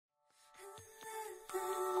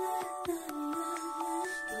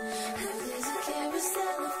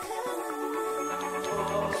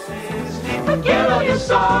Forget all your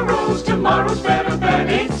sorrows, tomorrow's better than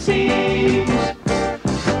it seems.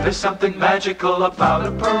 There's something magical about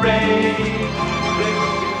a parade.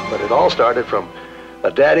 But it all started from a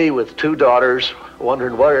daddy with two daughters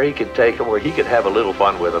wondering where he could take them, where he could have a little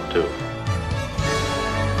fun with them too.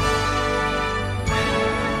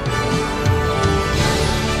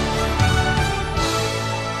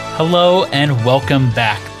 Hello and welcome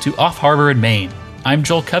back to Off Harbor in Maine. I'm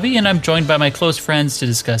Joel Covey and I'm joined by my close friends to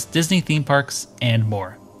discuss Disney theme parks and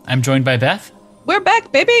more. I'm joined by Beth. We're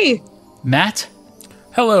back, baby! Matt.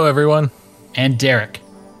 Hello, everyone. And Derek.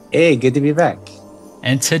 Hey, good to be back.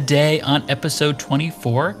 And today on episode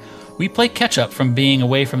 24, we play catch-up from being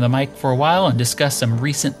away from the mic for a while and discuss some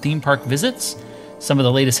recent theme park visits, some of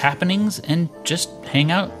the latest happenings, and just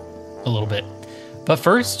hang out a little bit. But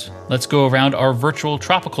first, let's go around our virtual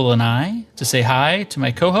Tropical and I to say hi to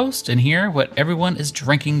my co-host and hear what everyone is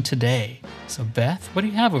drinking today. So Beth, what do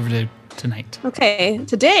you have over there tonight? Okay,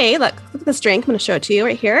 today, look at this drink. I'm going to show it to you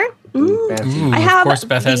right here. Ooh, I have of course,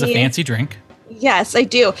 Beth has a fancy drink. Yes, I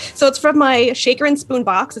do. So it's from my shaker and spoon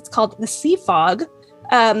box. It's called the Sea Fog.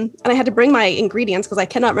 And I had to bring my ingredients because I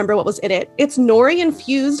cannot remember what was in it. It's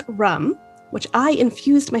nori-infused rum, which I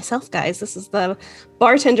infused myself, guys. This is the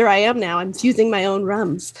bartender I am now. I'm infusing my own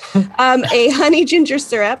rums. A honey ginger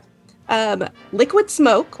syrup, liquid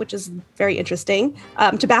smoke, which is very interesting,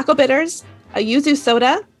 tobacco bitters, a yuzu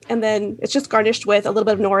soda, and then it's just garnished with a little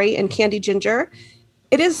bit of nori and candied ginger.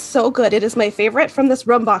 It is so good. It is my favorite from this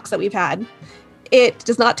rum box that we've had. It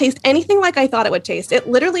does not taste anything like I thought it would taste. It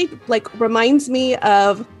literally reminds me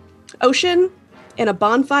of ocean and a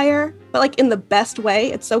bonfire, but in the best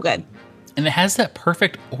way. It's so good. And it has that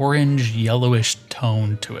perfect orange yellowish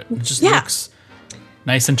tone to it. It just looks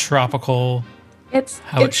nice and tropical. It's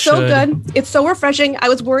so good. It's so refreshing. I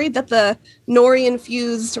was worried that the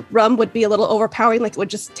nori-infused rum would be a little overpowering, it would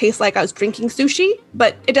just taste like I was drinking sushi,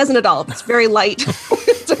 but it doesn't at all. It's very light.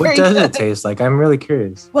 What does it taste like? I'm really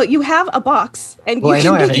curious. Well, you have a box, and you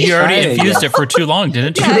already infused it for too long,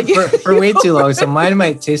 didn't you? Yeah, for way too long, so mine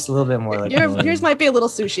might taste a little bit more like yours might be a little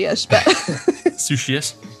sushi-ish, but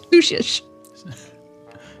sushi-ish? Sushi-ish.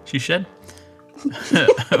 She said.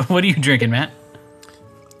 What are you drinking, Matt?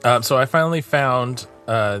 So I finally found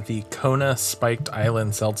the Kona Spiked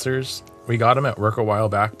Island seltzers. We got them at work a while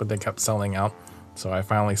back, but they kept selling out. So I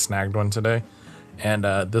finally snagged one today. And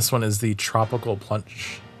this one is the tropical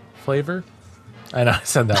plunge flavor. I know I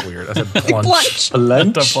said that weird. I said plunge.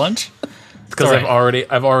 The plunge? Because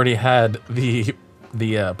I've already had the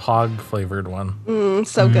Pog flavored one.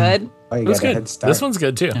 So good. Oh, you it was got a good. head start. This one's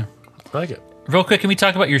good too. Yeah. I like it. Real quick, can we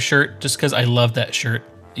talk about your shirt? Just because I love that shirt.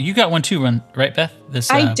 You got one too, right, Beth?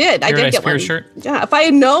 This I did get Pier one. Shirt. Yeah, if I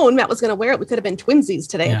had known Matt was going to wear it, we could have been twinsies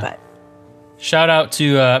today. Yeah. But shout out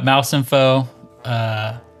to Mouse Info.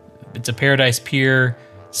 It's a Paradise Pier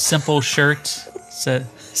simple shirt.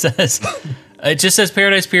 Says it just says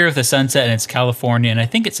Paradise Pier with a sunset, and it's California. And I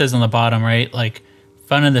think it says on the bottom, right,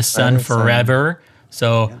 fun in the sun forever.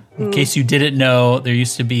 So in case you didn't know, there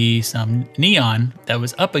used to be some neon that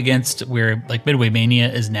was up against where Midway Mania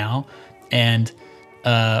is now, and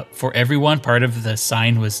for everyone, part of the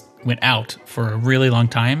sign went out for a really long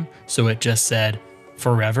time, so it just said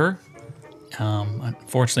forever.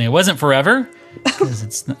 Unfortunately, it wasn't forever because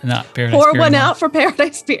it's not Paradise Pier. Pour one out for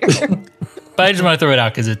Paradise Pier. But I just want to throw it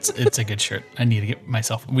out because it's a good shirt. I need to get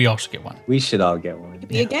myself. We all should get one. We should all get one.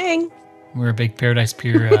 Be a gang. We're a big Paradise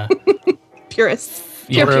Pier purists.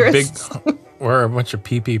 Yeah, we're a bunch of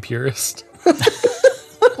PP purists.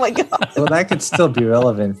 Oh my god. Well, that could still be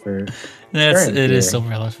relevant for. It is still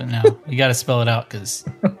relevant now. You got to spell it out because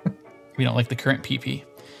we don't like the current PP.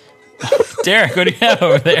 Derek, what do you have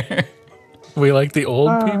over there? We like the old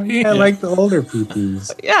PP. I like the older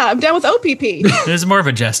PPs. Yeah, I'm down with OPP. There's more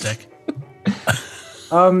majestic.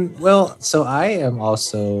 Well, so I am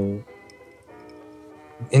also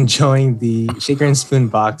enjoying the shaker and spoon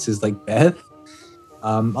boxes like Beth.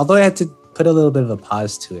 Although I had to put a little bit of a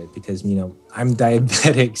pause to it because, I'm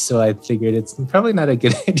diabetic, so I figured it's probably not a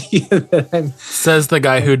good idea that I'm... Says the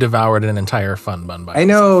guy who devoured an entire Fun Bun by I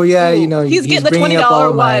know, yeah, He's getting the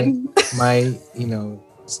 $20 one. my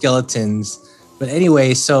skeletons. But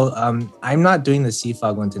anyway, so I'm not doing the Sea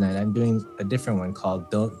Fog one tonight. I'm doing a different one called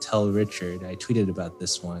Don't Tell Richard. I tweeted about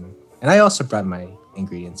this one. And I also brought my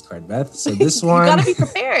ingredients card, Beth. So this one... You gotta be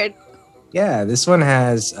prepared. Yeah, this one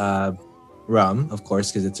has rum, of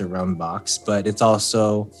course, because it's a rum box. But it's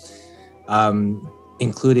also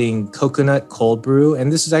including coconut cold brew.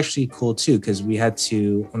 And this is actually cool, too, because we had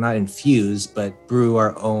to, well, not infuse, but brew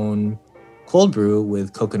our own cold brew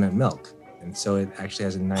with coconut milk. And so it actually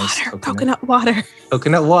has a nice coconut water.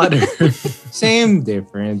 Coconut water. Same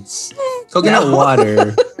difference. coconut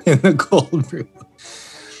water in the cold brew.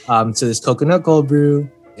 So this coconut cold brew.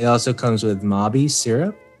 It also comes with Mauby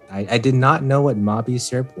syrup. I did not know what Mauby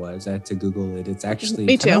syrup was. I had to Google it. It's actually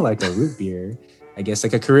Me kind too. of like a root beer. I guess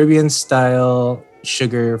like a Caribbean style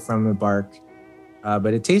sugar from a bark.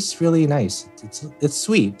 But it tastes really nice. It's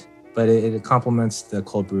sweet, but it complements the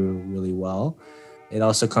cold brew really well. It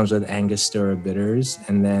also comes with Angostura bitters,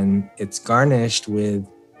 and then it's garnished with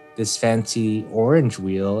this fancy orange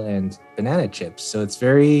wheel and banana chips. So it's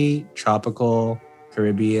very tropical,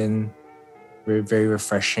 Caribbean, very, very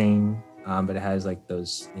refreshing. But it has like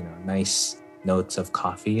those, nice notes of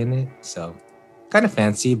coffee in it. So kind of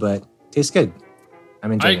fancy, but tastes good.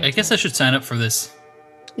 I'm enjoying it. I guess I should sign up for this.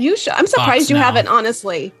 You should. I'm surprised you now. haven't,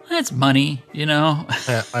 honestly. It's money, Yeah,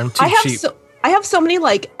 I'm too cheap. I have so many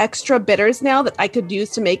like extra bitters now that I could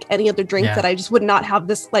use to make any other drink Yeah. that I just would not have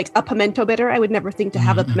this like a pimento bitter. I would never think to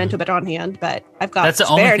have a pimento bitter on hand, but I've got That's the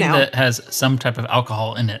spare only thing now. that has some type of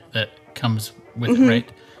alcohol in it that comes with Mm-hmm. it,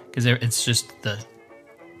 right? Because it's just the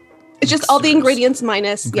It's just all the mixers. ingredients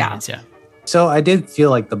minus, ingredients, yeah. So I did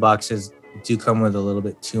feel like the boxes do come with a little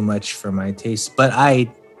bit too much for my taste, but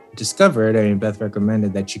I discovered, Beth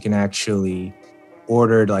recommended that you can actually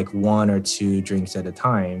order like 1 or 2 drinks at a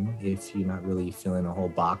time if you're not really feeling a whole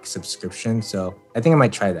box subscription. So I think I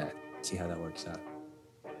might try that, see how that works out.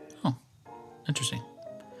 Interesting.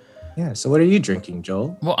 Yeah. So what are you drinking,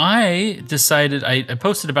 Joel? Well, I decided, I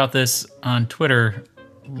posted about this on Twitter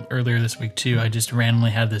earlier this week too. I just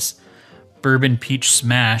randomly had this bourbon peach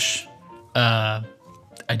smash. I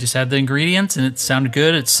just had the ingredients and it sounded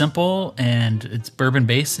good. It's simple and it's bourbon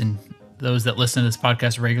based. And those that listen to this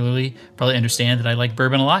podcast regularly probably understand that I like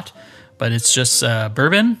bourbon a lot. But it's just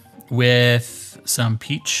bourbon with some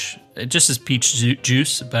peach. It just is peach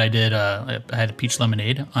juice. But I had a peach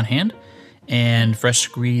lemonade on hand and fresh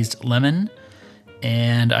squeezed lemon.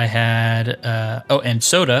 And I had and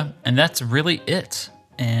soda, and that's really it.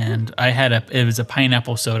 And I had it was a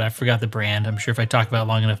pineapple soda. I forgot the brand. I'm sure if I talk about it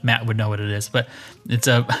long enough, Matt would know what it is. But it's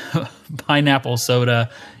a pineapple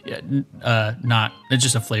soda, it's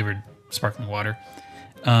just a flavored sparkling water,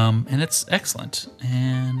 and it's excellent.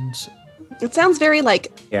 And It sounds very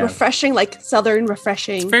like Yeah. refreshing, like Southern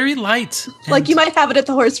refreshing. very light. Like And- you might have it at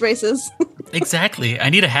the horse races. exactly. I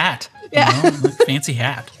need a hat. Yeah. Like a fancy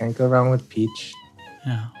hat. Can't go wrong with peach.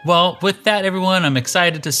 Yeah. Well, with that, everyone, I'm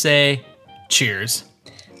excited to say cheers.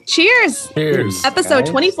 Cheers. Cheers. Episode Guys.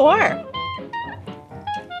 24.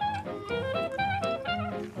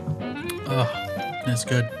 Oh, that's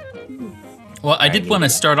good. Well, I did want to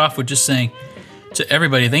start off with just saying to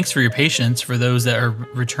everybody, thanks for your patience for those that are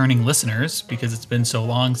returning listeners, because it's been so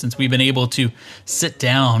long since we've been able to sit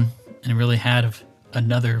down and really have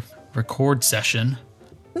another record session.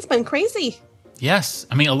 It's been crazy. Yes.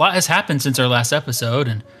 I mean, a lot has happened since our last episode,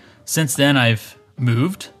 and since then I've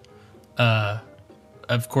moved.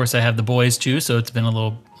 Of course, I have the boys too, so it's been a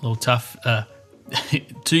little tough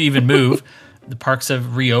to even move. The parks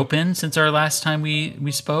have reopened since our last time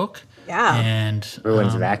we spoke. Yeah. And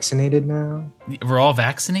Everyone's vaccinated now. we're all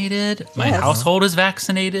vaccinated. My Yes. household is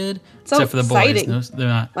vaccinated, So except for the exciting. boys. No, they're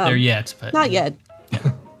not there yet, but Not yet.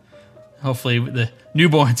 hopefully the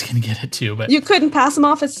newborns can get it too. But You couldn't pass them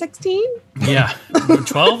off at 16? yeah, we're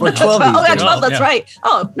 12. We're now. 12. Oh, yeah, 12, 12. That's yeah. right.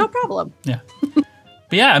 Oh, no problem. Yeah.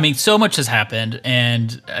 But yeah, I mean, so much has happened,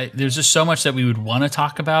 and there's just so much that we would want to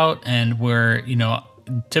talk about. And where,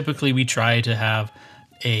 typically we try to have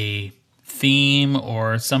a theme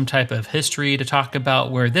or some type of history to talk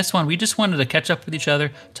about, where this one, we just wanted to catch up with each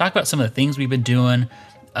other, talk about some of the things we've been doing,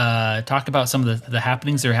 talk about some of the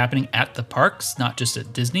happenings that are happening at the parks, not just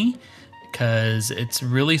at Disney, because it's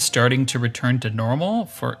really starting to return to normal.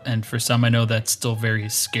 For some, I know that's still very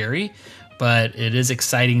scary, but it is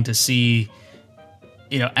exciting to see,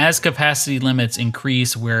 as capacity limits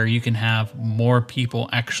increase, where you can have more people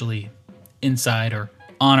actually inside or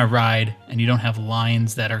on a ride, and you don't have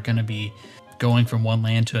lines that are going to be going from one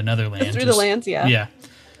land to another land. Through the lands, yeah. Yeah.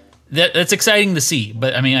 That's exciting to see.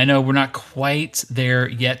 But I mean, I know we're not quite there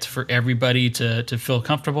yet for everybody to feel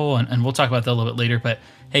comfortable, and we'll talk about that a little bit later. But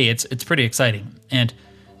hey, it's pretty exciting. And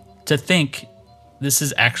to think this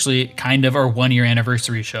is actually kind of our 1 year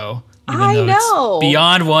anniversary show. Even I though know. it's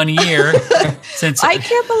beyond 1 year since I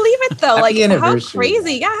can't believe it though. Like how anniversary.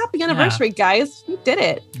 crazy. Yeah, happy anniversary, guys. We did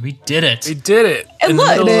it. we did it. We did it And in look-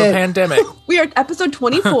 the middle of Did a it. pandemic. We are at episode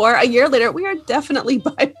 24. A year later, we are definitely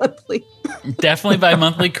bi-monthly. Definitely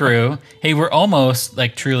bi-monthly crew. Hey, we're almost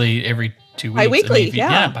like truly every 2 weeks. Bi-weekly, Maybe-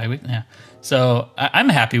 yeah. bi-weekly. Yeah. So I'm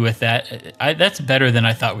happy with that. That's better than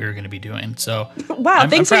I thought we were going to be doing. So Wow,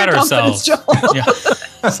 thanks for proud your of confidence, ourselves. Joel.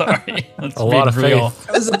 Yeah. Sorry. Let's A lot be of real. faith.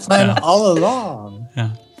 That was the plan all along.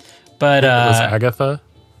 Yeah. But It was Agatha.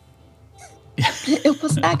 It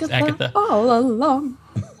was Agatha, Agatha. all along.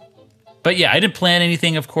 But yeah, I didn't plan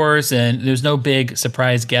anything, of course, and there's no big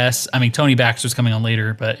surprise guests. I mean, Tony Baxter's coming on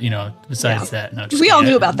later, but besides that, no. just We all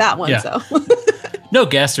kidding. knew about that one, Yeah. so. No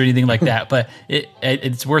guests or anything like that, but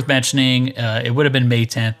it's worth mentioning. It would have been May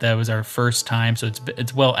 10th. That was our first time, so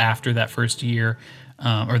it's well after that first year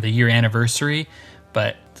or the year anniversary.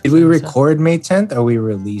 But Did we record May 10th or we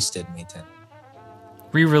released it May 10th?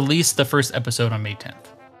 we released the first episode on May 10th,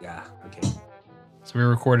 Yeah. Okay. so we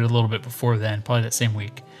recorded a little bit before then, probably that same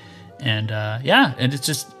week. And and it's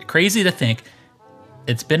just crazy to think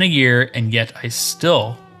it's been a year, and yet I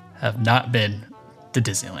still have not been to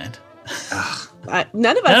Disneyland.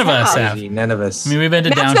 None of us None of us have. have. None of us. I mean, we've been to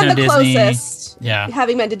Matt's downtown been the Disney. closest, Yeah.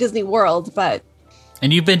 having been to Disney World, but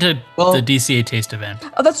And you've been to Well- the DCA Taste event,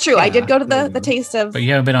 oh, that's true. I Yeah, did go to there you the go. taste of but you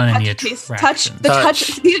haven't been on any touch, attractions. the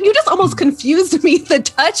touch. You just almost confused me. The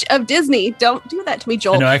touch of Disney. Don't do that to me,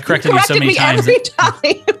 Joel. I know, I corrected you so many times. every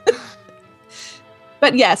time.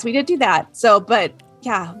 But yes, we did do that. So, but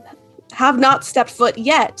yeah, have not stepped foot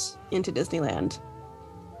yet into Disneyland.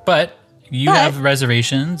 But you But- have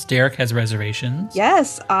reservations. Derek has reservations.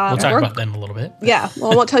 Yes, We'll talk we're- about that in a little bit. Yeah,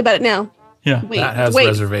 well, I won't tell you about it now. Yeah. Wait, That has wait.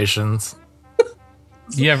 reservations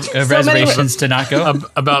You have many reservations to not go?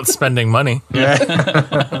 about spending money.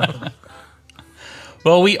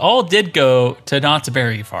 Well, we all did go to Knott's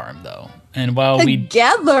Berry Farm, though. And while we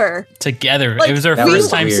Together, together, Like, it was our That first was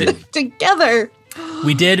time. weird. together.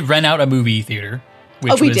 We did rent out a movie theater.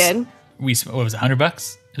 Which Oh, we was, did. What was it,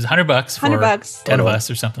 $100? It was $100 for 100 bucks. 10 of us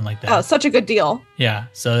or something like that. Oh, such a good deal. Yeah,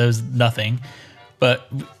 so there was nothing. But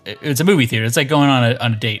it's a movie theater. It's like going on a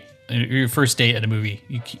date. Your first date at a movie.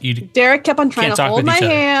 You Derek kept on trying Can't to talk hold with my each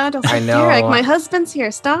other. hand. I was I like, know. Derek, my husband's here.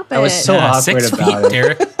 Stop it. I was so awkward 6 about feet, it.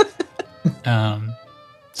 Derek.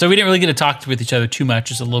 So we didn't really get to talk with each other too much,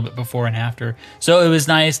 just a little bit before and after. So it was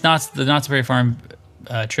nice. The Knott's Berry Farm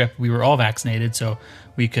trip, we were all vaccinated, so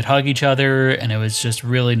we could hug each other, and it was just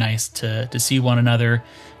really nice to see one another,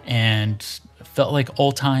 and felt like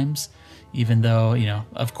old times. Even though,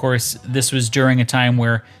 of course, this was during a time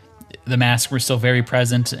where the masks were still very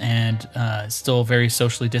present and still very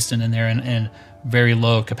socially distant in there, and very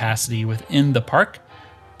low capacity within the park.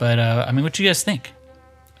 But what do you guys think?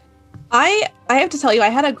 I have to tell you, I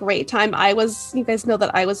had a great time. You guys know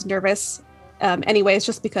that I was nervous anyways,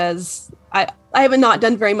 just because I have not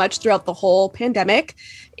done very much throughout the whole pandemic.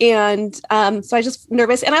 And so I was just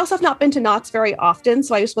nervous. And I also have not been to Knott's very often,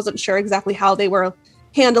 so I just wasn't sure exactly how they were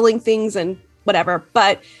handling things and whatever.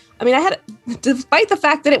 But I mean, despite the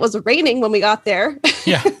fact that it was raining when we got there,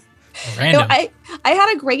 Yeah, no, random. I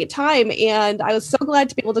had a great time, and I was so glad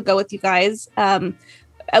to be able to go with you guys.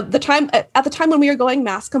 At the time when we were going,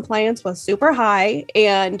 mask compliance was super high,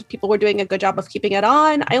 and people were doing a good job of keeping it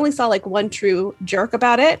on. I only saw like one true jerk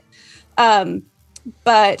about it,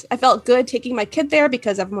 but I felt good taking my kid there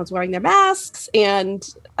because everyone was wearing their masks, and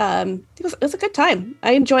it was a good time.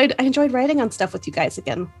 I enjoyed riding on stuff with you guys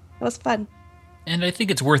again. It was fun. And I think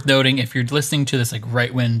it's worth noting, if you're listening to this like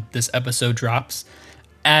right when this episode drops,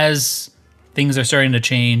 as things are starting to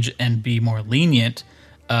change and be more lenient,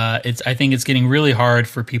 I think it's getting really hard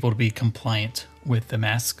for people to be compliant with the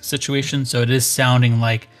mask situation. So it is sounding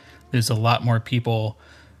like there's a lot more people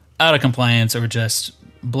out of compliance or just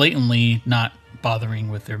blatantly not bothering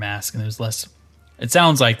with their mask, and it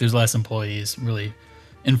sounds like there's less employees really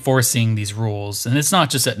enforcing these rules. And it's not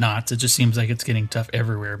just at Knott's, it just seems like it's getting tough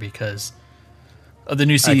everywhere because of the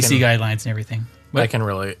new CDC guidelines and everything. I can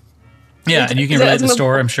relate. Yeah, and you can Is it- relate is the it-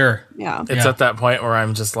 store, I'm sure. Yeah, It's Yeah. at that point where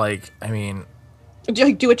I'm just like, I mean,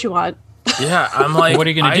 do what you want. yeah, I'm like, What are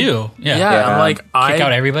you gonna do? Yeah, Yeah. I'm like, Kick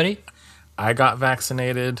out everybody? I got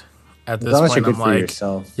vaccinated. At As this long as you're point, good I'm for like,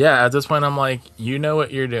 yourself. yeah, at this point, I'm like, you know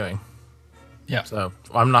what you're doing. Yeah. So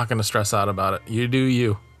I'm not going to stress out about it. You do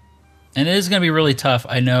you. And it is going to be really tough.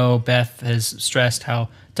 I know Beth has stressed how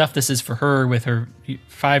tough this is for her with her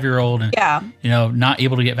 5-year-old and, Yeah. not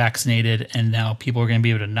able to get vaccinated. And now people are going to be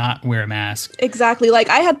able to not wear a mask. Exactly. Like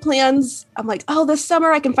I had plans. I'm like, oh, this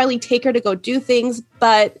summer I can finally take her to go do things.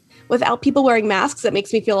 But without people wearing masks, it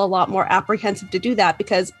makes me feel a lot more apprehensive to do that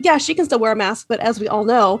because, yeah, she can still wear a mask. But as we all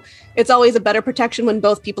know, it's always a better protection when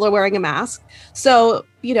both people are wearing a mask. So,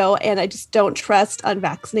 and I just don't trust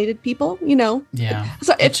unvaccinated people, Yeah.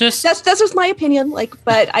 So It's just, that's just my opinion.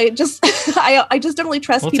 But I just, I just don't really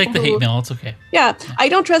trust we'll people take the hate mail. It's okay. Yeah, I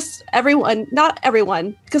don't trust everyone, not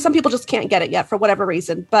everyone, because some people just can't get it yet for whatever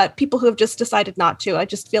reason. But people who have just decided not to, I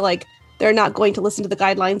just feel like they're not going to listen to the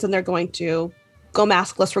guidelines and they're going to go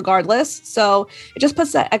maskless regardless. So it just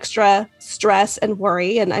puts that extra stress and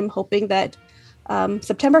worry. And I'm hoping that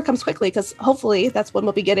September comes quickly because hopefully that's when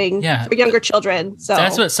we'll be getting Yeah. for younger children. So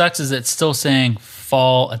That's what sucks is it's still saying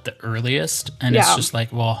fall at the earliest, and it's Yeah. just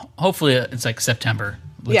like, well, hopefully it's like September.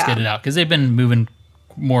 Let's Yeah. get it out because they've been moving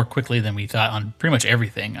more quickly than we thought on pretty much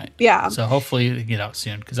everything. Yeah. So hopefully they get out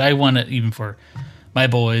soon because I want it even for my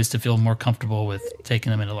boys to feel more comfortable with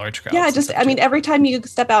taking them into large crowds. yeah, and just stuff I mean, too. every time you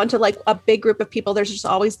step out into like a big group of people, there's just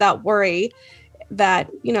always that worry that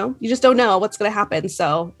you just don't know what's going to happen.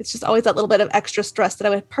 So it's just always that little bit of extra stress that I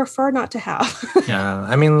would prefer not to have. Yeah,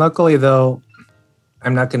 I mean, luckily though,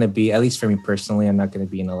 I'm not going to be, at least for me personally, I'm not going to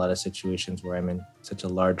be in a lot of situations where I'm in such a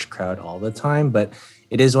large crowd all the time. But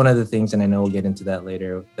it is one of the things, and I know we'll get into that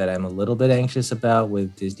later, that I'm a little bit anxious about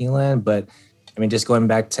with Disneyland. But I mean, just going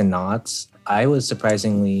back to Knott's, I was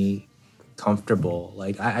surprisingly comfortable.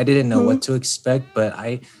 Like I didn't know what to expect, but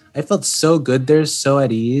I felt so good there, so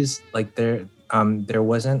at ease. Like there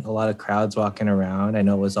wasn't a lot of crowds walking around. I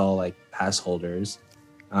know it was all like pass holders,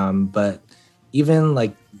 but even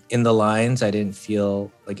like in the lines, I didn't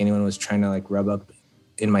feel like anyone was trying to like rub up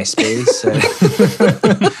in my space and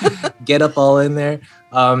get up all in there.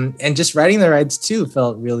 And just riding the rides too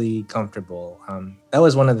felt really comfortable. That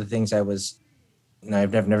was one of the things I was,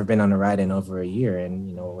 I've never been on a ride in over a year,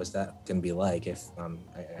 and what was that going to be like if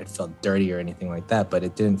I felt dirty or anything like that? But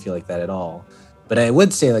it didn't feel like that at all. But I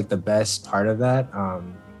would say like the best part of that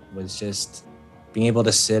was just being able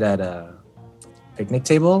to sit at a picnic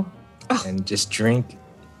table and just drink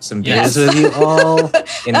some beers Yes. with you all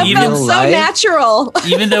in That real felt so life. natural.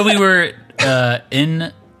 Even though we were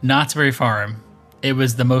in Knott's Berry Farm, it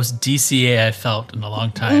was the most DCA I felt in a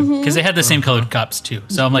long time because they had the same colored cups too.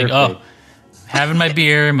 So I'm like, Perfect. having my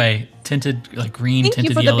beer, my tinted like green Thank you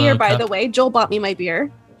tinted for the yellow beer, by cup. the way. Joel bought me my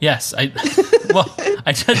beer. Yes, I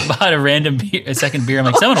just bought a random beer, a second beer. I'm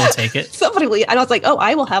like, someone will take it. Somebody will, and I was like, oh,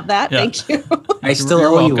 I will have that. Yeah. Thank you. I still You're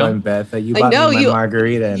owe you welcome. one, Beth. You I bought know, me my you-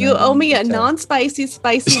 margarita. and You I owe me a didn't get to-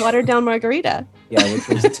 non-spicy, watered down margarita. Yeah, which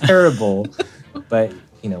was terrible, but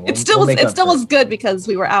It still was good because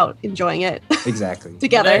we were out enjoying it exactly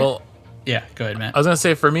together. Well, Yeah, go ahead, Matt. I was gonna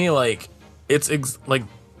say for me, like like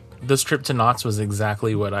this trip to Knott's was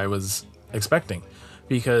exactly what I was expecting,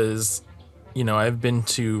 because I've been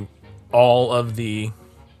to all of the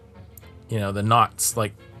the Knott's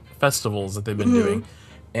like festivals that they've been doing,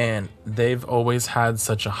 and they've always had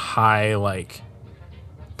such a high like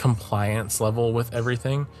compliance level with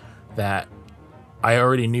everything that I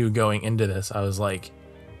already knew going into this. I was like,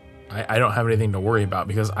 I don't have anything to worry about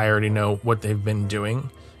because I already know what they've been doing,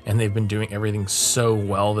 and they've been doing everything so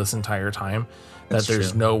well this entire time that That's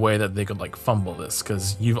there's true. no way that they could like fumble this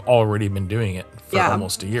because you've already been doing it for Yeah.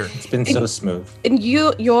 almost a year. It's been so smooth. And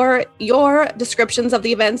your descriptions of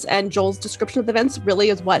the events and Joel's description of the events really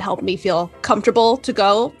is what helped me feel comfortable to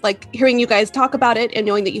go. Like hearing you guys talk about it and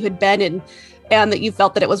knowing that you had been and that you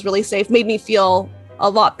felt that it was really safe made me feel a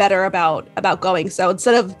lot better about going. So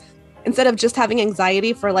instead of just having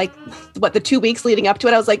anxiety for like the 2 weeks leading up to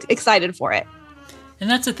it, I was like excited for it. And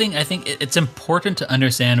that's the thing. I think it's important to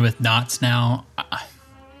understand with Knott's now.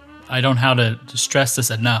 I don't know how to stress this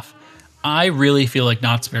enough. I really feel like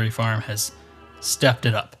Knott's Berry Farm has stepped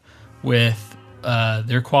it up with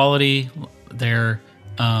their quality. Their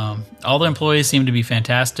all the employees seem to be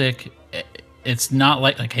fantastic. It's not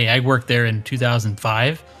like hey, I worked there in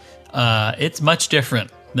 2005. It's much different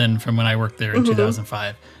than from when I worked there in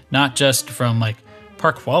 2005. Not just from like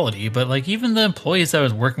park quality, but like even the employees I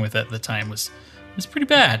was working with at the time was pretty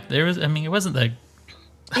bad. It wasn't like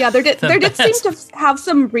Yeah, there did seem best. to have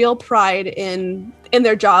some real pride in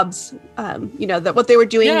their jobs. That what they were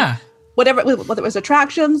doing, yeah. whether it was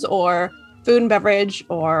attractions or food and beverage,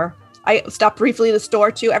 or I stopped briefly in the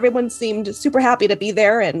store too. Everyone seemed super happy to be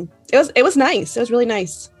there, and it was nice. It was really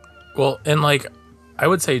nice. Well, and like I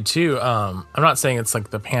would say too, I'm not saying it's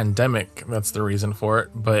like the pandemic that's the reason for it,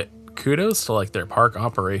 but kudos to like their park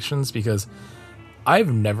operations, because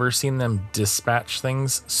I've never seen them dispatch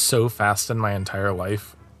things so fast in my entire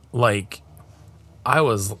life. Like I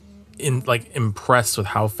was impressed with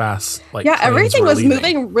how fast Yeah, trains everything were was leaving.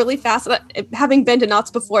 moving really fast. Having been to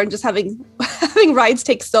Knott's before and just having rides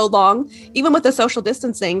take so long, even with the social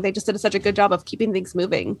distancing, they just did such a good job of keeping things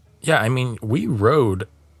moving. Yeah, I mean, we rode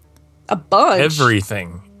A bunch.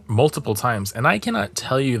 everything multiple times, and I cannot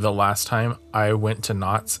tell you the last time I went to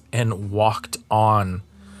Knott's and walked on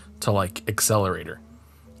to like Accelerator.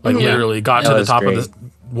 Like Yeah. literally got That to the was top great. of the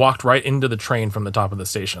walked right into the train from the top of the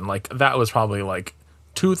station. Like that was probably like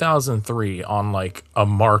 2003 on like a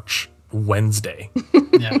March Wednesday.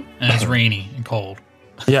 Yeah, and it's rainy and cold.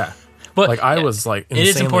 Yeah. But Like I was like it is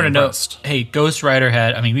insanely important impressed. to note, hey, Ghost Rider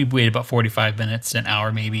we waited about 45 minutes, an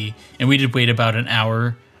hour maybe, and we did wait about an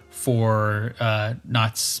hour for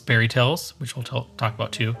Knott's Berry Tales, which we'll talk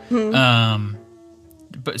about too.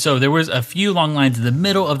 But so there was a few long lines in the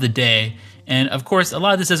middle of the day. And of course, a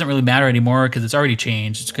lot of this doesn't really matter anymore because it's already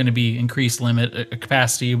changed. It's going to be increased limit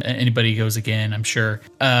capacity. Anybody goes again, I'm sure.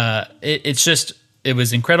 It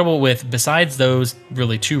was incredible with, besides those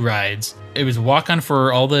really 2 rides, it was walk on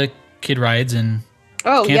for all the kid rides and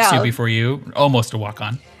Camp Stew before you, almost a walk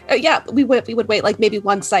on. We would wait like maybe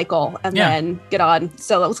 1 cycle and then get on.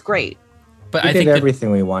 So that was great. But I did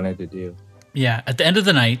everything we wanted to do. Yeah, at the end of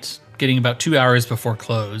the night, getting about 2 hours before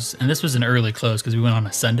close, and this was an early close because we went on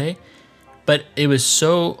a Sunday. But it was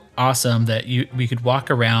so awesome that we could walk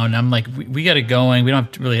around. I'm like, we got it going. We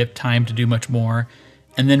don't really have time to do much more.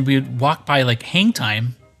 And then we would walk by like Hang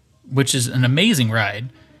Time, which is an amazing ride.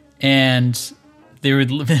 And there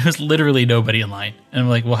was literally nobody in line. And I'm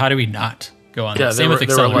like, well, how do we not go on that? Same with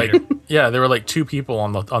Accelerator. There were like 2 people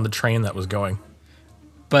on the train that was going.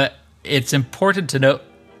 But it's important to note,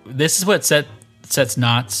 this is what sets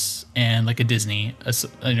Knott's and like a Disney,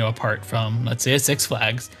 apart from, let's say, a Six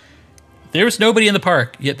Flags. There was nobody in the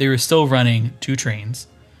park, yet they were still running 2 trains.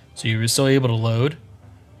 So you were still able to load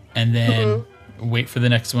and then wait for the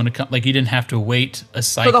next one to come. Like, you didn't have to wait a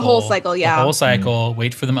cycle. For the whole cycle, The whole cycle,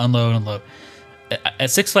 wait for them to unload and load. At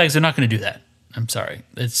Six Flags, they're not going to do that. I'm sorry.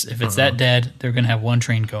 If it's that dead, they're going to have 1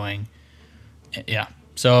 train going. Yeah.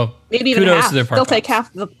 So maybe even kudos half. to their park. They'll take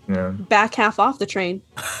half the back half off the train.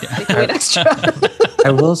 Take away extra.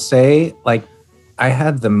 I will say, like, I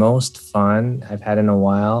had the most fun I've had in a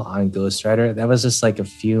while on Ghost Rider. That was just like a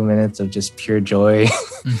few minutes of just pure joy.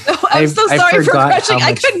 I'm so sorry for crushing.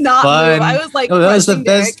 I could not move. I was like, that was the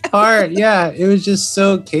best part. Yeah, it was just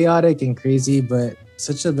so chaotic and crazy, but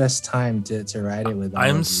such the best time to ride it with.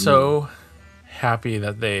 I'm so happy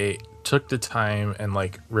that they took the time and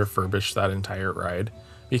like refurbished that entire ride,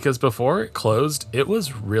 because before it closed, it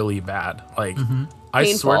was really bad. Like.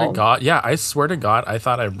 I swear to God, I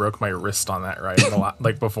thought I broke my wrist on that ride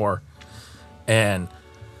like before. And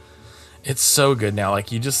it's so good now. Like,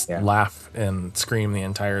 you just laugh and scream the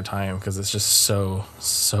entire time because it's just so,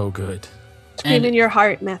 so good. Scream in your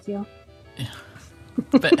heart, Matthew.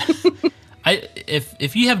 But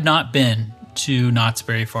if you have not been to Knott's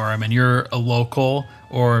Berry Farm and you're a local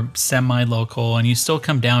or semi-local and you still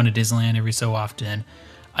come down to Disneyland every so often,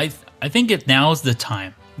 I think now's the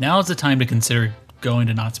time. Now is the time to consider going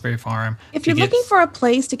to Knott's Berry Farm. If you're looking for a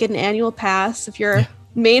place to get an annual pass, if your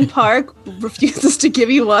main park refuses to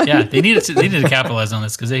give you one. Yeah, they needed to capitalize on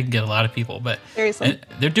this because they can get a lot of people. But seriously,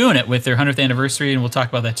 they're doing it with their 100th anniversary, and we'll talk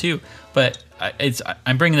about that too. But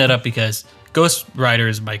I'm bringing that up because Ghost Rider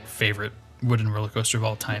is my favorite wooden roller coaster of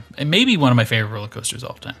all time, and maybe one of my favorite roller coasters of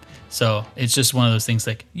all time. So it's just one of those things,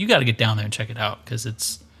 like, you got to get down there and check it out because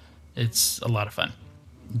it's a lot of fun.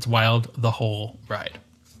 It's wild, the whole ride.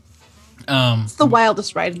 It's the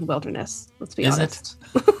wildest ride in the wilderness. Let's be honest.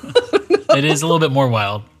 It is a little bit more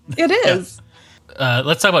wild. It is. Yeah.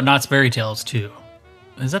 Let's talk about Knott's Berry Tales too.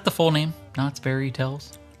 Is that the full name? Knott's Berry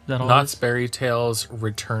Tales? Is that all? Knott's Berry Tales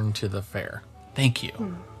Return to the Fair. Thank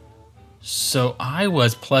you. So I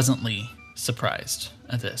was pleasantly surprised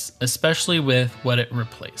at this, especially with what it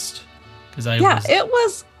replaced. It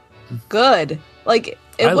was good. Like,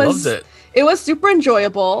 I loved it. It was super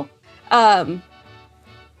enjoyable. I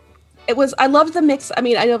loved the mix. I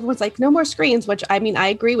mean, I know everyone's like, no more screens, which I mean, I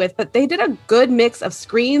agree with, but they did a good mix of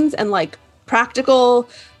screens and like practical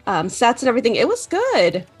sets and everything. It was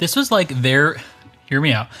good. This was like hear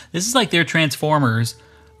me out. This is like their Transformers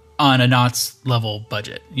on a Knott's level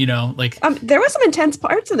budget, like there were some intense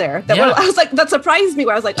parts in there that surprised me,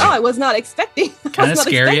 where I was like, oh, I was not expecting. Kind of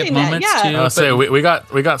scary at moments too. I'll say we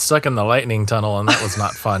got stuck in the lightning tunnel, and that was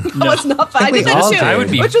not fun. No, it's not fun. I did that too. I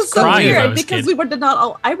would be, which was so weird because we did not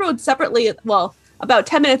all. I rode separately. Well, about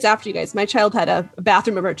 10 minutes after you guys, my child had a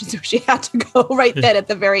bathroom emergency. She had to go right then at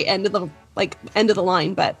the very end of the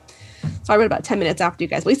line. But so I rode about 10 minutes after you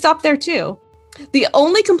guys. We stopped there too. My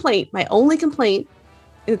only complaint.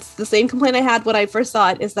 It's the same complaint I had when I first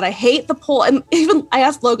saw it, is that I hate the pole. And even I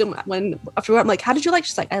asked Logan afterward, I'm like, how did you like?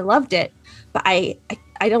 She's like, I loved it, but I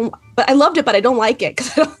loved it, but I don't like it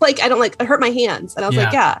because I don't like it hurt my hands. And I was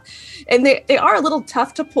like, yeah. And they are a little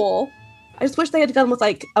tough to pull. I just wish they had gone with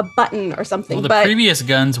like a button or something. Well, the previous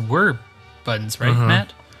guns were buttons, right,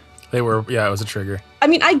 Matt? They were, yeah, it was a trigger. I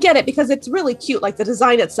mean, I get it because it's really cute. Like, the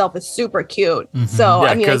design itself is super cute. Mm-hmm. So,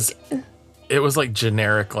 yeah, I mean, because it was like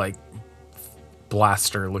generic, like,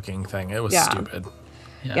 blaster looking thing. It was stupid.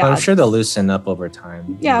 Yeah. I'm sure they'll loosen up over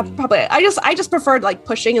time. Yeah, probably. I just preferred like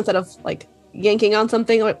pushing instead of like yanking on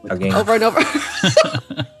something over and over.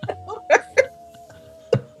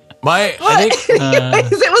 I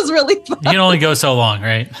think it was really fun. You can only go so long,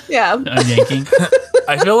 right? Yeah. On yanking.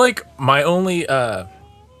 I feel like my only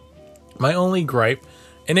gripe,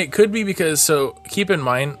 and it could be because, so keep in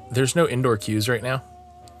mind, there's no indoor queues right now.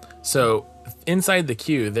 So inside the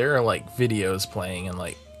queue, there are like videos playing and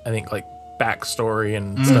like, I think like backstory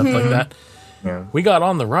and stuff like that. Yeah. We got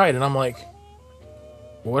on the ride and I'm like,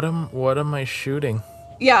 what am I shooting?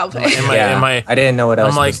 Yeah. Am I I didn't know what I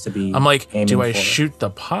was I'm like, supposed to be. I'm like, aiming do I for. shoot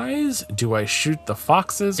the pies? Do I shoot the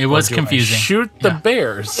foxes? It was Or do I confusing. shoot the Yeah.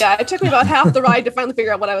 bears. Yeah, it took me about half the ride to finally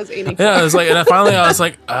figure out what I was aiming for. Yeah, I was like, and I was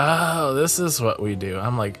like, oh, this is what we do.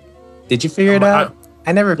 I'm like, Did you figure it out?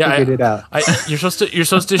 I never yeah, figured it out. you're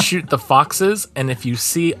supposed to shoot the foxes, and if you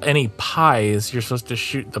see any pies, you're supposed to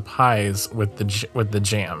shoot the pies with the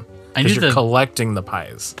jam. I Because knew you're the collecting the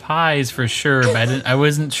pies. pies for sure, but I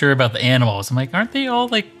wasn't sure about the animals. I'm like, aren't they all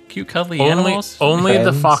like cute, cuddly animals? Only the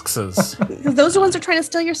Depends. foxes. Because those are the ones that are trying to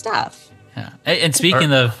steal your stuff. Yeah. And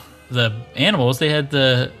speaking of the animals, they had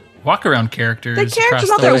the walk around characters. The characters across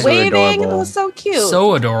out there Those were waving. It adorable. was so cute.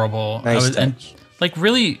 so adorable. Nice and touch. like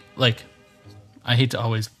really like I hate to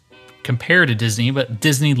always compare to Disney, but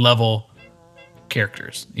Disney level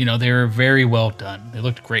characters. You know, they were very well done. They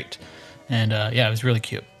looked great, and yeah, it was really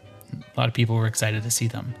cute. A lot of people were excited to see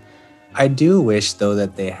them. I do wish though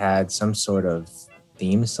that they had some sort of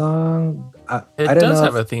theme song. I It don't does know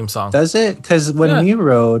have if- a theme song. Does it? Because when Yeah. we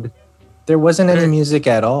rode, there wasn't any There- music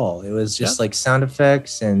at all. It was just Yeah. like sound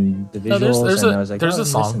effects and the No, visuals, there's and a- I was like, there's oh, a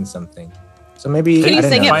song. I'm missing something. So maybe Can you I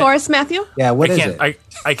don't sing know. it for us, Matthew? Yeah, what I is can't. it?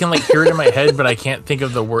 I can like hear it in my head, but I can't think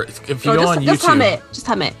of the words. If you Or go just, on just hum YouTube, it. Just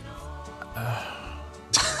hum it.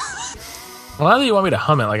 well, now that you want me to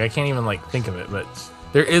hum it, like I can't even like think of it. But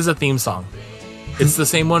there is a theme song. It's the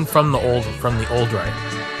same one from the old ride.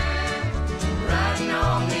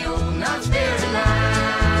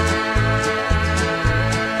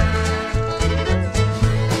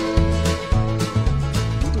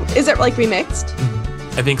 Is it like remixed?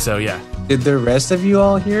 I think so. Yeah. Did the rest of you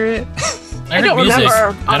all hear it? I heard don't music.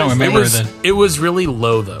 remember, I don't honestly. remember It was really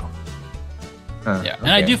low though. Huh, Yeah,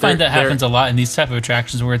 and I okay. do find They're- that happens a lot in these type of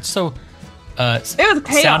attractions where it's so It was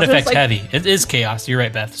chaos. sound It was effects like- heavy. It is chaos. You're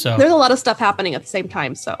right, Beth. So There's a lot of stuff happening at the same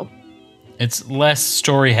time. So it's less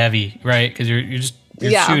story heavy, right? Because you're just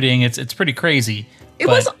Yeah. shooting. It's pretty crazy. it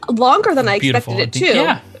but was longer than I beautiful. expected it to.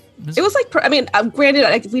 Yeah. It was like, I mean,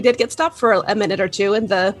 granted, we did get stopped for a minute or two in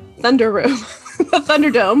the Thunder Room, the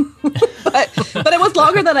Thunderdome, but it was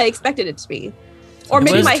longer than I expected it to be. Or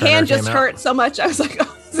maybe Liz my Turner hand came just out. hurt so much. I was like,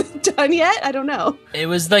 oh, is it done yet? I don't know. It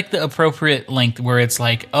was like the appropriate length where it's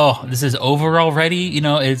like, oh, this is over already. You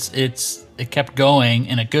know, it kept going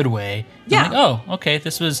in a good way. I'm Yeah. like, oh, okay.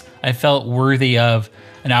 I felt worthy of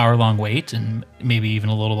an hour-long wait and maybe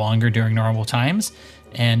even a little longer during normal times.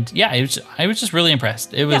 And yeah, I was just really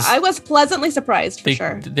impressed. It was Yeah, I was pleasantly surprised for they,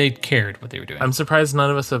 sure. they cared what they were doing. I'm surprised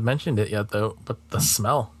none of us have mentioned it yet though. But the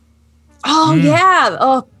smell. Oh, yeah.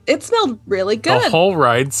 Oh, it smelled really The good. whole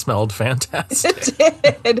ride smelled fantastic.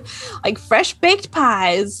 It did. Like fresh baked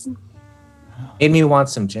pies. Made me want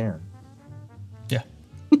some jam. Yeah.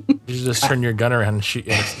 You should just turn your gun around and shoot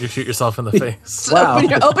yourself in the face. Wow.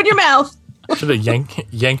 Open your mouth. Should have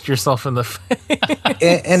yanked yourself in the face.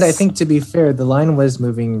 And I think to be fair, the line was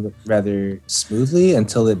moving rather smoothly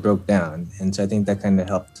until it broke down. And so I think that kind of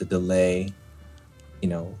helped to delay,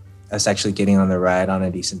 us actually getting on the ride on a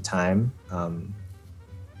decent time.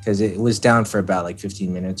 Because it was down for about like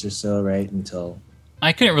 15 minutes or so, right? Until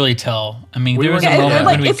I couldn't really tell. I mean, We there were- was Yeah, a moment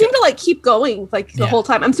when we it seemed to like keep going like the Yeah. whole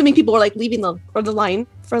time. I'm assuming people were like leaving the line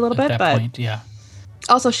for a little at bit, that but point, yeah.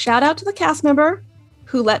 also shout out to the cast member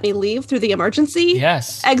who let me leave through the emergency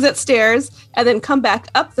Yes. exit stairs and then come back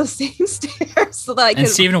up the same stairs so that I could And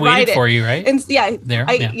Steven ride waited it. for you, right? And yeah, There,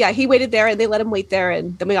 yeah. yeah. He waited there and they let him wait there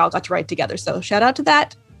and then we all got to ride together. So shout out to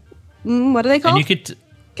that. What are they And called? you could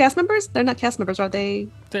Cast members? They're not cast members, are they?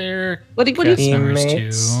 they're What do you? cast Teammates.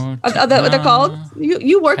 members too. Are they, what they're called?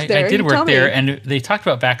 You worked there. I did You work tell me. there, and they talked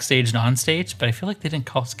about backstage and on stage, but I feel like they didn't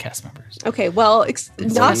call us cast members. Okay, well,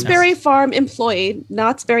 Knott's Berry Farm employee,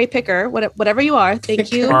 Knott's Berry picker, whatever you are,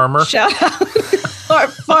 thank you. Farmer. Shout out. Or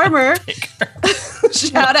farmer.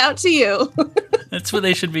 Shout out to you. That's what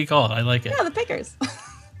they should be called. I like it. Yeah, the pickers.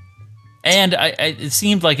 And it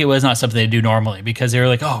seemed like it was not something they do normally because they were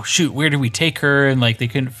like, "Oh shoot, where do we take her?" And like they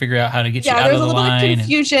couldn't figure out how to get you Yeah, out there of was the a little bit line. of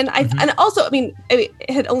confusion. And also, I mean, it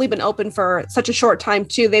had only been open for such a short time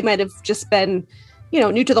too. They might have just been,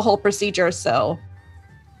 new to the whole procedure. So,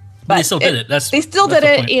 But they still did it. They still did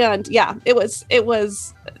that's it, the point. and yeah, it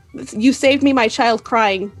was. You saved me my child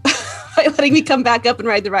crying by letting me come back up and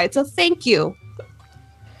ride the ride. So thank you.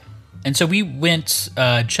 And so we went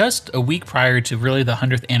just a week prior to really the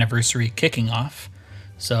 100th anniversary kicking off.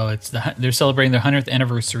 So they're celebrating their 100th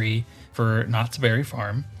anniversary for Knott's Berry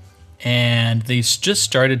Farm. And they just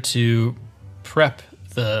started to prep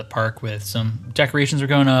the park with some decorations were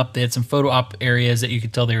going up. They had some photo op areas that you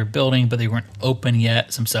could tell they were building, but they weren't open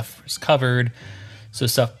yet. Some stuff was covered. So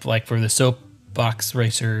stuff like for the soapbox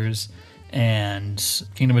racers and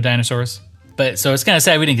Kingdom of Dinosaurs. But so it's kind of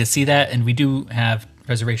sad we didn't get to see that. And we do have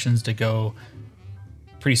reservations to go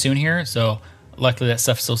pretty soon here. So luckily that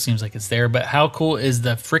stuff still seems like it's there. But how cool is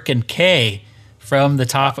the frickin' K from the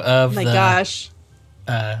top of gosh.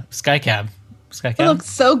 Sky Cab? It looks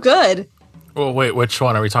so good. Well, wait, which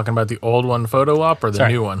one? Are we talking about the old one photo op or the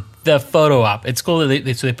new one? The photo op. It's cool. So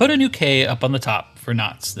they put a new K up on the top for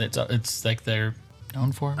Knott's. It's like they're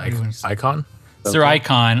known for. Icon? It's their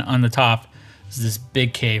icon on the top. It's this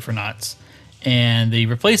big K for Knott's. And they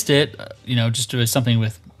replaced it, just with something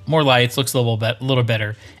with more lights, looks a little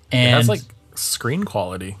better. And it has like screen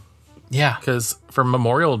quality. Yeah. Because for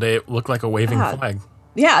Memorial Day, it looked like a waving flag.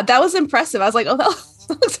 Yeah, that was impressive. I was like, oh, that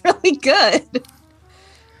looks really good.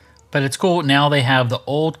 But it's cool. Now they have the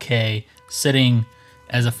old K sitting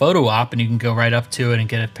as a photo op, and you can go right up to it and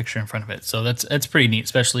get a picture in front of it. So that's pretty neat,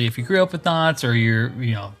 especially if you grew up with Knott's or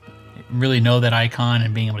really know that icon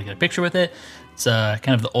and being able to get a picture with it. It's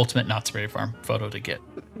kind of the ultimate Knott's Berry Farm photo to get.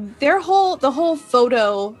 The whole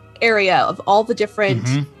photo area of all the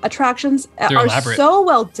different attractions are elaborate. So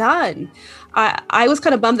well done. I was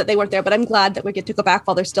kind of bummed that they weren't there, but I'm glad that we get to go back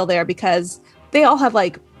while they're still there because they all have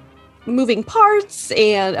like moving parts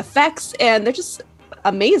and effects, and they're just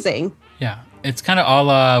amazing. Yeah, it's kind of a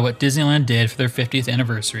la what Disneyland did for their 50th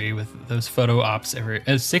anniversary with those photo ops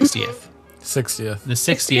 60th. 60th. The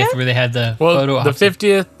 60th where they had the photo ops. The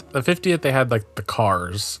 50th they had like the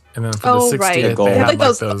cars, and then for the 60th they had like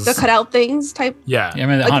those the cutout things type. Yeah, I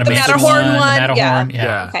remember like the Matterhorn one. Matterhorn,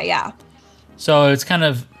 yeah. Okay, yeah. So it's kind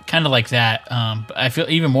of like that. But I feel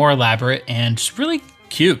even more elaborate and just really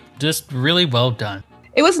cute, just really well done.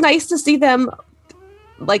 It was nice to see them,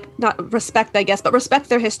 like, not respect, I guess, but respect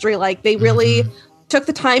their history. Like, they really took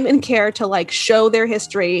the time and care to, like, show their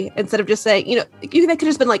history instead of just saying, they could have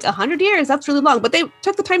just been like 100 years. That's really long. But they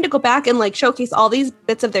took the time to go back and, like, showcase all these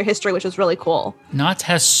bits of their history, which was really cool. Knott's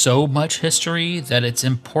has so much history that it's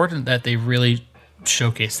important that they really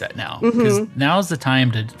showcase that now. Because now is the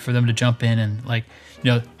time for them to jump in and, like,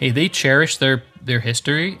 hey, they cherish their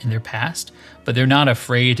history and their past, but they're not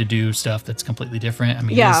afraid to do stuff that's completely different. I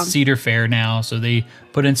mean, it's Cedar Fair now, so they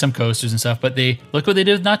put in some coasters and stuff, but look what they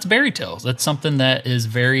did with Knott's Berry Tales. That's something that is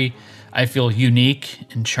very, I feel, unique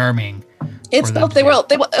and charming. It's both. They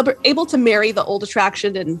were able to marry the old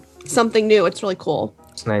attraction and something new. It's really cool.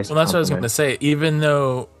 It's nice. Well, that's what I was going to say. Even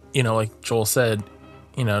though, like Joel said,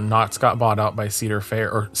 Knott's got bought out by Cedar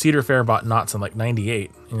Fair, or Cedar Fair bought Knott's in like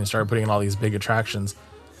 98 and started putting in all these big attractions.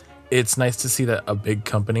 It's nice to see that a big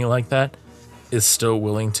company like that is still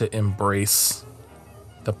willing to embrace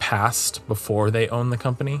the past before they own the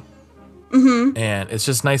company. And it's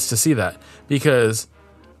just nice to see that because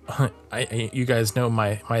you guys know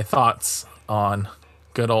my thoughts on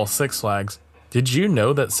good old Six Flags. Did you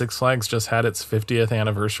know that Six Flags just had its 50th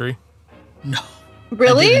anniversary? No.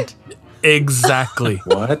 Really? Exactly.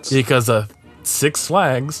 What? Because Six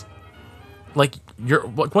Flags, like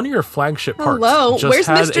one of your flagship parks, just where's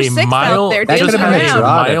had Mr. a Six out there? just had a around.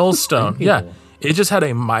 milestone. Yeah, it just had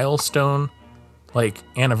a milestone, like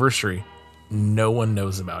anniversary. No one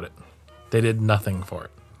knows about it. They did nothing for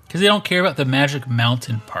it because they don't care about the Magic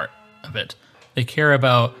Mountain part of it. They care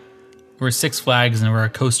about we're Six Flags and we're a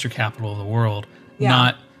coaster capital of the world,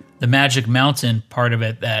 not the Magic Mountain part of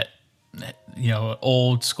it that.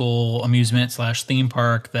 Old school amusement / theme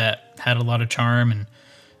park that had a lot of charm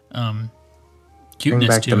and cuteness Bring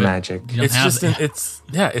back to the it. magic.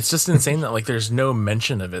 It's just insane that like there's no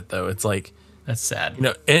mention of it though. It's like that's sad.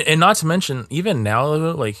 And not to mention even now,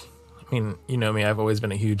 like I mean, me, I've always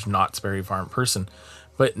been a huge Knott's Berry Farm person,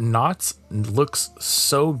 but Knott's looks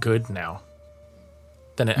so good now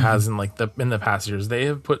than it has in like in the past years. They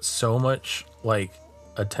have put so much like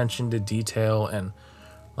attention to detail and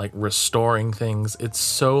like restoring things. It's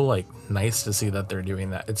so like nice to see that they're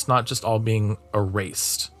doing that. It's not just all being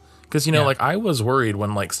erased. Because like I was worried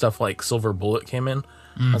when like stuff like Silver Bullet came in.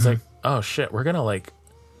 I was like, oh shit, we're gonna like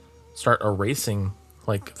start erasing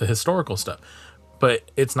like the historical stuff. But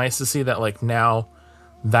it's nice to see that like now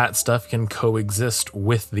that stuff can coexist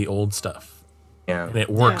with the old stuff. Yeah. And it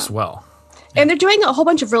works well. And they're doing a whole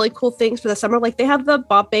bunch of really cool things for the summer. Like they have the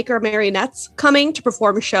Bob Baker Marionettes coming to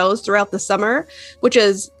perform shows throughout the summer, which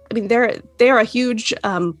is, I mean, they're a huge,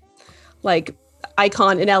 like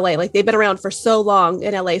icon in LA. Like they've been around for so long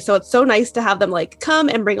in LA. So it's so nice to have them like come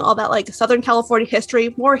and bring all that like Southern California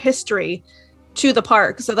history, more history to the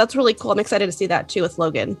park. So that's really cool. I'm excited to see that too with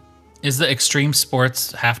Logan. Is the Extreme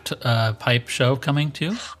Sports pipe show coming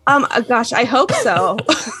too? Gosh, I hope so.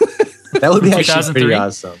 That would be actually 2003? pretty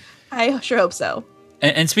awesome. I sure hope so.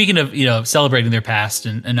 And speaking of, celebrating their past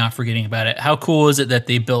and not forgetting about it, how cool is it that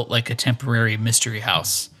they built like a temporary mystery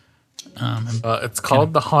house? It's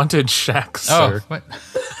called the Haunted Shack, Oh, sir. what?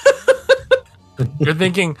 You're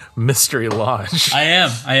thinking Mystery Lodge. I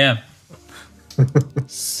am. It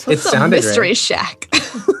What's a sounded mystery right. shack?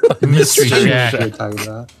 Mystery What Shack. you're talking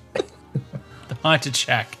about. The Haunted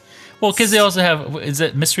Shack. Well, because they also have, is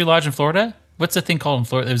it Mystery Lodge in Florida? What's the thing called in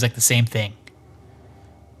Florida? It was like the same thing.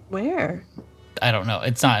 Where? I don't know.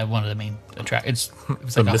 It's not one of the main attractions. It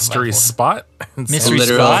was The like off of Mystery I-4. Spot. Mystery A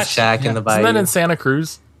literal Spot? shack in the bayou. Isn't that in Santa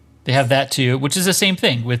Cruz? They have that too, which is the same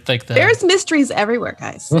thing with like the. There's mysteries everywhere,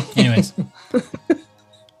 guys. Anyways,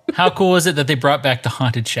 how cool is it that they brought back the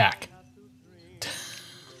Haunted Shack?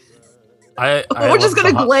 We're loved just the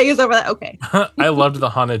gonna glaze over that. Okay. I loved the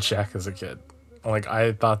Haunted Shack as a kid. Like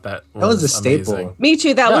I thought that was a staple. amazing. Me too.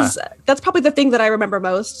 Yeah. That's probably the thing that I remember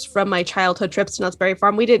most from my childhood trips to Knott's Berry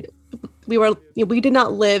Farm. We did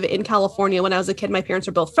not live in California when I was a kid. My parents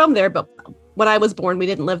were both from there, but when I was born, we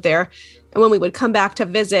didn't live there. And when we would come back to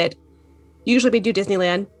visit, usually we do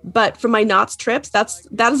Disneyland. But for my Knott's trips, that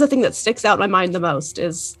is the thing that sticks out in my mind the most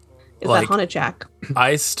is Like- that Haunted Shack.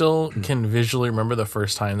 I still can visually remember the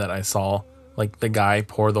first time that I saw like the guy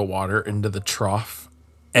pour the water into the trough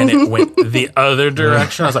and it went the other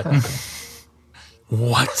direction. I was like,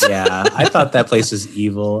 what? Yeah, I thought that place was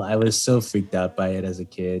evil. I was so freaked out by it as a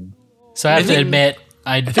kid. So I have to admit,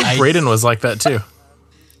 I think Braden was like that too.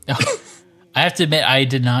 I have to admit, I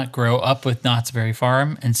did not grow up with Knott's Berry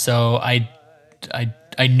Farm, and so I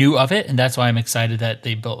knew of it, and that's why I'm excited that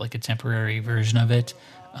they built like a temporary version of it,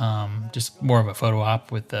 just more of a photo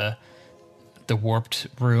op with the warped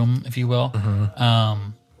room, if you will.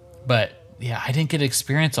 But yeah, I didn't get to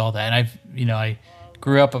experience all that, and I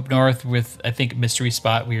grew up north with I think Mystery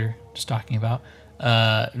Spot we were just talking about.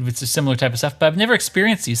 It's a similar type of stuff, but I've never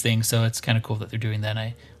experienced these things, so it's kind of cool that they're doing that. And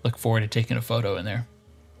I look forward to taking a photo in there.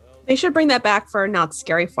 They should bring that back for Knott's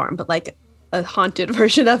Scary Farm, but like a haunted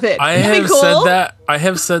version of it. I That'd be have cool. said that. I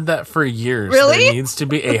have said that for years. Really? There needs to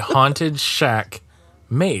be a Haunted Shack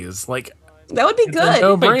maze. Like That would be a good.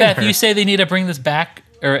 no- Wait, Beth, brainer. you say they need to bring this back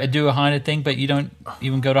or do a haunted thing, but you don't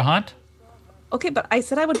even go to haunt? Okay, but I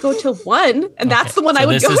said I would go to one, and that's the one I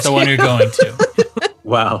would so go to. this is the one you're going to.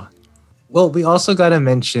 Wow. Well, we also got to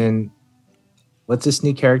mention, what's this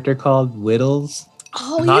new character called? Whittles?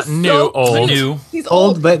 Oh, Not he's new, so old. cute. New. He's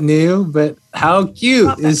Old but new, but how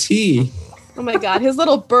cute is he? Oh my god, his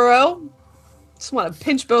little burrow. Just want to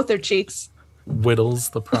pinch both their cheeks. Whittles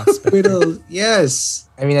the prospect. Whittles, yes.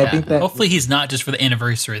 I mean, I think that Hopefully he's not just for the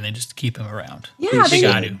anniversary and they just keep him around. Yeah, They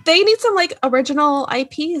got to. they need some like original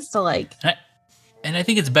IPs to like. And I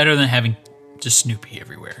think it's better than having just Snoopy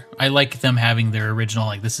everywhere. I like them having their original,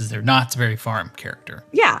 like this is their Knott's Berry Farm character.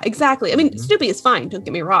 Yeah, exactly. I mean, Snoopy is fine. Don't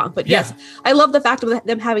get me wrong, but Yeah. yes, I love the fact of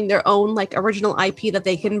them having their own like original IP that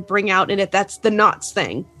they can bring out in it. That's the Knott's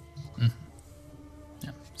thing.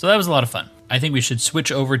 So that was a lot of fun. I think we should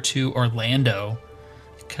switch over to Orlando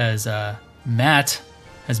because Matt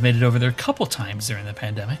has made it over there a couple times during the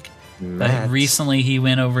pandemic. Matt. Recently, he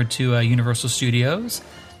went over to Universal Studios.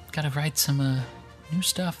 Got to ride some new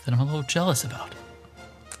stuff that I'm a little jealous about.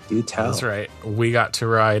 Do tell. That's right. We got to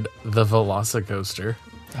ride the Velocicoaster.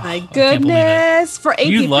 I My can't believe it. goodness, for AP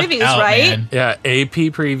You lucked previews, out, right? man. Yeah,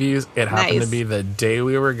 AP previews. It happened Nice. to be the day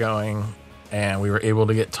we were going, and we were able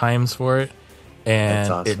to get times for it, and That's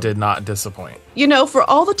awesome. it did not disappoint. You know, for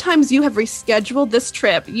all the times you have rescheduled this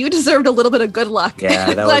trip, you deserved a little bit of good luck. Yeah,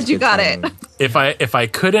 I'm that glad was you good got timing. it. If I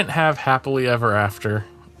couldn't have happily ever after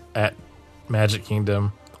at Magic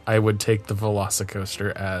Kingdom, I would take the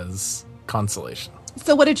Velocicoaster as consolation.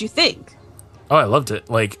 So, what did you think? Oh, I loved it.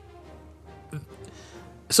 Like,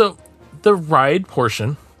 so the ride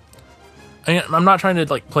portion, I'm not trying to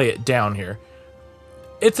like play it down here.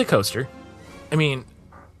 It's a coaster. I mean,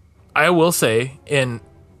 I will say, like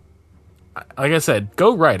I said,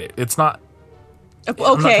 go ride it. It's not. I'm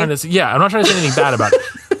not Okay, trying to say, I'm not trying to say anything bad about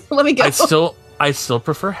it. let me go. I still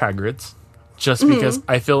prefer Hagrid's, just because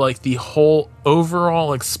I feel like the whole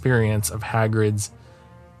overall experience of Hagrid's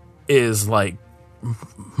is like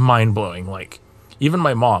mind blowing. Like even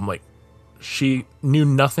my mom, like she knew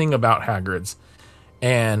nothing about Hagrid's,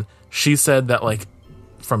 and she said that like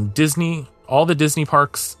from Disney, all the Disney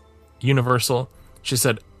parks, Universal, she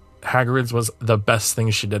said Hagrid's was the best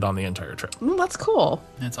thing she did on the entire trip. That's cool.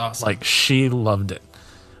 That's awesome. Like, she loved it.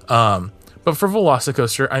 But for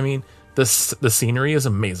Velocicoaster, I mean, the scenery is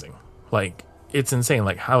amazing. Like, it's insane.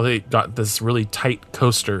 Like, how they got this really tight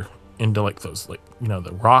coaster into, like, those, like, you know,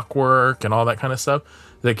 the rock work and all that kind of stuff.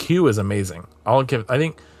 The queue is amazing. I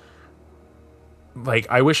think, like,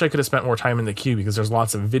 I wish I could have spent more time in the queue because there's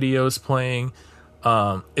lots of videos playing.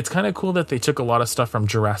 It's kind of cool that they took a lot of stuff from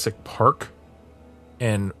Jurassic Park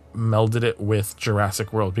and melded it with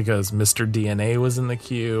Jurassic World because Mr. DNA was in the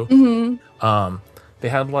queue. Mm-hmm. They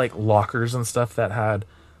had like lockers and stuff that had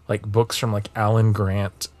like books from like Alan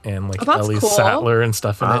Grant and like that's Ellie cool. Sattler and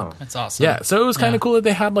stuff in Wow. it. That's awesome. Yeah, so it was kind of cool that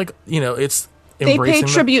they had like, you know, it's They pay embracing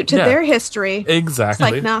tribute to their history. Exactly.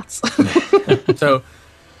 It's like nuts. So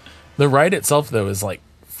the ride itself though is like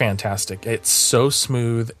fantastic. It's so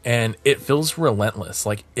smooth and it feels relentless.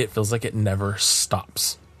 Like it feels like it never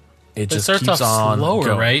stops. It It just starts keeps off on slower,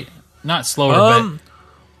 going. right? Not slower,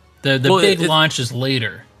 but the well, big it- launch is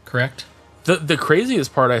later, correct? The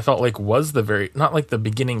craziest part I felt like was the very, not like the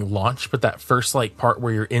beginning launch, but that first like part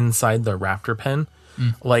where you're inside the raptor pen.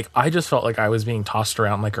 Like I just felt like I was being tossed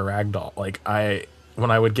around like a rag doll. Like when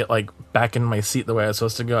I would get like back in my seat the way I was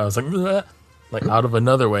supposed to go, I was like, "Bleh," like out of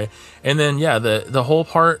another way. And then yeah, the whole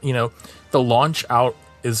part, you know, the launch out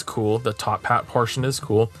is cool. The top hat portion is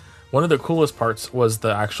cool. One of the coolest parts was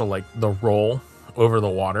the actual like the roll over the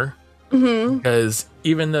water. Because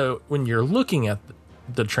even though when you're looking at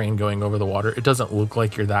the train going over the water, it doesn't look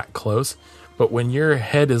like you're that close. But when your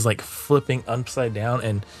head is like flipping upside down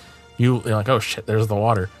and you're like, oh shit, there's the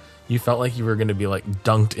water. You felt like you were going to be like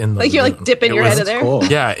dunked in the Like you're like lagoon. dipping It your was- head in there. Cool.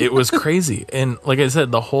 Yeah, it was crazy. And like I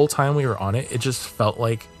said, the whole time we were on it, it just felt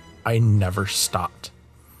like I never stopped.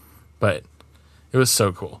 But it was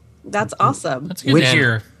so cool. That's awesome. That's good Which- to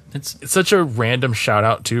hear. It's It's such a random shout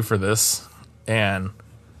out too for this. And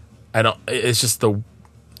it's just the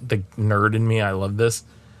nerd in me. I love this.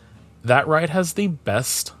 That ride has the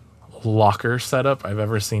best locker setup I've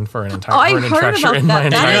ever seen for an entire Oh, I for an heard attraction about in my that.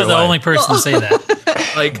 That entire you're is- the life. only person to say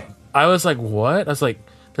that. Like I was like, what? I was like,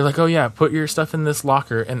 they're like, oh yeah, put your stuff in this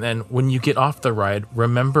locker, and then when you get off the ride,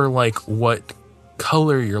 remember like what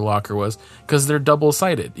color your locker was, because they're double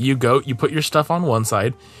sided. You put your stuff on one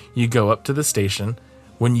side, you go up to the station.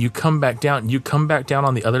 When you come back down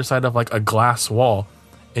on the other side of like a glass wall,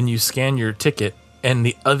 and you scan your ticket, and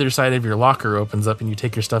the other side of your locker opens up, and you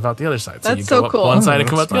take your stuff out the other side. So That's you so go up cool. one side and That's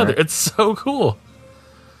come out the smart. other. It's so cool.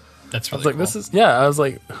 That's I really was like, cool. I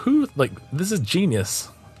was like, this is genius.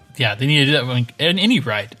 Yeah, they need to do that like, in any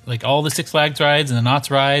ride, like all the Six Flags rides and the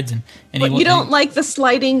Knott's rides, and But you don't like the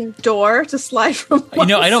sliding door to slide from You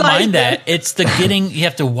know, one I don't side mind to- that. It's the getting. You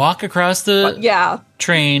have to walk across the Yeah.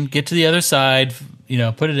 train, get to the other side. You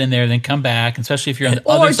know, put it in there, then come back. Especially if you're on the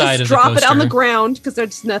Or other side just of the drop coaster. it on the ground because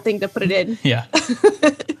there's nothing to put it in. Yeah,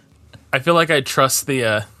 I feel like I trust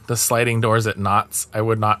the sliding doors at Knott's. I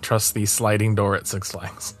would not trust the sliding door at Six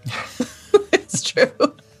Flags. It's true.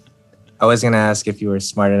 I was gonna ask if you were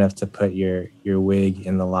smart enough to put your wig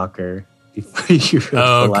in the locker before you rode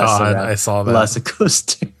Oh, the God, I saw that.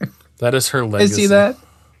 Velocicoaster. That is her I legacy. see that.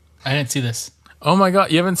 I didn't see this. Oh my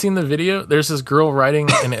God, you haven't seen the video? There's this girl riding,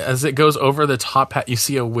 and as it goes over the top hat, you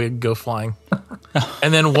see a wig go flying.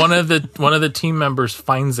 And then one of the team members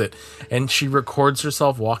finds it, and she records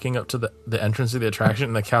herself walking up to the entrance of the attraction,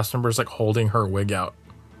 and the cast member's like holding her wig out.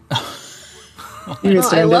 You Oh, I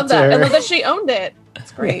returned love it to that. I her. love that she owned it.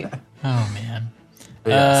 It's great. Oh man.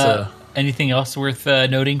 Yeah, so- Anything else worth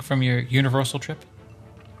noting from your Universal trip?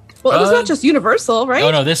 Well, it was not just Universal, right? Oh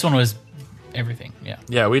no, this one was everything. Yeah.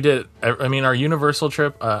 Yeah, we did. I mean, our Universal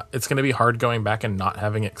trip, it's going to be hard going back and not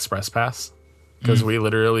having Express Pass because we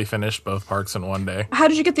literally finished both parks in one day. How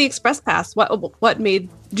did you get the Express Pass? What made?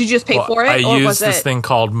 Did you just pay Well, for it, I or used was this it? thing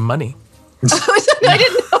called money. I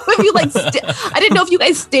didn't know if you I didn't know if you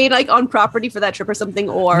guys stayed like on property for that trip or something,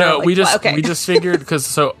 or No, like, we just okay. we just figured because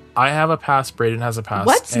so I have a pass, Braden has a pass.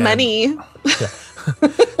 What's and- money?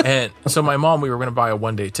 And so my mom, we were going to buy a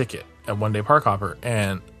 1-day ticket, a 1-day park hopper,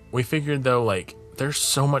 and we figured though like there's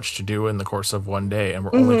so much to do in the course of one day, and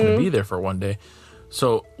we're only going to be there for one day,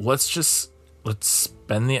 so let's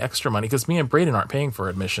spend the extra money because me and Braden aren't paying for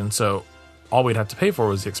admission, so all we'd have to pay for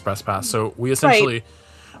was the Express Pass. So we essentially,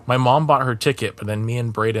 my mom bought her ticket, but then me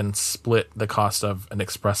and Braden split the cost of an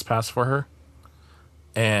Express Pass for her.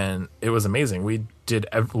 And it was amazing. We did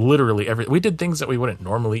literally we did things that we wouldn't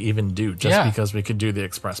normally even do just Yeah. because we could do the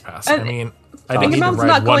Express Pass. And- I mean, I And didn't your need to mom's ride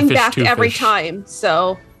not one going fish, back two every fish. time,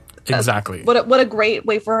 so Exactly. what a great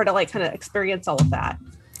way for her to like kind of experience all of that.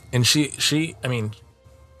 And she I mean,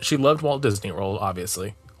 she loved Walt Disney World,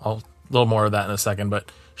 obviously. little more of that in a second.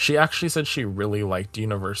 But she actually said she really liked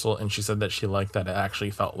Universal, and she said that she liked that it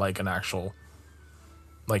actually felt like an actual,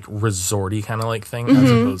 like, resorty kind of like thing, as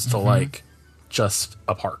opposed to like just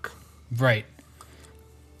a park. Right.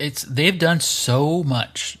 They've done so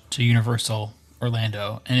much to Universal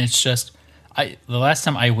Orlando, and it's just the last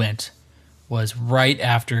time I went was right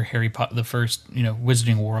after Harry Potter, the first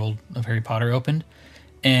Wizarding World of Harry Potter opened,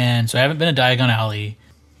 and so I haven't been to Diagon Alley,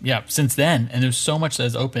 since then. And there's so much that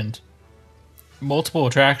has opened, multiple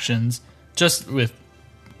attractions, just with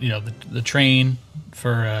the train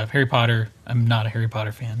for Harry Potter. I'm not a Harry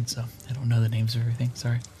Potter fan, so I don't know the names of everything.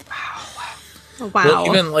 Sorry. Wow. Well,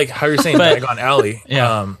 even like how you're saying Diagon Alley,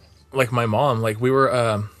 Yeah. like my mom, like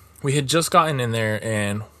we had just gotten in there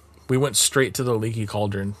and we went straight to the Leaky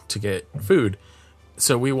Cauldron to get food.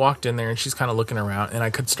 So we walked in there and she's kind of looking around, and I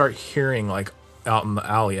could start hearing, like, out in the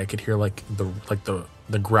alley, I could hear like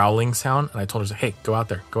the growling sound, and I told her, hey, go out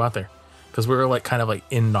there, because we were like kind of like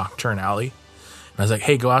in Nocturne Alley, and I was like,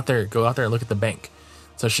 hey, go out there and look at the bank.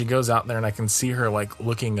 So she goes out there, and I can see her like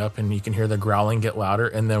looking up, and you can hear the growling get louder.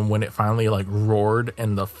 And then when it finally like roared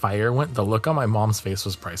and the fire went, the look on my mom's face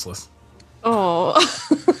was priceless. Oh.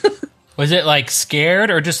 Was it like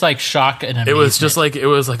scared or just like shock and amazement? It was just like, a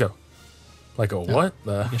what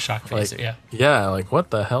the, like a shock face. like, yeah, like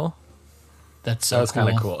what the hell? That's so That was cool.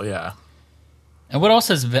 kind of cool. Yeah. And what else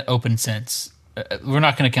has been open since? We're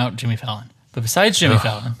not going to count Jimmy Fallon, but besides Jimmy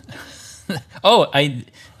Fallon, Are you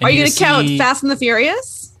going to count Fast and the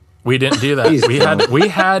Furious? We didn't do that. Please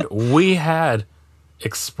we had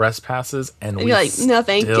express passes, and And we you're like, no,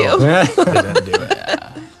 thank you. didn't do it.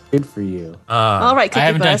 Good for you. All right, Cookie I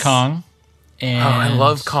haven't done Puss. Kong. And Oh, I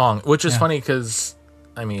love Kong, which is funny because,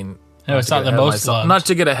 I mean, No, it's to not get the ahead of most myself- loved. Not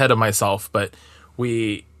to get ahead of myself, but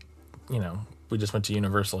we just went to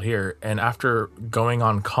Universal here, and after going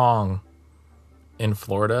on Kong in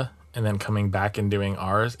Florida and then coming back and doing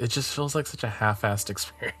ours, it just feels like such a half-assed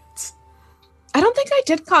experience. I don't think I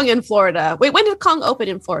did Kong in Florida. Wait, when did Kong open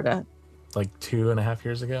in Florida? Like 2.5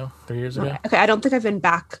 years ago, 3 years ago. Okay, I don't think I've been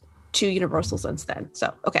back to Universal since then.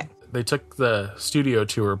 So, okay. They took the studio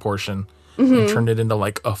tour portion and turned it into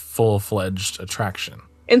like a full-fledged attraction.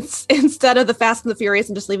 Instead of the Fast and the Furious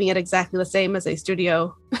and just leaving it exactly the same as a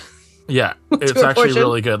studio. Yeah, it's Tour actually portion.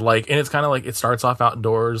 really good. Like, and it's kind of like, it starts off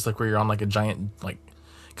outdoors, like where you're on like a giant, like,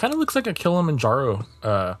 kind of looks like a Kilimanjaro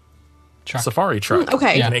Truck. safari truck.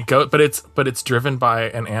 Okay. Yeah. And but it's driven by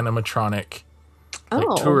an animatronic like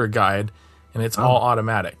Oh. tour guide, and it's all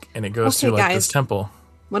automatic, and it goes Okay, to like guys. this temple.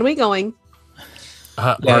 When are we going?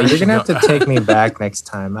 Yeah, We're you're actually gonna have to take me back next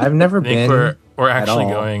time. I've never I think been. we're actually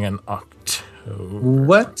all. going in October.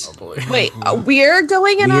 What? Probably. Wait, we're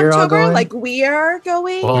going in We're all October? going? Like, we are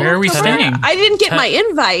going? Well, in Where are we October? staying? I didn't get my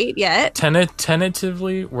invite yet.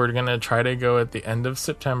 Tentatively, we're gonna try to go at the end of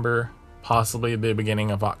September, possibly the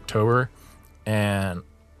beginning of October, and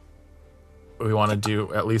we want to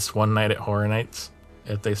do at least one night at Horror Nights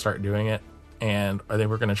if they start doing it. And I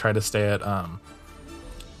think we're gonna try to stay at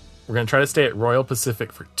Royal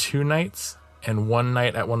Pacific for 2 nights and 1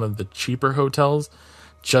 night at one of the cheaper hotels,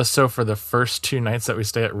 just so for the first 2 nights that we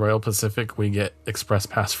stay at Royal Pacific, we get express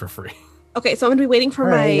pass for free. Okay, so I'm going to be waiting for All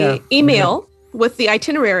right, my yeah. email with the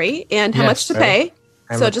itinerary and how much Yes, to right. pay.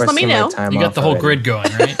 I'm So just let me requesting my know. time You got off the whole already. grid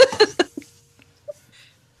going, right?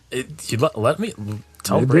 You let me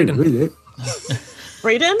tell Braden.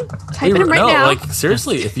 Braden, type Hey, it in right no, now. like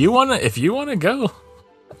seriously, if you wanna go,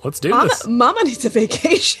 let's do this. Mama needs a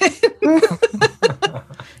vacation.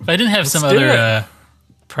 If I didn't have some do other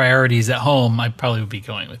priorities at home, I probably would be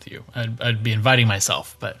going with you. I'd be inviting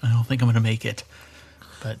myself, but I don't think I'm going to make it.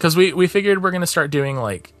 Because we figured we're gonna start doing,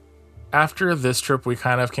 like, after this trip, we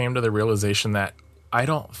kind of came to the realization that I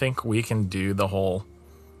don't think we can do the whole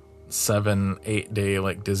 7-8 day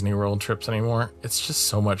like Disney World trips anymore. It's just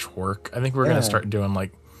so much work. I think we're Yeah. gonna start doing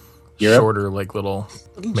like Europe? shorter, like little.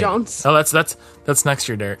 Jones. Oh, that's next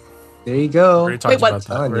year, Derek. There you go. We already talked what- about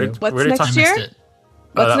that. Telling We already- you. What's we already next talked- I year? missed it.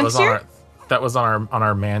 What's that next was year? that was on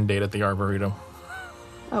our mandate at the Arboretum.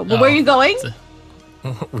 Oh, well, where are you going?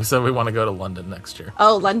 We said we want to go to London next year,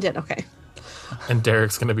 Oh, London. Okay. and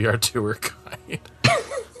Derek's gonna be our tour guide.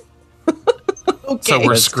 Okay. So we're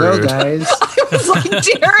Let's screwed. go, guys. I was like,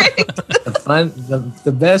 Derek.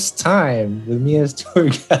 the best time with me as tour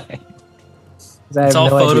guide. 'Cause I It's have all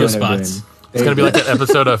no idea photo what I'm spots. doing. It's gonna be like that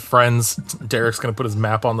episode of Friends. Derek's gonna put his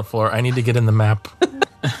map on the floor. I need to get in the map.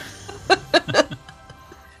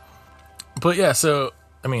 But yeah, so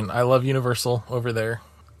I mean, I love Universal over there.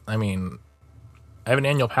 I mean, I have an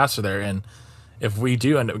annual pass for there, and if we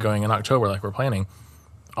do end up going in October, like we're planning,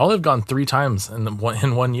 I'll have gone 3 times in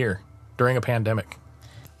 1 year during a pandemic.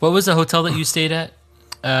 What was the hotel that you stayed at?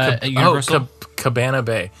 at Universal. Cabana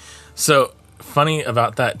Bay. So funny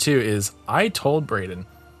about that too is I told Braden,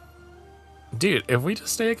 dude, if we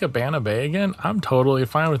just stay at Cabana Bay again, I'm totally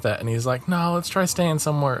fine with that. And he's like, no, let's try staying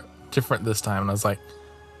somewhere different this time. And I was like,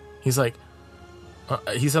 he said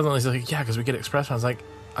something, he's like, yeah, because we get express. And I was like,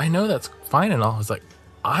 I know that's fine and all. I was like,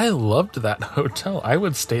 I loved that hotel. I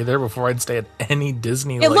would stay there before I'd stay at any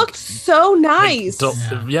Disney. It looked so nice.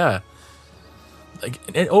 Yeah.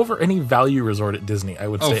 Like over any value resort at Disney, I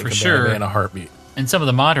would stay at Cabana Bay in a heartbeat. And some of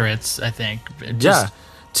the moderates, I think.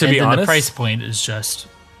 To be honest, the price point is just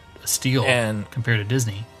a steal compared to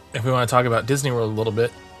Disney. If we want to talk about Disney World a little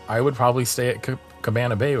bit, I would probably stay at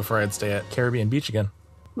Cabana Bay before I'd stay at Caribbean Beach again.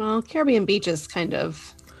 Well, Caribbean Beach is kind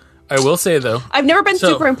of... I will say, though... I've never been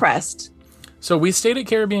super impressed. So we stayed at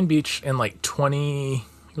Caribbean Beach in like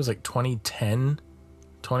 2010,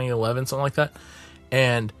 2011, something like that.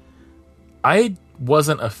 And I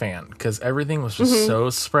wasn't a fan because everything was just so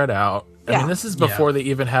spread out. I mean, this is before they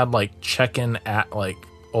even had like check-in at like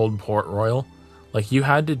Old Port Royal. Like you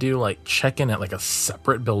had to do like check-in at like a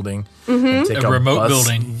separate building. And take a remote bus.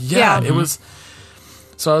 building. Yeah, it was.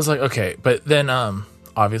 So I was like, okay. But then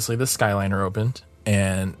obviously the Skyliner opened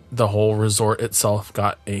and the whole resort itself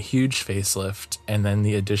got a huge facelift. And then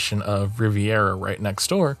the addition of Riviera right next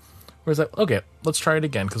door. Where it's like, okay, let's try it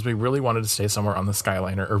again because we really wanted to stay somewhere on the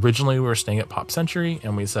Skyliner. Originally, we were staying at Pop Century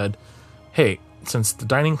and we said, hey, since the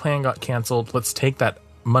dining plan got canceled, let's take that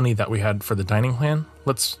money that we had for the dining plan,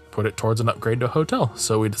 let's put it towards an upgrade to a hotel.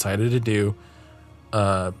 So we decided to do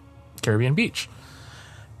Caribbean Beach.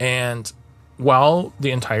 And while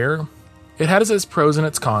it has its pros and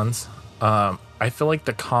its cons, I feel like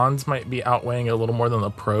the cons might be outweighing a little more than the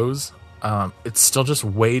pros. It's still just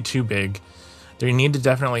way too big. They need to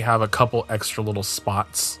definitely have a couple extra little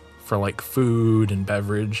spots for like food and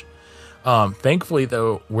beverage. Thankfully,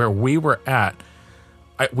 though, where we were at,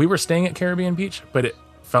 we were staying at Caribbean Beach, but it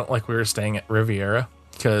felt like we were staying at Riviera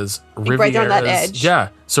because Riviera's right on that edge. Yeah,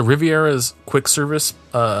 so Riviera's quick service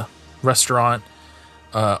restaurant,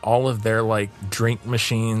 all of their like drink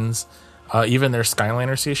machines, even their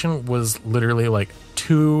Skyliner station was literally like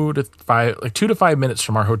 2 to 5 minutes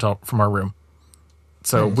from our hotel, from our room.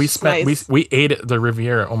 So we ate at the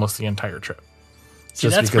Riviera almost the entire trip. See,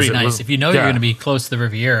 that's pretty nice. If you know you're going to be close to the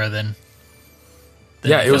Riviera, then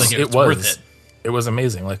it was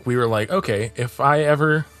amazing. Like we were like, okay, if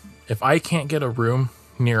I can't get a room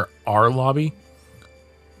near our lobby,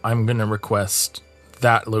 I'm going to request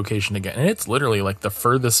that location again. And it's literally like the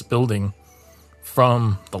furthest building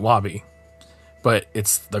from the lobby, but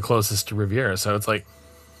it's the closest to Riviera. So it's like,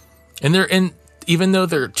 even though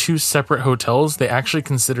they're two separate hotels, they actually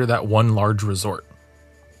consider that one large resort.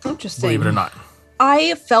 Interesting. Believe it or not.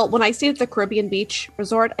 I felt when I stayed at the Caribbean Beach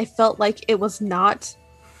Resort, I felt like it was not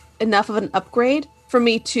enough of an upgrade for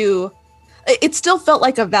me to... It still felt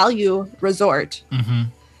like a value resort. Mm-hmm.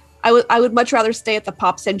 I would much rather stay at the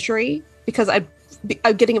Pop Century because I'm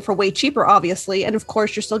getting it for way cheaper, obviously. And of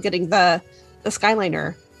course, you're still getting the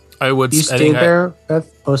Skyliner. You stayed there,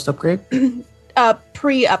 Beth, post-upgrade?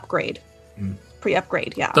 Pre-upgrade.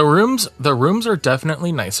 Pre-upgrade, yeah. The rooms are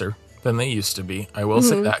definitely nicer than they used to be. I will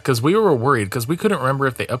say that because we were worried because we couldn't remember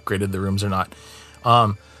if they upgraded the rooms or not.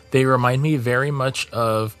 They remind me very much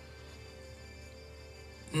of,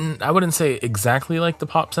 I wouldn't say exactly like the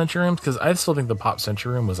Pop Century rooms because I still think the Pop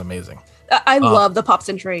Century room was amazing. I love the Pop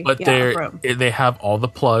Century. But they have all the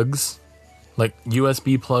plugs, like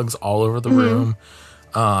USB plugs all over the room.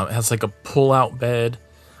 It has like a pull-out bed,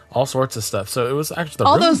 all sorts of stuff. So it was actually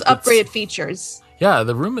all those upgraded features. Yeah,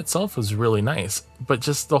 the room itself was really nice, but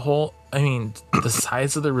just the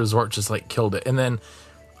size of the resort just like killed it. And then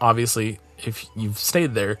obviously if you've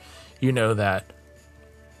stayed there, you know that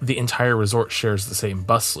the entire resort shares the same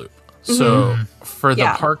bus loop. So for the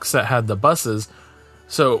parks that had the buses,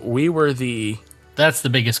 so we were that's the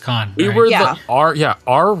biggest con. We were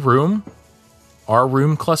our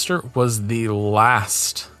room cluster was the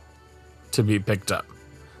last to be picked up.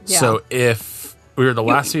 Yeah. So if we were the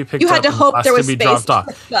last to be picked up, you had to hope there was to be space dropped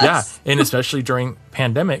off. Yeah, and especially during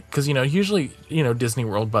pandemic, because usually Disney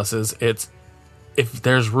World buses, it's if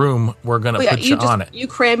there's room, we're gonna put you on it. You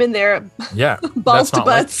cram in there. Yeah, balls to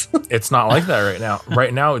butts. It's not like that right now.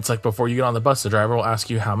 Right now, it's like before you get on the bus, the driver will ask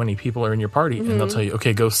you how many people are in your party, and they'll tell you,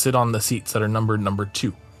 okay, go sit on the seats that are numbered number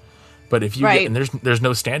 2. But if you get, and there's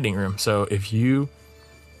no standing room, so if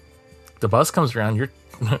the bus comes around,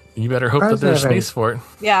 you better hope that there's space for it.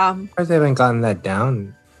 Yeah. Because they haven't gotten that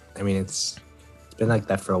down. I mean, it's been like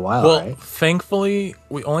that for a while, right? Thankfully,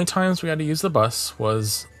 only times we had to use the bus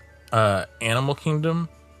was Animal Kingdom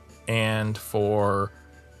and for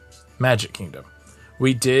Magic Kingdom.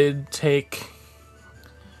 We did take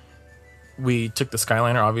we took the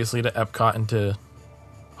Skyliner obviously to Epcot and to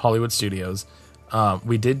Hollywood Studios.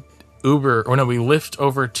 We did we Lyft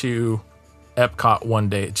over to Epcot one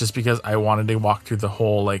day just because I wanted to walk through the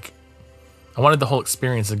whole I wanted the whole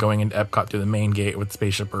experience of going into Epcot through the main gate with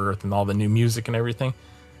Spaceship Earth and all the new music and everything.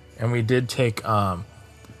 And we did take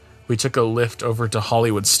we took a Lyft over to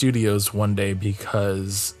Hollywood Studios one day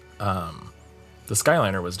because the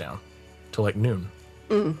Skyliner was down till noon.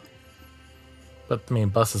 But I mean,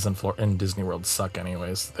 buses in Disney World suck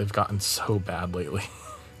anyways. They've gotten so bad lately.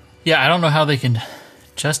 Yeah, I don't know how they can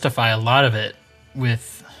justify a lot of it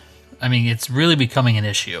with, I mean, it's really becoming an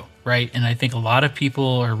issue, right? And I think a lot of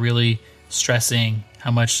people are really stressing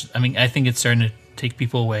how much, I mean, I think it's starting to take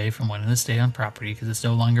people away from wanting to stay on property because it's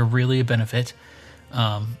no longer really a benefit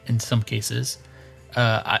in some cases.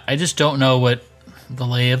 I just don't know what the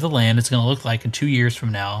lay of the land is going to look like in 2 years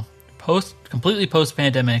from now, completely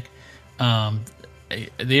post-pandemic.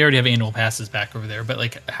 They already have annual passes back over there,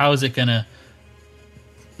 but how is it going to,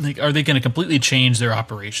 are they going to completely change their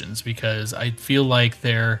operations? Because I feel like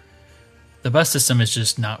the bus system is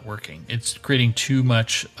just not working. It's creating too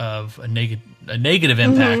much of a negative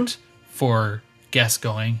impact for guests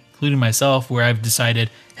going, including myself, where I've decided,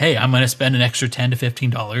 hey, I'm going to spend an extra $10 to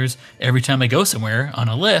 $15 every time I go somewhere on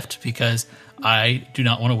a Lyft because I do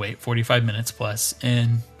not want to wait 45 minutes plus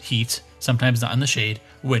in heat, sometimes not in the shade,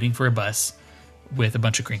 waiting for a bus with a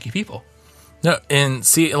bunch of cranky people. No, and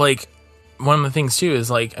see, one of the things too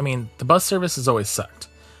is I mean, the bus service has always sucked.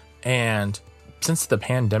 And since the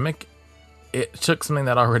pandemic, it took something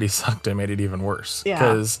that already sucked and made it even worse. Yeah.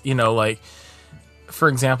 Because, for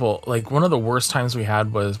example, one of the worst times we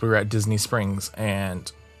had was we were at Disney Springs,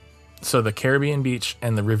 and so the Caribbean Beach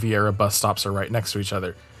and the Riviera bus stops are right next to each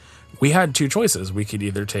other. We had two choices. We could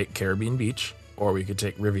either take Caribbean Beach or we could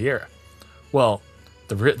take Riviera. Well,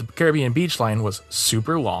 the Caribbean Beach line was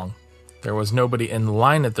super long. There was nobody in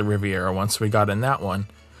line at the Riviera once we got in that one.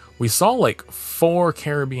 We saw 4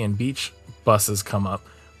 Caribbean Beach buses come up,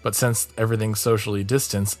 but since everything's socially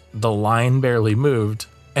distanced, the line barely moved.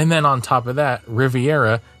 And then on top of that,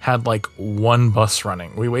 Riviera had 1 bus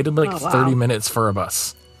running. We waited 30 minutes for a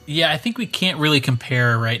bus. Yeah, I think we can't really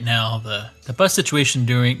compare right now the bus situation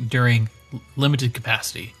during limited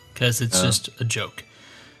capacity because it's just a joke.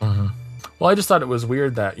 Mm-hmm. Well, I just thought it was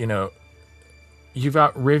weird that, you've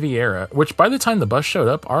got Riviera, which by the time the bus showed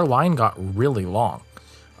up, our line got really long.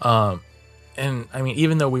 And I mean,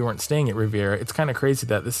 even though we weren't staying at Riviera, it's kind of crazy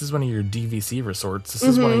that this is one of your DVC resorts. This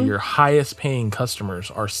is one of your highest paying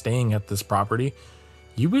customers are staying at this property.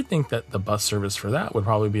 You would think that the bus service for that would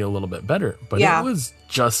probably be a little bit better, but it was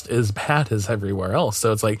just as bad as everywhere else.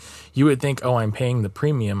 So it's you would think, oh, I'm paying the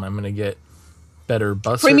premium, I'm going to get better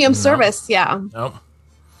bus premium service. Yeah. Nope.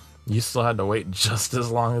 You still had to wait just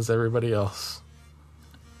as long as everybody else.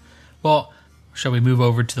 Well, shall we move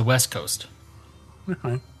over to the West Coast?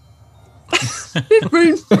 Okay. Let's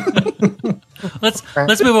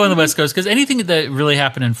move on to the West Coast because anything that really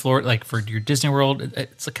happened in Florida, for your Disney World,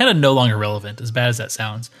 it's kind of no longer relevant. As bad as that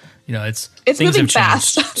sounds, it's things moving have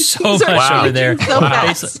changed fast. so much over there. So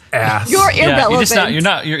fast. You're irrelevant.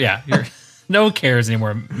 You're no one cares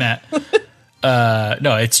anymore, Matt.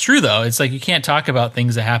 No, it's true though. It's you can't talk about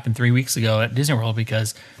things that happened 3 weeks ago at Disney World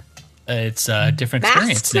because it's a different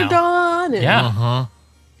experience now. Yeah.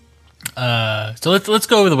 So let's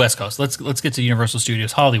go over the West Coast. Let's get to Universal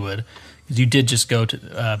Studios Hollywood because you did just go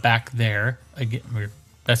to back there again.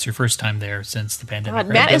 That's your first time there since the pandemic.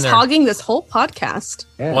 God, Matt is hogging this whole podcast.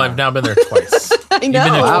 Yeah. Well, I've now been there twice. I know.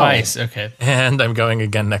 You've been there twice. Okay, and I'm going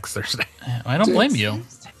again next Thursday. I don't blame you.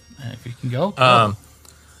 If you can go,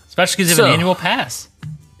 especially because you have an annual pass.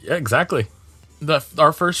 Yeah, exactly.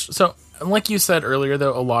 Our first. So, like you said earlier,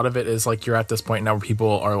 though, a lot of it is you're at this point now where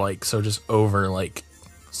people are so just over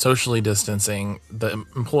socially distancing. The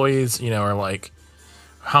employees, are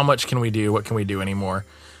how much can we do? What can we do anymore?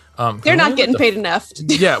 They're not getting paid enough.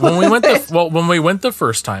 Yeah, when we went when we went the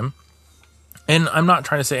first time, and I'm not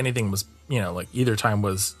trying to say anything was either time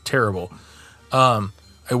was terrible. I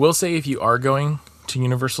will say if you are going to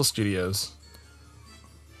Universal Studios,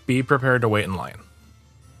 be prepared to wait in line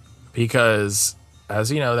because,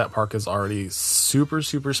 as you know, that park is already super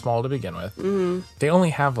super small to begin with. They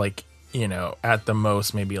only have at the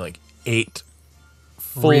most maybe 8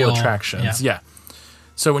 full attractions. Yeah.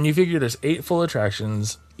 So when you figure there's 8 full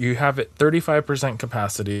attractions, you have it 35%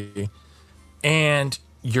 capacity, and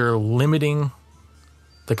you're limiting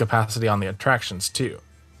the capacity on the attractions too.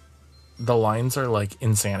 The lines are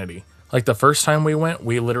insanity. The first time we went,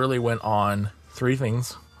 we literally went on 3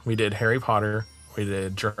 things. We did Harry Potter, we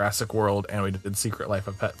did Jurassic World, and we did Secret Life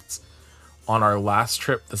of Pets. On our last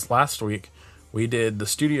trip this last week, we did the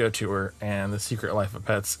studio tour and the Secret Life of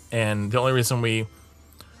Pets. And the only reason we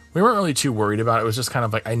weren't really too worried about it. It was just kind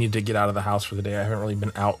of like, I need to get out of the house for the day. I haven't really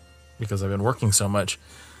been out because I've been working so much.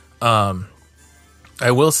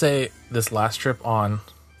 I will say this last trip on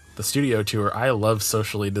the studio tour, I love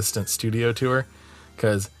socially distant studio tour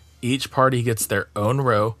because each party gets their own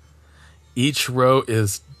row. Each row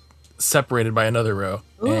is separated by another row.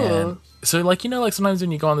 Ooh. And so like, like sometimes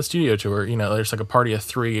when you go on the studio tour, there's like a party of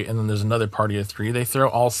 3 and then there's another party of 3. They throw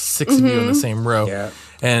all 6 of you in the same row. Yeah.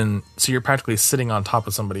 And so you're practically sitting on top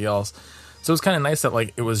of somebody else. So it was kind of nice that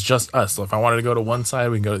like it was just us. So if I wanted to go to one side,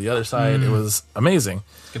 we can go to the other side. It was amazing.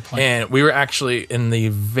 Good point. And we were actually in the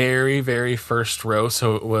very, very first row.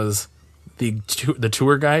 So it was the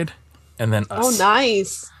tour guide and then us. Oh,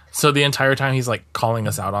 nice. So the entire time he's like calling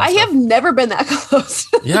us out on I stuff. have never been that close.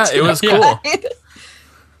 Yeah, it was Yeah. cool.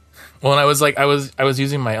 Well, and I was like, I was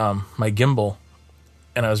using my my gimbal,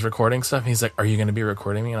 and I was recording stuff. And he's like, "Are you going to be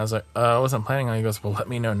recording me?" And I was like, "I wasn't planning on." He goes, "Well, let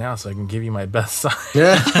me know now, so I can give you my best side."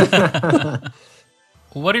 Yeah.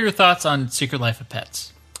 What are your thoughts on Secret Life of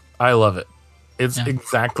Pets? I love it. It's Yeah.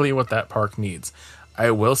 exactly what that park needs.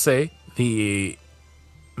 I will say the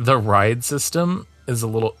ride system is a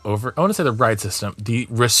little over. I want to say the ride system. The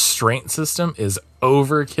restraint system is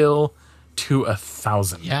overkill to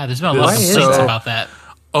 1,000. Yeah, there's been a lot of Why is complaints that? about that.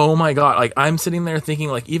 Oh my God. Like I'm sitting there thinking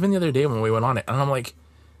like even the other day when we went on it and I'm like,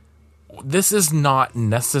 this is not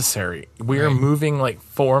necessary. We are moving like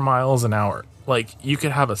 4 miles an hour. Like you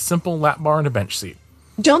could have a simple lap bar and a bench seat.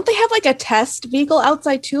 Don't they have like a test vehicle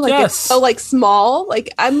outside too? Like Yes. it's so like small.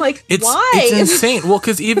 Like I'm like, why? It's insane. Well,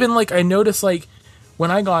 because even like I noticed like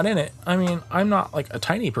when I got in it, I mean, I'm not like a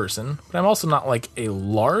tiny person, but I'm also not like a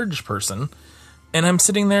large person. And I'm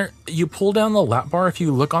sitting there, you pull down the lap bar. If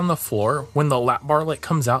you look on the floor, when the lap bar like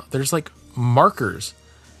comes out, there's like markers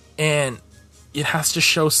and it has to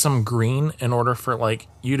show some green in order for like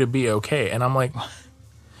you to be okay. And I'm like,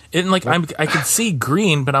 I could see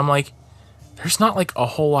green, but I'm like, there's not like a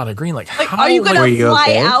whole lot of green. Like, Like, how, are you gonna Were you fly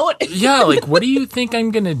okay? out? yeah, like what do you think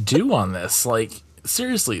I'm gonna do on this? Like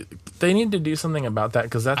seriously, they need to do something about that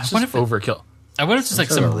because that's wonder just if overkill. I wonder if it's like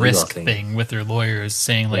sort of some a legal risk thing. thing with their lawyers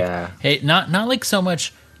saying like, Yeah. hey, not like so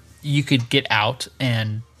much you could get out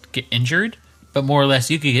and get injured, but more or less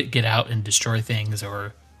you could get out and destroy things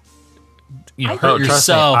or hurt trust me,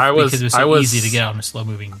 yourself I was- because it was I so was- easy to get out in a slow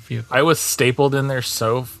moving vehicle. I was stapled in there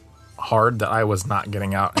so hard that I was not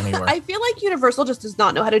getting out anywhere. I feel like Universal just does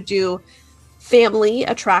not know how to do family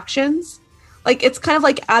attractions. Like it's kind of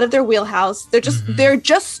like out of their wheelhouse. They're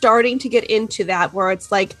just starting to get into that where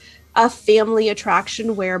it's like a family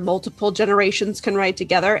attraction where multiple generations can ride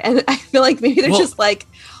together. And I feel like maybe they're Well, just like,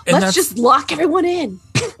 and let's that's- just lock everyone in.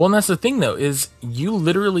 Well, and that's the thing though, is you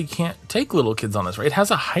literally can't take little kids on this ride. It has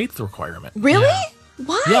a height requirement. Really? Yeah.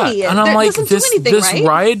 Why? Yeah, and I'm That like, doesn't do anything, this right?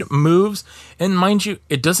 ride moves, and mind you,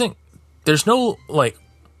 it doesn't. There's no like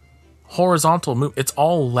horizontal move. It's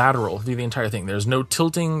all lateral through the entire thing. There's no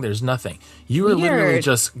tilting. There's nothing. You are literally Weird.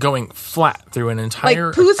 just going flat through an Like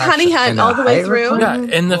entire Pooh's attraction. Honey Hunt And all the way height through. requirement?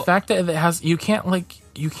 Yeah, and the fact that it has, you can't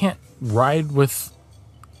ride with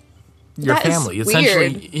your That is family. Essentially,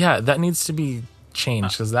 weird. yeah, that needs to be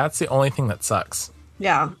changed because that's the only thing that sucks.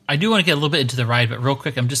 Yeah. I do want to get a little bit into the ride, but real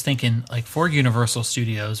quick, I'm just thinking like for Universal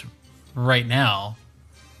Studios right now,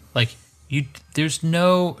 like there's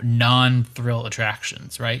no non-thrill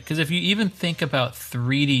attractions, right? Because if you even think about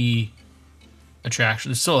 3D attractions,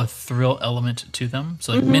 there's still a thrill element to them.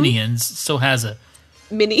 So like Minions still has a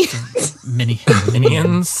Mini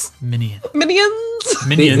Minions, Minions.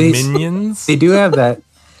 Minions. They do have that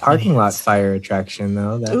parking lot fire attraction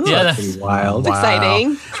though. That's Ooh. Yeah. pretty wild. It's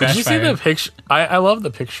exciting. Trash Did you see fire. the picture? I love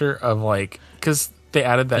the picture of like because they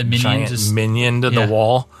added that The minion giant just- minion to yeah. the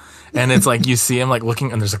wall, and it's like you see him like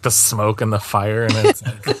looking, and there's like the smoke and the fire, and it's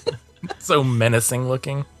so menacing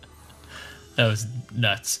looking. That was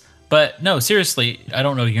nuts. But no, seriously, I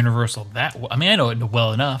don't know Universal that well. I mean, I know it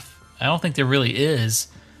well enough. I don't think there really is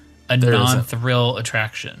a There isn't. non-thrill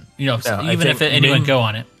attraction. No, I even if think anyone go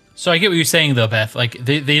on it. So I get what you're saying, though, Beth. Like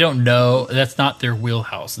they don't know, that's not their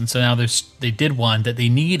wheelhouse, and so now they did one that they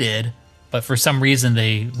needed, but for some reason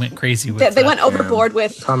they went crazy with. They went overboard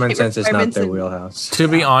with Common height sense is not requirements their and- wheelhouse. To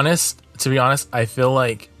be honest, I feel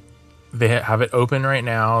like they have it open right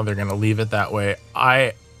now. They're going to leave it that way.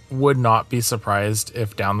 I would not be surprised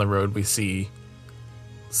if down the road we see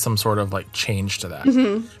some sort of like change to that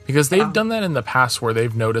because they've done that in the past where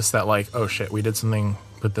they've noticed that like, oh shit, we did something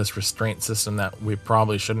with this restraint system that we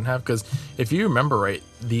probably shouldn't have. Because if you remember right,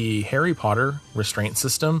 the Harry Potter restraint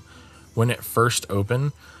system when it first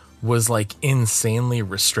opened was like insanely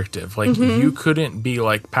restrictive. Like you couldn't be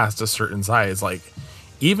like past a certain size. Like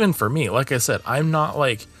even for me, like I said, I'm not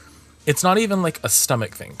like, it's not even like a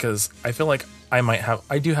stomach thing, because I feel like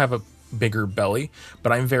I do have a bigger belly,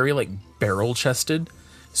 but I'm very like barrel chested.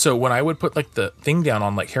 So when I would put like the thing down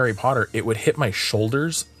on like Harry Potter, it would hit my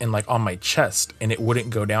shoulders and like on my chest, and it wouldn't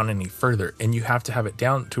go down any further. And you have to have it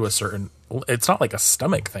down to a certain, it's not like a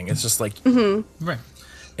stomach thing. It's just like, Right.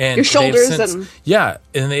 and Your shoulders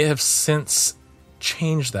and they have since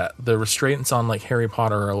changed that. The restraints on like Harry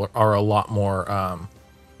Potter are a lot more,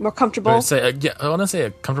 More comfortable. I want to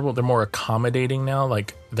say comfortable. They're more accommodating now.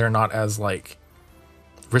 Like they're not as like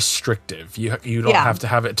restrictive. You don't have to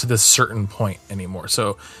have it to this certain point anymore.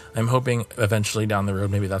 So I'm hoping eventually down the road,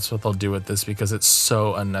 maybe that's what they'll do with this, because it's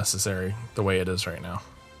so unnecessary the way it is right now.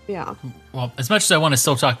 Yeah. Well, as much as I want to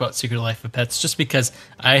still talk about Secret Life of Pets, just because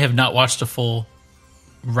I have not watched a full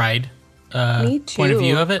ride Me too. point of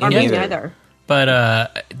view of it Or yet. me neither.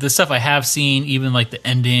 But the stuff I have seen, even like the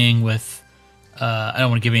ending with, I don't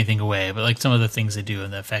want to give anything away, but like some of the things they do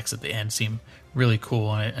and the effects at the end seem really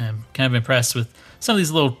cool. And I'm kind of impressed with some of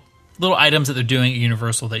these little items that they're doing at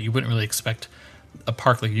Universal that you wouldn't really expect a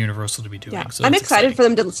park like Universal to be doing. Yeah. So I'm it's excited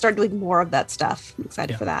exciting. for them to start doing more of that stuff. I'm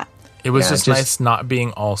excited for that. It was Yeah, just just- nice not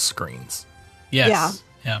being all screens. Yes.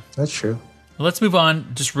 Yeah. That's true. Well, let's move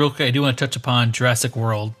on. Just real quick, I do want to touch upon Jurassic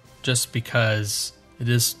World, just because it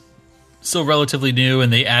is still relatively new,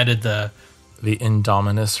 and they added the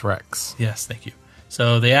Indominus Rex. yes, thank you.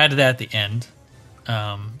 So they added that at the end.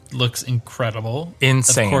 Looks incredible.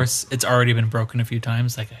 Insane. Of course, it's already been broken a few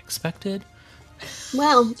times, like I expected.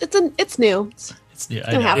 Well, it's new. It's new.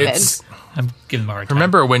 I gonna know. happen. I'm giving them a hard time.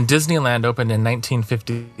 Remember when Disneyland opened in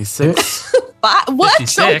 1956? What?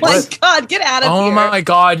 56. Oh my God, get out of Oh here. my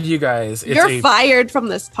God, you guys. It's You're fired from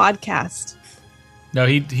this podcast. No,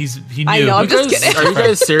 he knew. I know, I'm You just guys- kidding. Are you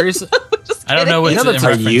guys serious? I don't know what You know to that's- in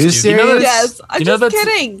Are reference you to. serious? You know that's- Yes, I'm you know just that's-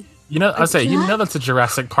 kidding. You know, I say, you know that's a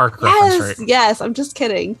Jurassic Park reference, Yes, right? yes, I'm just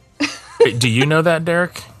kidding. Wait, do you know that,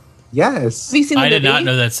 Derek? Yes. Have you seen the I did movie? not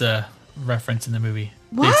know that's a reference in the movie.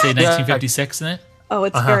 What? They say Yeah. 1956 in it. Oh,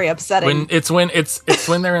 it's very upsetting. It's when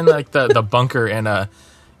they're in like the bunker and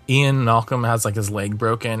Ian Malcolm has like his leg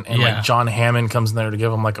broken and Yeah. like John Hammond comes in there to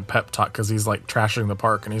give him like a pep talk because he's like trashing the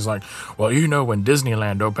park and he's like, well, you know, when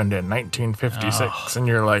Disneyland opened in 1956, and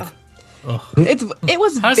you're like, It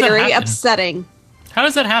was How does that very happen? upsetting. How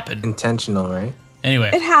does that happen? Intentional, right?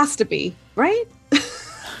 Anyway, It has to be, right?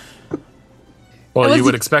 well, It was- you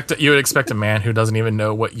would expect a man who doesn't even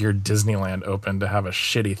know what year Disneyland opened to have a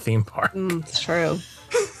shitty theme park. It's true.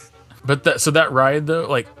 But that ride though,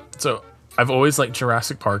 like, so I've always liked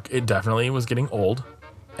Jurassic Park. It definitely was getting old.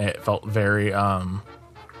 It felt very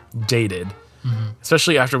dated,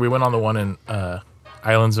 especially after we went on the one in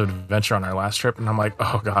Islands of Adventure on our last trip, and I'm like,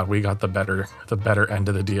 oh god, we got the better end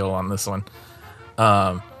of the deal on this one.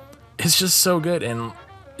 It's just so good, and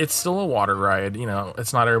it's still a water ride. You know,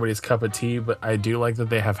 it's not everybody's cup of tea, but I do like that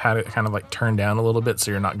they have had it kind of like turned down a little bit, so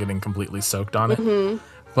you're not getting completely soaked on it.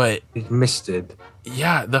 But It misted.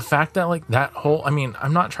 yeah, the fact that like that whole, I mean,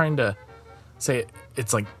 I'm not trying to say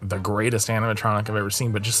it's like the greatest animatronic I've ever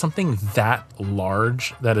seen, but just something that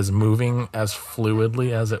large that is moving as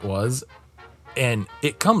fluidly as it was, and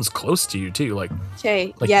it comes close to you too, like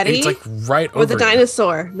Okay, Yeti, Yeti it's like right or over the you.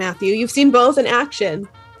 dinosaur, Matthew. You've seen both in action.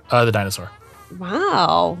 The dinosaur.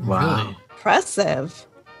 Wow. Wow. really? Impressive.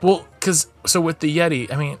 Well, because so with the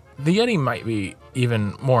Yeti, I mean, the Yeti might be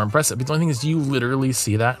even more impressive. But the only thing is, you literally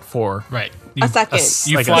see that for Right. A second.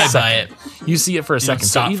 You like a fly by second. it. You see it for a You don't second.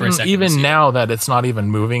 stop So for a even second to see even it. now that it's not even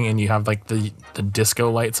moving and you have like the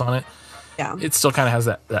disco lights on it, Yeah. it still kind of has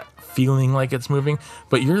that feeling like it's moving.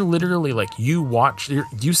 But you're literally like you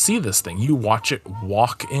see this thing. You watch it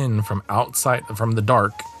walk in from outside from the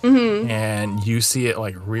dark, and you see it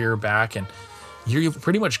like rear back and. You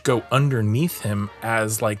pretty much go underneath him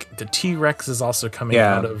as like the T-Rex is also coming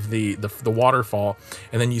Yeah. out of the waterfall,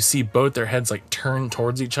 and then you see both their heads like turn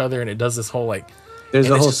towards each other, and it does this whole like There's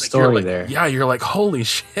and a it's whole just, like, you're story like- there. Yeah, you're like, holy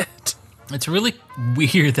shit. It's really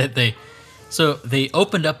weird that they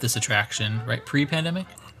opened up this attraction right pre-pandemic.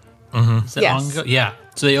 Is that long Yes. ago? Yeah.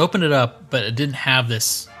 So they opened it up, but it didn't have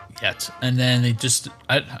this yet, and then they just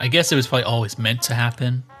I guess it was probably always meant to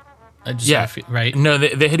happen. I just Yeah. right. No,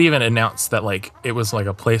 they had even announced that like it was like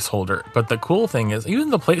a placeholder. But the cool thing is, even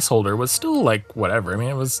the placeholder was still like whatever. I mean,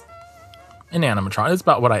 it was an animatron. It's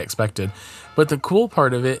about what I expected. But the cool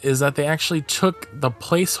part of it is that they actually took the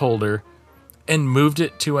placeholder and moved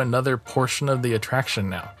it to another portion of the attraction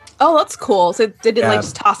now. Oh, that's cool. So they didn't Yeah. like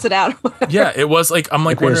just toss it out. Yeah, it was like I'm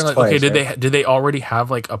like Like it was wondering like, okay, twice, right? did they already have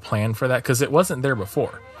like a plan for that? Because it wasn't there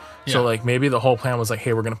before. Yeah. So like maybe the whole plan was like,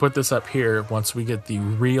 hey, we're gonna put this up here. Once we get the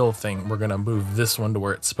real thing, we're gonna move this one to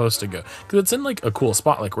where it's supposed to go, because it's in like a cool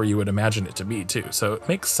spot, like where you would imagine it to be too. So it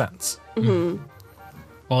makes sense.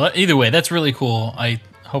 Well, either way, that's really cool. I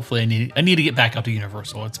need to get back out to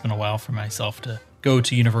Universal. It's been a while for myself to go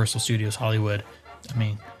to Universal Studios Hollywood. I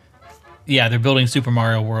mean, yeah, they're building Super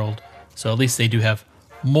Mario World, so at least they do have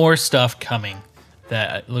more stuff coming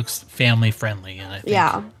that looks family friendly, and I think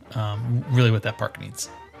really what that park needs.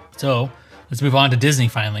 So let's move on to Disney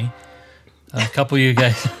finally. A couple of you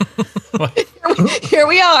guys. Here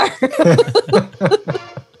we are.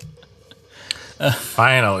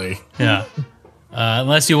 Finally. Yeah.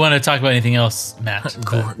 Unless you want to talk about anything else, Matt.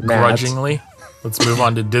 Grudgingly. Let's move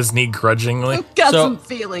on to Disney grudgingly. Got So- some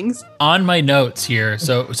feelings. On my notes here,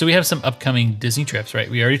 so we have some upcoming Disney trips, right?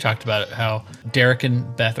 We already talked about it, how Derek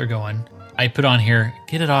and Beth are going. I put on here,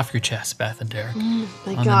 get it off your chest, Beth and Derek.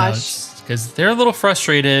 My gosh. Because they're a little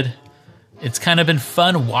frustrated. It's kind of been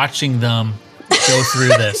fun watching them go through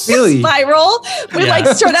this. Really? Spiral. We like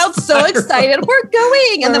start out so excited. We're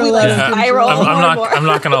going. And then we like Yeah. spiral. I'm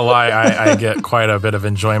not gonna lie. I get quite a bit of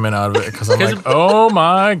enjoyment out of it because I'm like, oh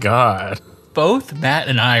my god. Both Matt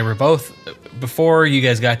and I were both, before you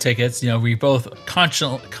guys got tickets, we both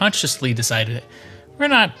consciously decided we're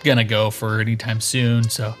not going to go for anytime soon.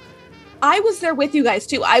 So I was there with you guys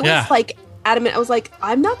too. I was like adamant. I was like,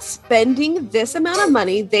 I'm not spending this amount of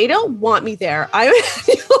money. They don't want me there. I'm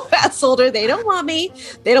a pass holder. They don't want me.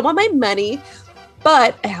 They don't want my money.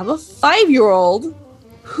 But I have a 5-year-old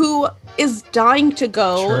who is dying to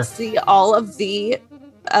go see all of the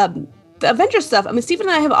Avengers stuff. I mean, Stephen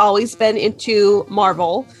and I have always been into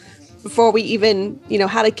Marvel before we even,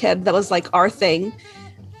 had a kid. That was like our thing.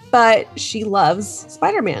 But she loves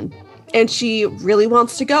Spider-Man. And she really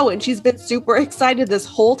wants to go. And she's been super excited this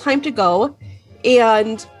whole time to go.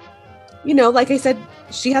 And, like I said,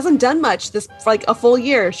 she hasn't done much this for like a full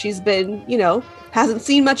year. She's been, hasn't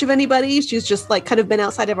seen much of anybody. She's just like kind of been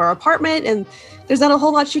outside of our apartment. And there's not a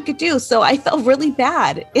whole lot she could do. So I felt really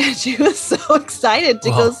bad. And she was so excited to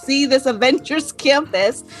go see this Avengers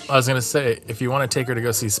campus. I was going to say, if you want to take her to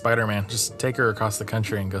go see Spider-Man, just take her across the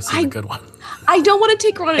country and go see the good one. I don't want to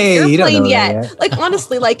take her on an airplane yet. Like,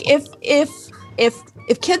 honestly, like if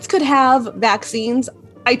kids could have vaccines,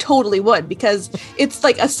 I totally would, because it's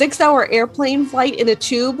like a 6-hour airplane flight in a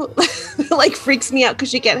tube like freaks me out because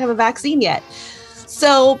she can't have a vaccine yet.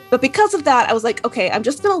 So, but because of that, I was like, okay, I'm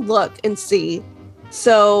just going to look and see.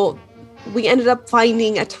 So we ended up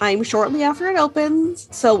finding a time shortly after it opens.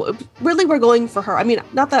 So really we're going for her. I mean,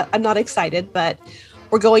 not that I'm not excited, but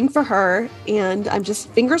we're going for her, and I'm just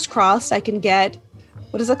fingers crossed I can get,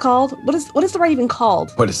 what is it called? What is the ride even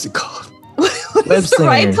called? What is it called? What is the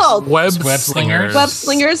ride called? Web Slingers. Web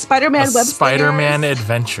Slingers, Spider-Man Web Slingers. Spider-Man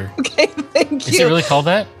Adventure. Okay, thank you. Is it really called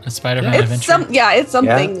that? A Spider-Man Adventure? It's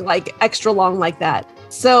something like extra long like that.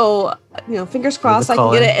 So, fingers crossed I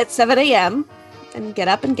can get it at 7 a.m. and get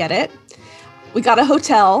up and get it. We got a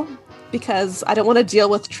hotel because I don't want to deal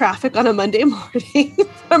with traffic on a Monday morning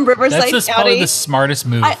from Riverside That's County. probably the smartest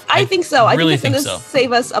move. I think so. Really I think it's going to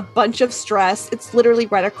save us a bunch of stress. It's literally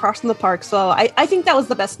right across from the park. So I think that was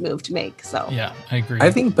the best move to make. So yeah, I agree.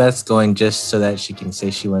 I think Beth's going just so that she can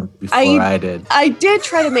say she went before I did. I did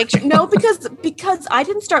try to make sure. No, because I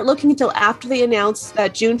didn't start looking until after they announced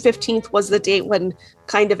that June 15th was the date when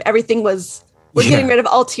kind of everything was, we're getting rid of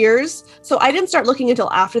all tiers. So I didn't start looking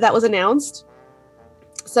until after that was announced.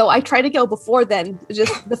 So I tried to go before then.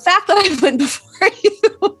 Just the fact that I went before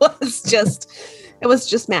you was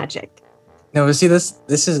just magic. No, but see, this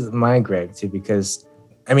is my gripe too, because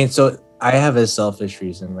so I have a selfish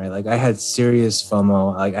reason, right? Like I had serious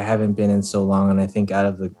FOMO. Like I haven't been in so long, and I think out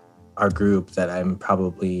of our group that I'm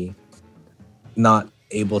probably not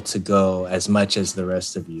able to go as much as the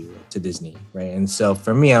rest of you to Disney, right? And so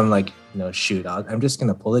for me, I'm like, shoot, I'm just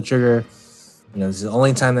gonna pull the trigger. This is the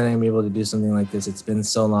only time that I'm able to do something like this. It's been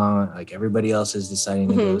so long. Like everybody else is deciding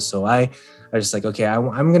to go. So I was just like, okay,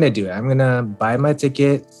 I'm going to do it. I'm going to buy my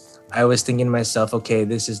ticket. I was thinking to myself, okay,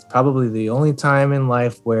 this is probably the only time in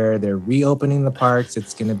life where they're reopening the parks.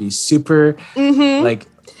 It's going to be super like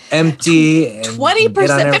empty. 20%,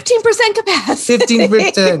 15% capacity.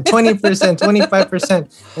 15%, 20%,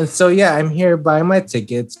 25%. And so, I'm here buying my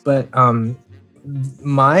tickets, but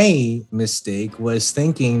my mistake was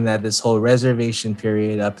thinking that this whole reservation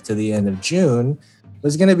period up to the end of June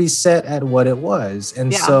was going to be set at what it was.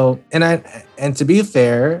 And so, and to be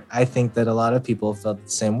fair, I think that a lot of people felt the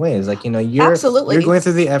same way. It's like, you're going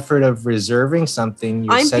through the effort of reserving something.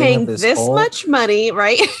 You're I'm paying this much money,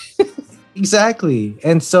 right? Exactly.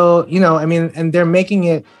 And so, and they're making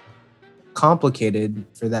it complicated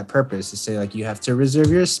for that purpose to say like you have to reserve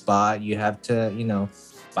your spot, you have to,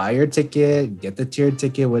 buy your ticket, get the tiered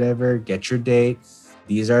ticket, whatever, get your date.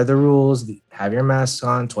 These are the rules. Have your mask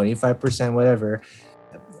on, 25%, whatever.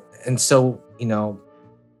 And so,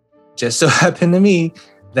 just so happened to me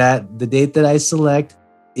that the date that I select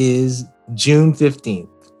is June 15th.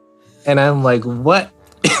 And I'm like, what?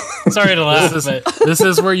 Sorry to laugh, but This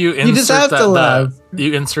is where you insert You just have to laugh.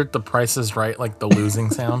 you insert the Price is Right, like the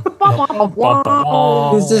losing sound.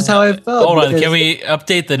 This is how I felt. hold on. because- Can we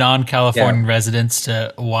update the non-Californian residents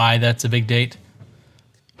to why that's a big date?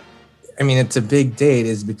 I mean, it's a big date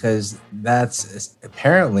is because that's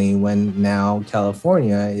apparently when now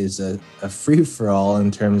California is a free-for-all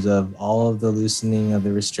in terms of all of the loosening of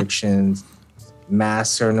the restrictions.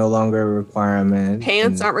 Masks are no longer a requirement.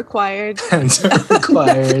 Pants and aren't required. pants aren't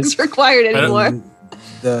required. It's required anymore. And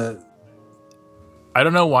the I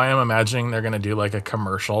don't know why I'm imagining they're gonna do like a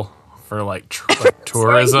commercial for like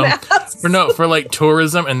tourism. For like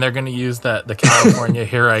tourism, and they're gonna use the California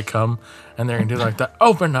 "Here I Come," and they're gonna do like the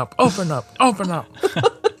open up.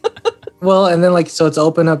 Well, and then so it's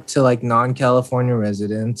open up to like non-California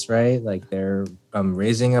residents, right? Like they're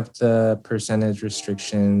raising up the percentage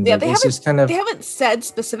restrictions. Yeah, Like, it's just kind of they haven't said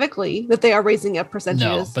specifically that they are raising up percentages,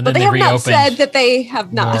 No, but but then they they have not reopened said that they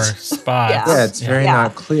have not. More spots. yeah, it's very Yeah.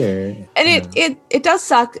 not clear. And it does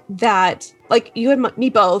suck that like you and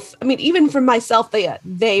me both. I mean, even for myself,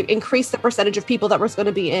 they increased the percentage of people that was going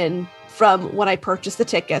to be in from when I purchased the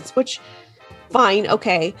tickets, which fine,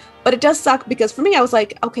 okay, but it does suck because for me, I was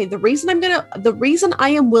like, okay, the reason I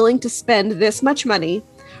am willing to spend this much money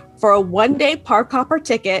for a 1-day park hopper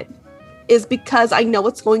ticket is because I know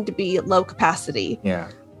it's going to be low capacity, Yeah.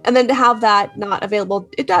 and then to have that not available,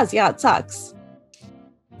 it sucks.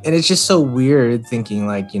 And it's just so weird thinking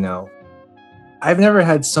I've never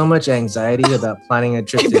had so much anxiety about planning a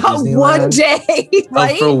trip to About Disneyland. 1 day,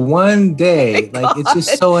 right? For 1 day. Oh my Like it's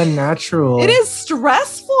just so unnatural. It is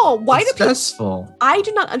stressful. Why It's do people? stressful. I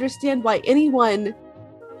do not understand why anyone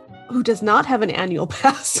who does not have an annual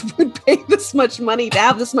pass would pay this much money to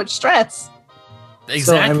have this much stress.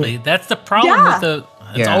 Exactly. That's the problem Yeah. with the.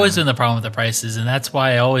 It's Yeah. always been the problem with the prices, and that's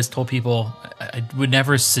why I always told people I would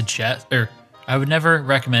never suggest or I would never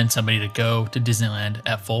recommend somebody to go to Disneyland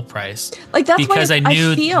at full price Like that's because why I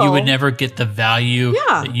knew feel, you would never get the value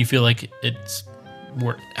Yeah. that you feel like it's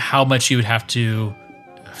worth. How much you would have to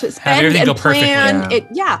to have spend everything and go perfectly. plan.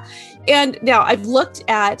 And now I've looked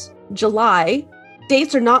at July.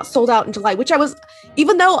 Dates are not sold out in July, which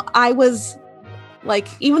even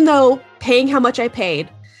though paying how much I paid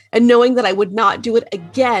and knowing that I would not do it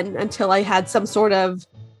again until I had some sort of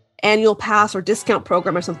annual pass or discount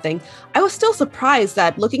program or something, I was still surprised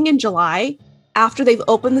that looking in July, after they've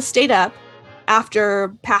opened the state up,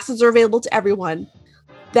 after passes are available to everyone,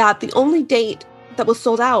 that the only date that was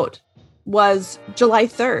sold out was July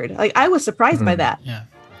 3rd. Like I was surprised by that. Yeah.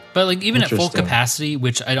 But like even at full Interesting. capacity,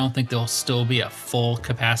 which I don't think there'll still be a full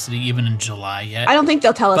capacity even in July yet. I don't think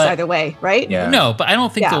they'll tell us But- either way, right? Yeah. No, but I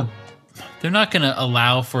don't think Yeah. they're not going to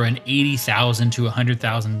allow for an 80,000 to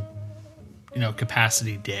 100,000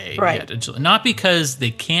 capacity day Right. yet. Not because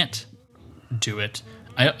they can't do it.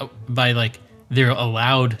 They're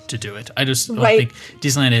allowed to do it. I just don't Right. think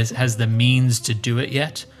Disneyland has the means to do it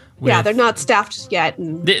yet. Yeah, with- they're not staffed yet.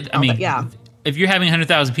 And I mean, yeah. if you're having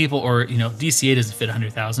 100,000 people, or DCA doesn't fit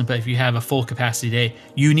 100,000, but if you have a full capacity day,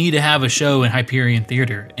 you need to have a show in Hyperion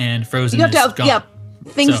Theater, and Frozen You have is to have gone.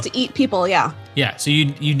 things So- to eat people, yeah. Yeah, so you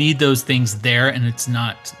need those things there, and it's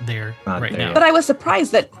not there Not right there. now. But I was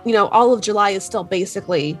surprised that, all of July is still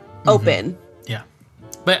basically open. Yeah.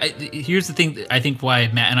 But here's the thing, I think why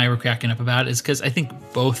Matt and I were cracking up about it is because I think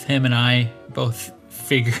both him and I both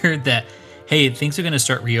figured that, hey, things are going to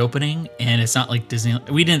start reopening, and it's not like Disney.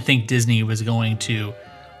 We didn't think Disney was going to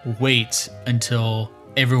wait until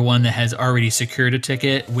everyone that has already secured a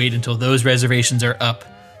ticket, wait until those reservations are up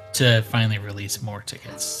to finally release more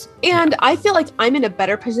tickets. And I feel like I'm in a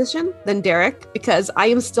better position than Derek because I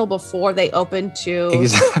am still before they open to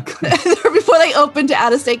Exactly. before they open to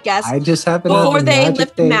out-of-state guests. I just happened to have Before a they magic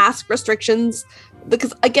lift date. mask restrictions,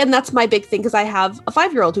 because again, that's my big thing because I have a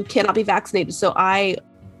 5-year-old who cannot be vaccinated. So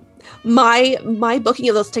my booking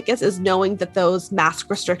of those tickets is knowing that those mask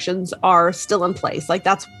restrictions are still in place. Like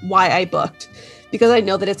that's why I booked, because I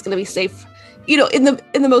know that it's going to be safe, in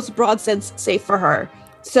the most broad sense, safe for her.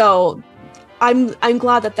 So I'm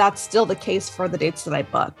glad that that's still the case for the dates that I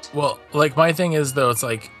booked. Well, like my thing is though, it's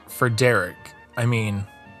like for Derek. I mean,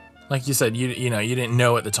 like you said, you didn't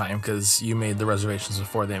know at the time because you made the reservations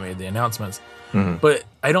before they made the announcements. Mhm. But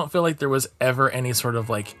I don't feel like there was ever any sort of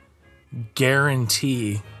like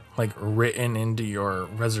guarantee like written into your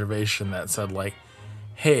reservation that said like,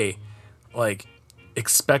 hey, like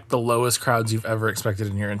expect the lowest crowds you've ever expected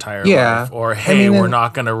in your entire Yeah. life, or hey, I mean, we're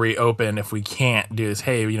not going to reopen if we can't do this.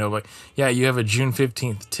 Hey, you know, like, yeah, you have a June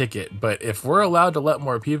 15th ticket, but if we're allowed to let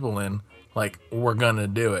more people in, like, we're going to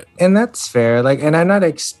do it. And that's fair. Like, and I'm not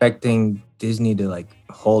expecting Disney to like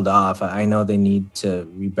hold off. I know they need to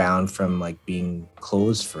rebound from like being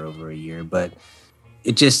closed for over a year, but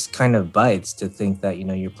it just kind of bites to think that, you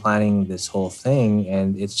know, you're planning this whole thing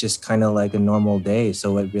and it's just kind of like a normal day.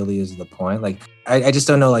 So what really is the point? Like, I just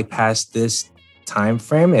don't know, like past this time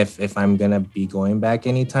frame, if I'm going to be going back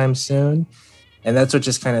anytime soon. And that's what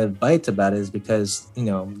just kind of bites about it, is because, you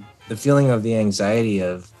know, the feeling of the anxiety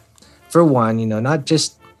of, for one, you know, not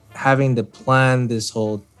just having to plan this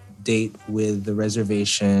whole date with the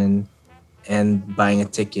reservation and buying a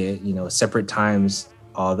ticket, you know, separate times,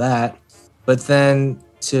 all that, but then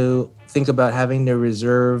to think about having to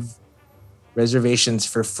reserve reservations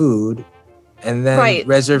for food and then Right.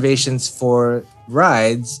 reservations for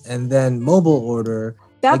rides and then mobile order.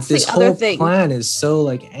 That's like, this the other whole thing. plan is so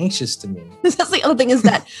like anxious to me. That's the other thing, is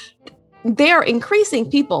that they are increasing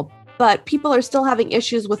people, but people are still having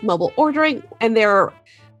issues with mobile ordering, and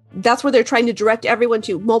that's where they're trying to direct everyone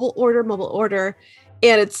to mobile order.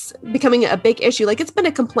 And it's becoming a big issue. Like, it's been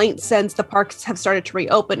a complaint since the parks have started to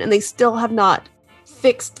reopen, and they still have not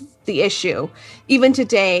fixed the issue. Even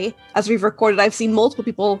today, as we've recorded, I've seen multiple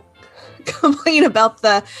people complain about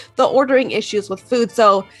the ordering issues with food.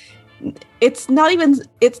 So it's not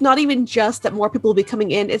even just that more people will be coming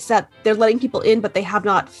in. It's that they're letting people in, but they have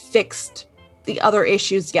not fixed the other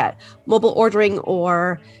issues yet. Mobile ordering,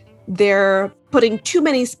 or they're putting too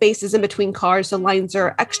many spaces in between cars, so lines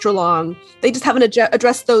are extra long. They just haven't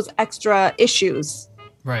addressed those extra issues.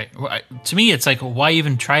 Right. Well, to me, it's like, why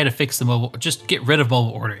even try to fix the mobile? Just get rid of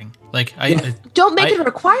mobile ordering. Like, Don't make it a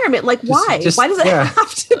requirement. Like, why? Why does it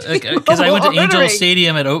have to be because I went to mobile Angel ordering?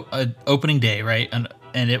 Stadium at opening day, right?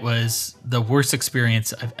 And it was the worst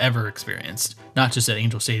experience I've ever experienced. Not just at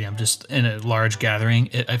Angel Stadium, just in a large gathering.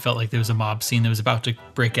 I felt like there was a mob scene that was about to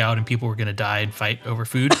break out and people were going to die and fight over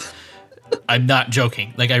food. I'm not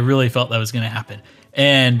joking. Like, I really felt that was going to happen.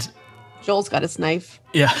 And Joel's got his knife.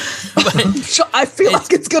 yeah, but I feel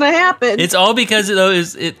like it's going to happen. it's all because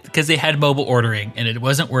because they had mobile ordering and it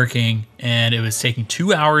wasn't working, and it was taking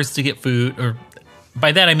 2 hours to get food. Or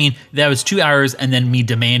by that I mean that was 2 hours and then me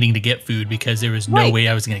demanding to get food because there was no Right. way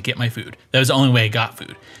I was going to get my food. That was the only way I got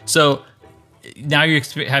food. So now you're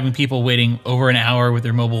having people waiting over an hour with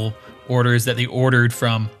their mobile orders that they ordered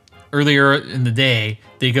from earlier in the day.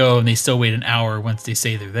 They go and they still wait an hour once they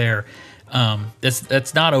say they're there.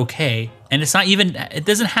 That's not okay, and it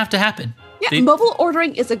doesn't have to happen. Yeah, mobile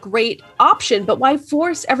ordering is a great option, but why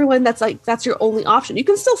force everyone that's your only option? You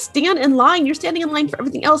can still stand in line. You're standing in line for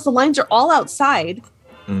everything else. The lines are all outside.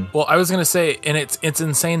 Well, I was going to say, and it's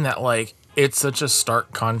insane that like it's such a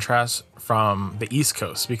stark contrast from the East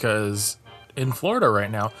Coast, because in Florida right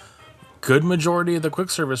now, good majority of the quick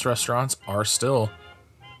service restaurants are still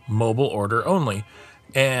mobile order only.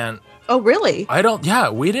 And Oh, really?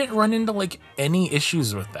 we didn't run into like any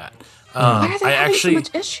issues with that. Why are they I having actually, so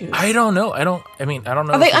much issues? I don't know. I don't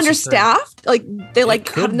know. Are they if it's just their- understaffed? Like, they like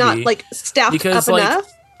could have not be, like staffed because up like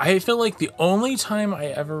enough? I feel like the only time I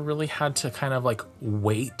ever really had to kind of like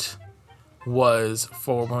wait was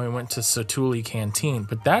for when we went to Satu'li Canteen,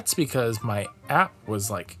 but that's because my app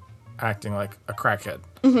was like acting like a crackhead,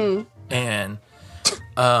 and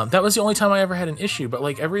that was the only time I ever had an issue. But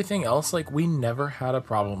like everything else, like we never had a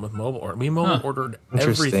problem with mobile order. We mobile ordered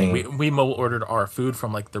everything. Interesting. We mobile ordered our food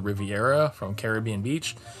from like the Riviera, from Caribbean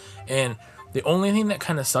Beach, and the only thing that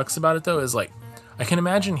kind of sucks about it though is like I can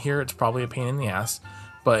imagine here it's probably a pain in the ass,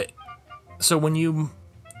 but so when you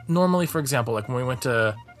normally, for example, like when we went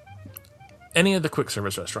to any of the quick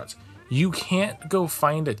service restaurants, you can't go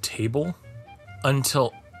find a table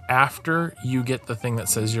until after you get the thing that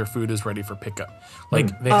says your food is ready for pickup.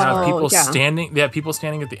 Like they have people standing, they have people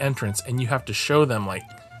standing at the entrance, and you have to show them like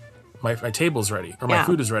my table's ready or my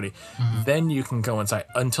food is ready. Then you can go inside.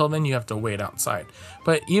 Until then, you have to wait outside.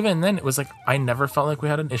 But even then, it was like I never felt like we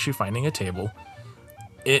had an issue finding a table.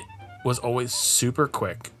 It was always super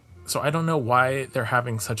quick. So I don't know why they're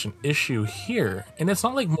having such an issue here. And it's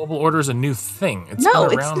not like mobile order is a new thing. It's No,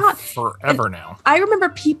 been it's around not. forever now. I remember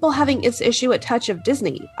people having this issue at Touch of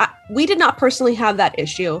Disney. We did not personally have that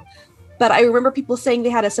issue, but I remember people saying they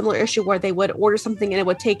had a similar issue where they would order something and it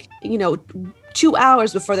would take, 2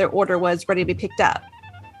 hours before their order was ready to be picked up.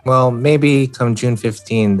 Well, maybe come June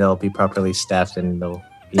 15, they'll be properly staffed and they'll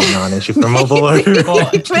be a non-issue for mobile order. Well,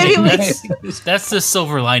 Maybe we- that's the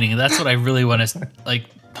silver lining. That's what I really want to like.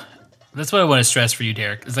 that's what I want to stress for you,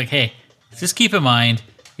 Derek. It's like, hey, just keep in mind,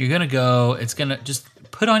 you're going to go, it's going to just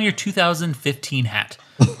put on your 2015 hat.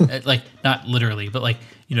 Like, not literally, but like,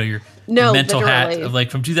 your mental hat of like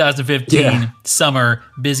from 2015, summer,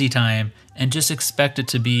 busy time, and just expect it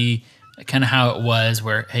to be kind of how it was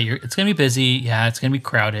where, hey, it's going to be busy. Yeah, it's going to be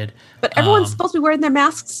crowded. But everyone's supposed to be wearing their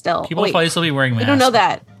masks still. People will probably still be wearing masks. I don't know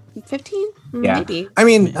that. 15? Yeah. Maybe. I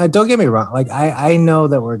mean, don't get me wrong. Like, I know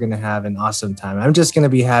that we're going to have an awesome time. I'm just going to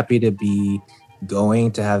be happy to be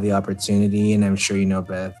going to have the opportunity. And I'm sure,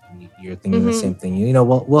 Beth, you're thinking the same thing.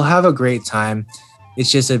 We'll have a great time. It's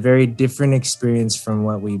just a very different experience from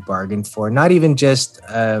what we bargained for. Not even just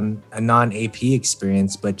a non-AP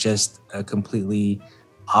experience, but just a completely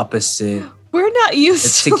opposite. We're not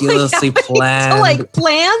used meticulously planned,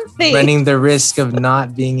 plan things. Running the risk of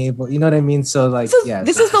not being able, you know what I mean? So like,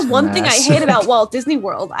 this is the one thing I hate about Walt Disney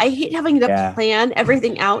World. I hate having to plan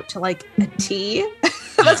everything out to like a T.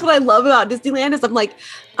 That's what I love about Disneyland is I'm like,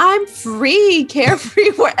 I'm free,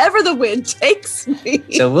 carefree, wherever the wind takes me.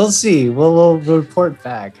 So we'll see. We'll report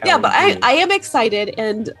back. Yeah, but I am excited,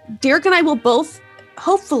 and Derek and I will both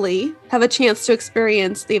hopefully have a chance to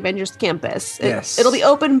experience the Avengers Campus. It'll be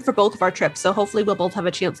open for both of our trips, so hopefully we'll both have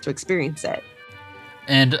a chance to experience it.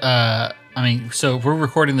 And so we're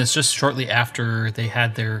recording this just shortly after they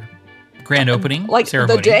had their grand opening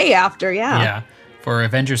ceremony. The day after, yeah. For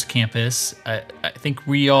Avengers Campus. I think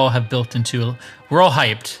we all have built into, we're all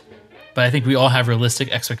hyped, but I think we all have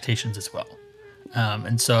realistic expectations as well.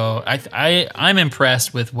 And so I'm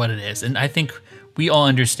impressed with what it is, and I think we all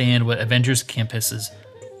understand what Avengers Campus is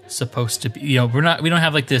supposed to be. We don't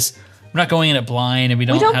have like this. We're not going in it blind, and we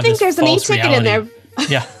don't have think this there's an false e-ticket reality. in there.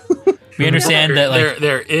 Yeah, we understand that. Like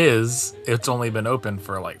there is. It's only been open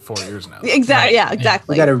for like 4 years now. Exactly. Right. Yeah.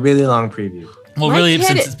 Exactly. We got a really long preview. Well, really,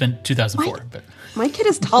 since it's been 2004. But my kid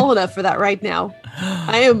is tall enough for that right now.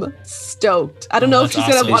 I am stoked. I don't know if she's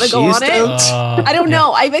awesome. gonna want to go on it. I don't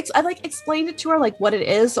know. I explained it to her like what it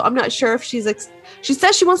is, so I'm not sure if she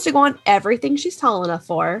says she wants to go on everything she's tall enough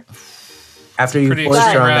for. After you forced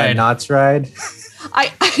her on that Knott's ride.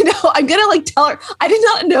 I know. I'm gonna tell her. I did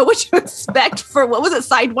not know what to expect for what was it,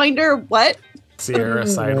 Sidewinder? What? Sierra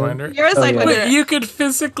Sidewinder. Sidewinder. But you could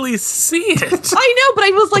physically see it. I know, but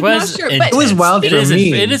I was like not sure. But it was wild for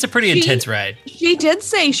me. It is a pretty intense ride. She did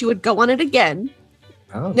say she would go on it again.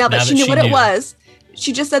 Oh. Now that she knew what it was,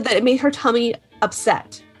 she just said that it made her tummy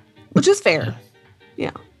upset, which is fair.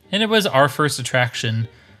 Yeah. And it was our first attraction.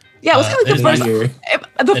 Yeah, it was kind of like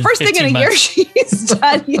the first thing in a year she's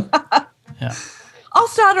done. Yeah. I'll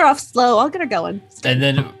start her off slow. I'll get her going. And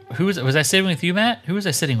then was I sitting with you, Matt? Who was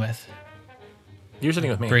I sitting with? You're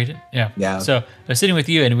sitting with me. Braden? Yeah. So I was sitting with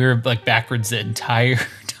you, and we were like backwards the entire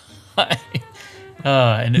time.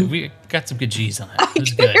 And we got some good G's on it. I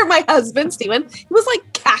can hear my husband, Steven. He was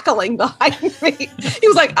like cackling behind me. He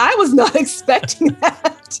was like, I was not expecting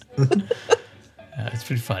that. It's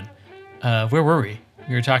pretty fun. Where were we?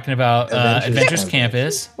 We were talking about Adventures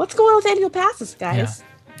Campus. What's going on with annual passes, guys?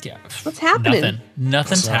 Yeah. What's happening?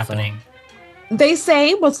 Nothing's happening. They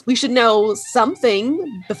say we should know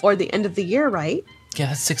something before the end of the year, right? Yeah,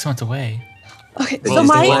 that's 6 months away. Okay, we'll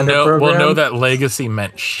know that legacy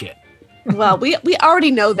meant shit. Well, we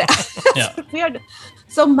already know that. Yeah.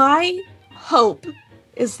 So my hope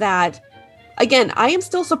is that, again, I am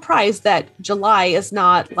still surprised that July is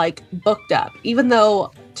not like booked up, even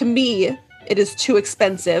though to me it is too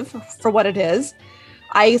expensive for what it is.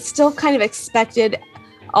 I still kind of expected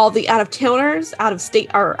all the out-of-staters,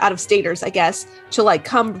 I guess, to like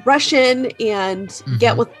come rush in and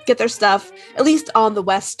get their stuff, at least on the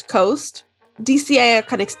West Coast. DCA, I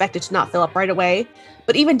kind of expected to not fill up right away.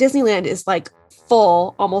 But even Disneyland is like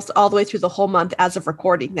full almost all the way through the whole month as of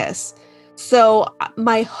recording this. So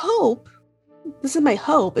my hope is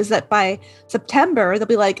that by September, they'll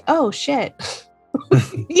be like, oh shit,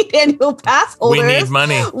 we need annual pass holders. We need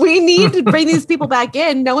money. We need to bring these people back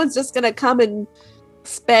in. No one's just going to come and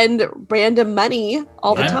spend random money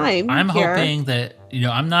all the time. I'm hoping that,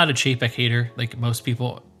 I'm not a Chapek hater like most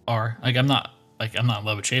people are. Like, I'm not in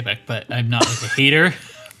love with Chapek, but I'm not like a hater.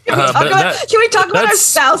 Can we talk about our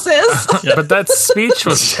spouses? But that speach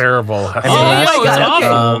was terrible. It's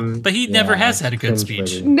awful. But he never has had a good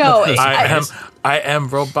speech. No, I am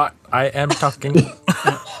robot. I am talking.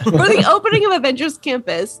 For the opening of Avengers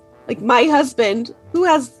Campus, like my husband, who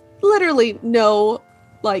has literally no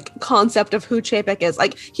like concept of who Chapek is,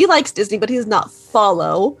 like he likes Disney, but he does not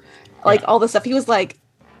follow like all the stuff. He was like,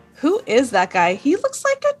 who is that guy? He looks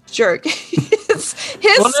like a jerk. His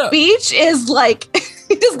speech is like,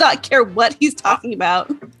 he does not care what he's talking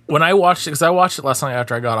about. when I watched it, because I watched it last night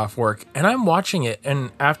after I got off work, and I'm watching it,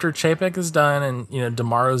 and after Chapek is done and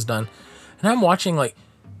Damaro's done, and I'm watching like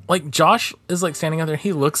Josh is like standing out there.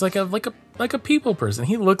 He looks like a people person.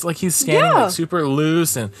 He looks like he's standing like super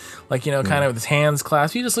loose and like kind of with his hands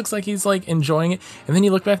clasped. He just looks like he's like enjoying it. And then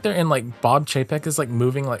you look back there and like Bob Chapek is like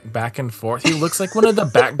moving like back and forth. He looks like one of the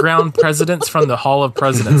background presidents from the Hall of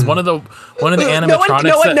Presidents. One of the animatronics.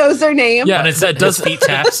 No one knows their name. Yeah, And it's that does feet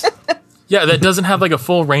taps. yeah, that doesn't have like a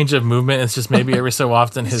full range of movement. It's just maybe every so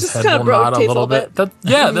often his just head kind of will nod a rotates a little little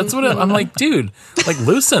bit. That's what I'm like, dude. Like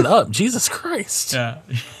loosen up, Jesus Christ. Yeah,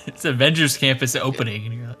 it's Avengers Campus opening.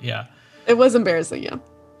 And you're like, yeah, It was embarrassing, yeah.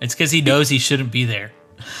 it's because he knows he shouldn't be there.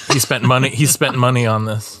 He spent money. He spent money on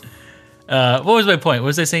this. What was my point? What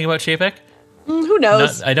was I saying about Chapek? Who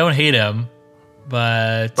knows? I don't hate him,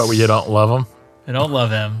 but You don't love him. I don't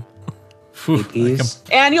love him. Whew, Peace.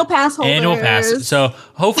 Annual pass holders. annual pass. So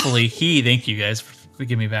hopefully thank you guys for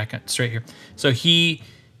getting me back straight here. So he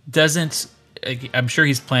doesn't, I'm sure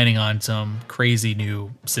he's planning on some crazy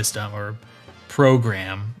new system or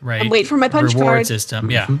program, right? I'm waiting for my punch Reward card. system.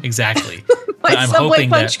 Yeah, exactly. My I'm Subway hoping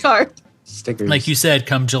punch that, card. Stickers. like you said,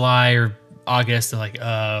 come July or August, they're like,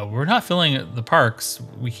 we're not filling the parks.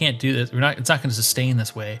 We can't do this. It's not going to sustain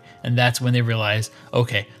this way. And that's when they realize,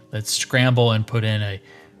 okay, let's scramble and put in a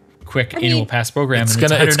quick annual pass program. It's And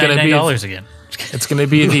it's gonna be $199 again. It's going to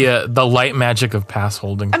be the light magic of pass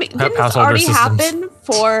holding. I mean, didn't pass this already systems. happen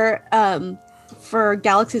for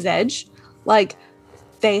Galaxy's Edge? Like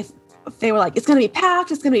they were like, it's gonna be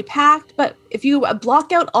packed. But if you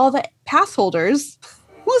block out all the pass holders,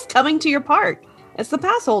 who's coming to your park? It's the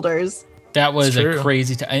pass holders. That was It's a true.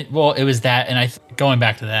 crazy time. Well, it was that. And going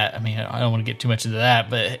back to that, I mean, I don't want to get too much into that,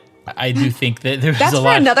 but I do think that there's That's a for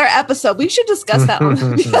lot. another episode. We should discuss that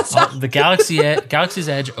one. Because The Galaxy's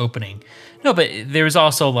Edge opening. No, but there was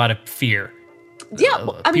also a lot of fear. yeah,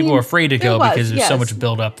 I People mean, were afraid to there go was, because there's so yes. much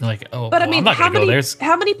build up. And like, oh, But I well, mean, I'm not how going to go many there.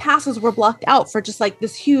 how many passes were blocked out for just like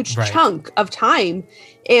this huge Right. chunk of time?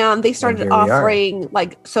 And they started here we are. offering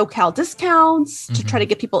like SoCal discounts to try to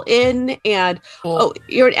get people in. And Well-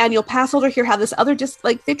 you're an annual pass holder here. Have this other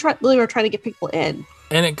like they really were trying to get people in.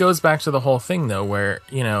 And it goes back to the whole thing, though, where,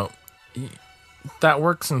 that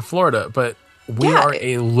works in Florida, but we Yeah, are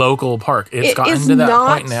a local park. It's it gotten is to that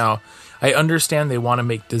not- point now. I understand they want to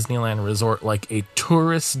make Disneyland Resort like a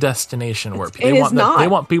tourist destination where It they is want not. they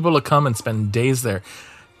want people to come and spend days there.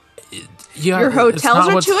 Your hotels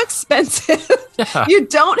are too expensive. Yeah. You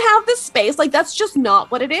don't have the space. Like that's just not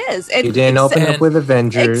what it is. And you didn't open and- up with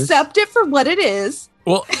Avengers. accept it for what it is.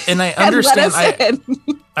 Well, and I And let understand. us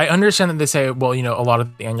in. I understand that they say, well, a lot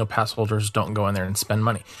of the annual pass holders don't go in there and spend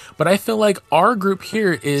money. But I feel like our group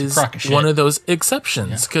here is crock of shit. one of those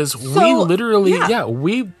exceptions because we So, literally, yeah.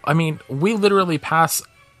 we literally pass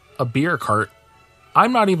a beer cart.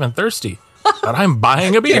 I'm not even thirsty, but I'm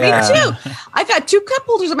buying a beer. Yeah. Me too. I got 2 cup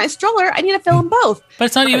holders in my stroller. I need to fill them both. But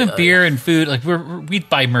it's not even beer and food. Like we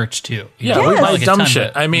buy merch too. Yeah, You know, we not buy like a dumb ton,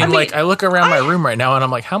 shit. but- I mean, I look around my room right now and I'm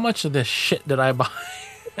like, how much of this shit did I buy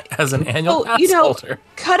as an annual pass holder?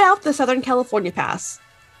 Cut out the Southern California pass.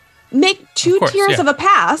 Make 2 Of course, tiers yeah. of a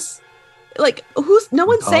pass. Like no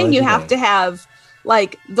one's Call saying it you a have day. to have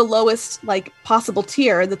like the lowest like possible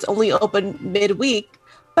tier that's only open midweek,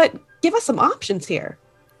 but give us some options here.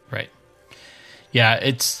 Right. Yeah,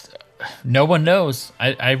 it's no one knows.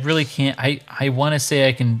 I really can't. I want to say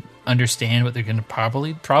I can understand what they're going to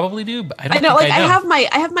probably do, but I don't. I know, think like I know.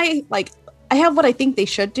 I have what I think they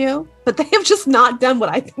should do, but they have just not done what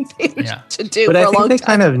I think they Yeah. should do But for I a think long they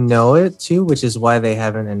time. kind of know it too, which is why they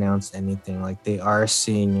haven't announced anything. Like they are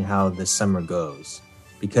seeing how the summer goes,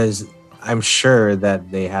 because I'm sure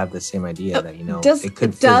that they have the same idea that it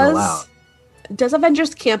could fizzle out. Does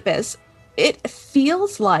Avengers Campus? It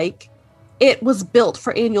feels like it was built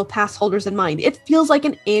for annual pass holders in mind. It feels like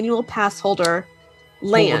an annual pass holder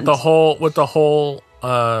land. With the whole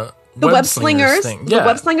The web slingers, thing. the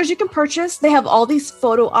web slingers you can purchase. They have all these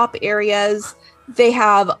photo op areas. They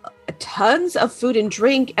have tons of food and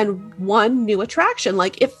drink and one new attraction.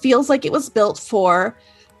 Like it feels like it was built for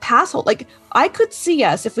pass hold. Like I could see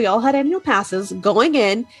us if we all had annual passes going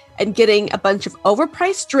in and getting a bunch of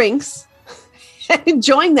overpriced drinks and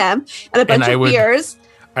enjoying them and a bunch I of would- beers.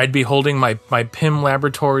 I'd be holding my Pym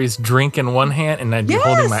Laboratories drink in one hand, and I'd be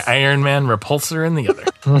holding my Yes. Iron Man repulsor in the other.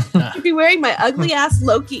 I'd be wearing my ugly ass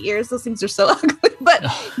Loki ears. Those things are so ugly. But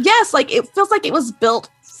yes, like it feels like it was built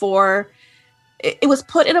for. It was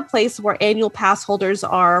put in a place where annual pass holders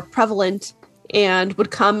are prevalent and would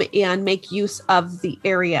come and make use of the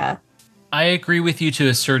area. I agree with you to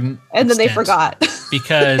a certain And then they extent, forgot.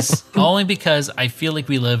 because I feel like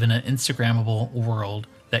we live in an Instagrammable world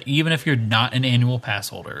that even if you're not an annual pass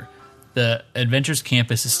holder, the Adventures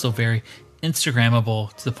Campus is still very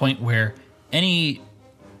Instagrammable to the point where any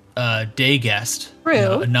day guest,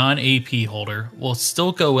 True. a non-AP holder, will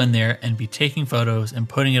still go in there and be taking photos and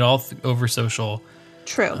putting it all over social.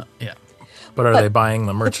 True. Yeah. But are they buying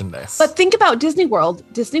the merchandise? But think about Disney World.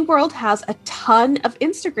 Disney World has a ton of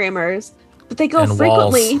Instagrammers, but they go And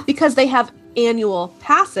frequently walls. because they have annual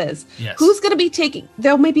passes. Yes. Who's going to be taking?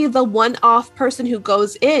 There may be the one-off person who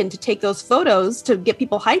goes in to take those photos to get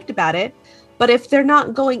people hyped about it. But if they're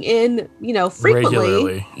not going in, frequently,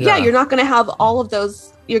 Regularly, yeah, yeah. you're not going to have all of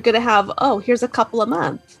those. You're going to have, here's a couple a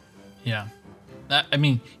month. Yeah. I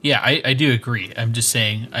mean, yeah, I do agree. I'm just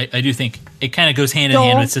saying, I do think it kind of goes hand in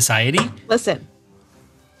hand Don't- with society. Listen,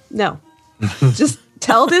 no, just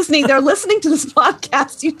tell Disney they're listening to this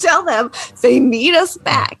podcast. You tell them they need us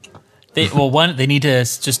back. They need to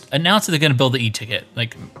just announce that they're going to build the e-ticket.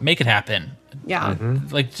 Like, make it happen. Yeah.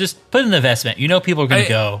 Like, just put in the investment. You know people are going to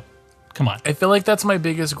go. Come on. I feel like that's my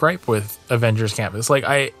biggest gripe with Avengers Campus. Like,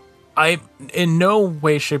 I in no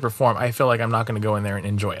way, shape, or form, I feel like I'm not going to go in there and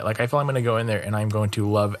enjoy it. Like, I feel I'm going to go in there and I'm going to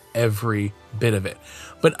love every bit of it.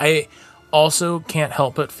 But I also can't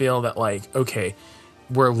help but feel that, like, okay,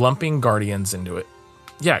 we're lumping Guardians into it.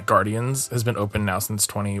 Yeah, Guardians has been open now since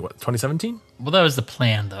 2017? Well, that was the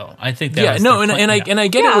plan, though. I think that Yeah, was no, their and plan. I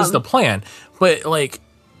get Yeah. it was the plan, but like,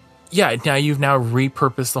 yeah, now you've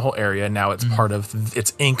repurposed the whole area. Now it's part of,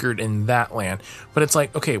 it's anchored in that land. But it's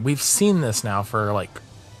like, okay, we've seen this now for like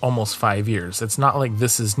almost 5 years. It's not like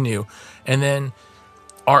this is new. And then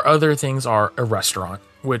our other things are a restaurant,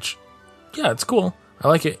 which, yeah, it's cool. I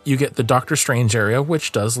like it. You get the Doctor Strange area,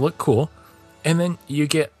 which does look cool. And then you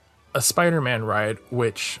get a Spider-Man ride,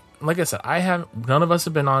 which, like I said, none of us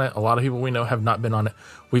have been on it. A lot of people we know have not been on it.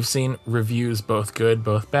 We've seen reviews, both good,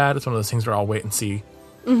 both bad. It's one of those things where I'll wait and see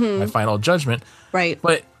my final judgment. Right.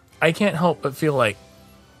 But I can't help but feel like,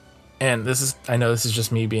 and I know this is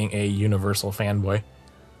just me being a Universal fanboy.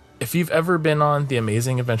 If you've ever been on The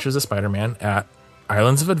Amazing Adventures of Spider-Man at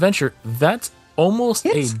Islands of Adventure, that's almost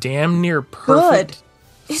It's a damn near perfect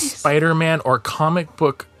It is. Spider-Man or comic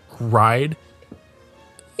book ride.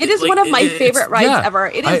 It is Like, one of my it's- favorite rides yeah. ever.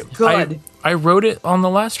 It is good. I wrote it on the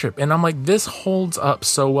last trip, and I'm like, this holds up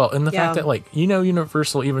so well. And the Yeah. fact that, like,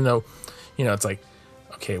 Universal, even though, it's like,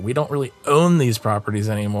 okay, we don't really own these properties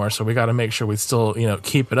anymore, so we got to make sure we still,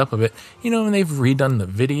 keep it up a bit. And they've redone the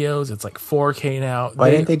videos. It's like 4K now. Why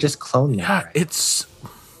didn't they just clone that? Yeah, it's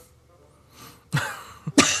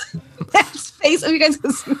That's face. Oh, you guys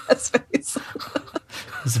can see that face.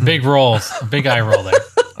 It's a big roll, a big eye roll there.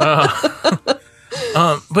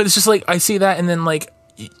 but it's just like I see that, and then like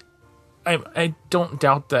I don't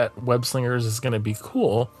doubt that Web Slingers is going to be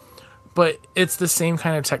cool, but it's the same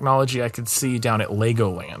kind of technology I could see down at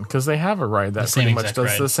Legoland, because they have a ride that same pretty much exact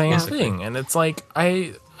does ride. the same Yeah. thing, and it's like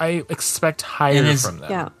I expect higher And it's- from them.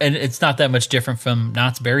 Yeah. And it's not that much different from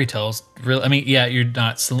Knott's Berry Tales. Really, I mean, yeah, you're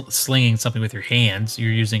not slinging something with your hands.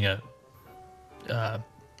 You're using a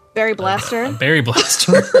Berry Blaster. berry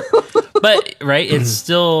blaster. But right, it's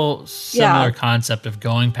still similar Yeah. concept of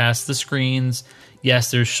going past the screens.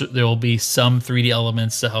 Yes, there will be some 3D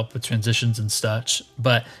elements to help with transitions and such,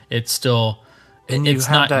 but it's still And you it's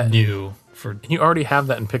have not that- new for You already have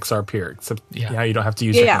that in Pixar Pier, except Yeah. now you don't have to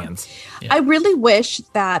use Yeah. your hands. I really wish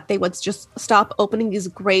that they would just stop opening these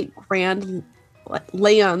great grand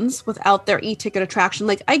lands without their e-ticket attraction.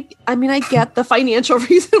 Like I mean, I get the financial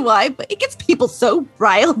reason why, but it gets people so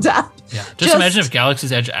riled up. Yeah. Just imagine if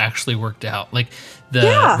Galaxy's Edge actually worked out. Like the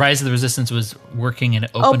Yeah. Rise of the Resistance was working and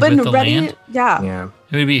open with the ready. land. Yeah. Yeah.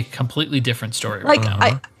 It would be a completely different story Like right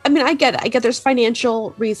now. I mean, I get it. I get there's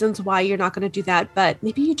financial reasons why you're not going to do that, but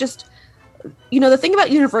maybe you just, the thing about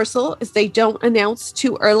Universal is they don't announce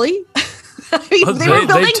too early. I mean,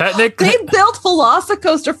 they built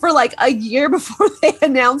Velocicoaster for like a year before they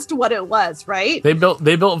announced what it was, right? They built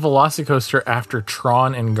Velocicoaster after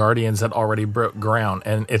Tron and Guardians had already broke ground,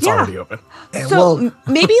 and it's Yeah. already open. So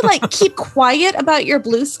maybe like keep quiet about your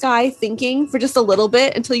blue sky thinking for just a little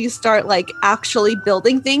bit until you start like actually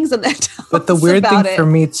building things, and then tell But the us weird about thing it. for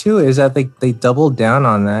me too is that they doubled down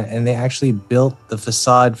on that, and they actually built the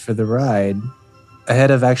facade for the ride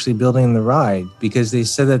ahead of actually building the ride, because they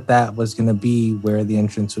said that was going to be where the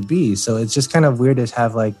entrance would be. So it's just kind of weird to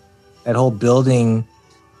have like that whole building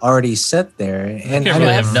already set there. And They I really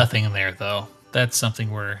don't- have nothing in there though. That's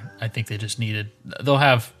something where I think they just needed. They'll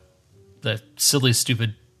have the silly,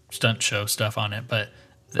 stupid stunt show stuff on it, but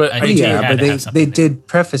But I think they yeah, had but to they have something there. did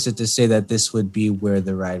preface it to say that this would be where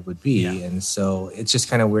the ride would be, Yeah. and so it's just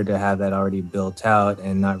kind of weird to have that already built out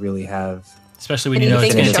and not really have Especially when And you know you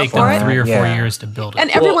it's think going to they take show for them it? 3 or 4 Yeah. years to build it. And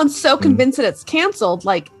everyone's so convinced that it's canceled.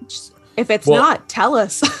 Like, just, if it's Well- not, tell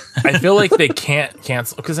us. I feel like they can't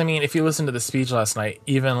cancel because I mean, if you listen to the speech last night,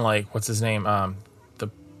 even like what's his name, the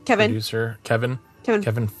Kevin producer Kevin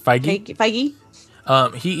Feige.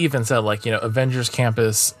 Feige, he even said like Avengers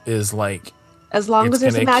Campus is like As long as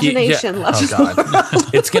there's gonna imagination keep, left. oh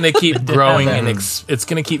god, it's gonna keep growing that. and it's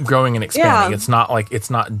gonna keep growing and expanding. Yeah. It's not like it's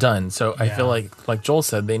not done. So I Yeah. feel like Joel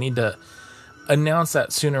said, they need to announce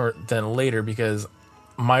that sooner than later because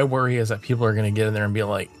my worry is that people are gonna get in there and be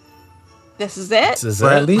like, This is it. "This is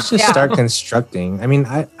Or it." at least just Yeah. start constructing. I mean,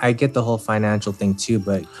 I get the whole financial thing too,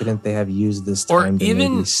 but couldn't they have used this Or time to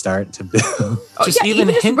even- maybe start to build? Oh, just yeah, even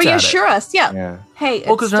just hint at it. reassure us. Yeah. Yeah, Hey,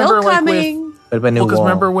 Well, it's 'cause still remember, like, with- coming. but a new Well, because wall.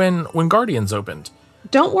 remember when Guardians opened,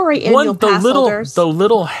 Don't worry, annual pass holders. the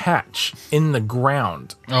little hatch in the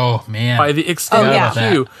ground Oh man. by the extended yeah.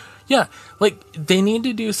 queue. Yeah, like they need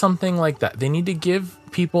to do something like that. They need to give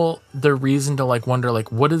people the reason to like wonder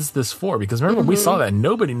like what is this for? Because remember we saw that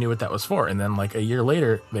nobody knew what that was for, and then like a year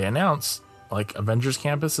later they announced like Avengers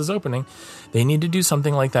Campus is opening. They need to do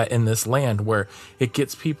something like that in this land where it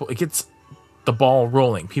gets the ball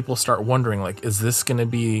rolling. People start wondering like, is this going to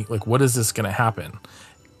be like what is this going to happen?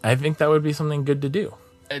 I think that would be something good to do.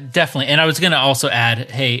 Definitely. And I was going to also add,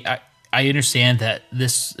 hey, I understand that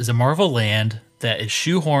this is a Marvel land that is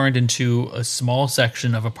shoehorned into a small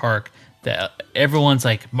section of a park that everyone's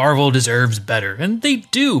like, Marvel deserves better. And they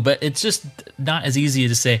do, but it's just not as easy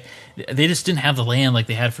to say. They just didn't have the land like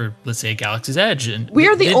they had for, let's say, Galaxy's Edge. And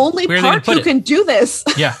We're the only where are they gonna park put who it? can do this.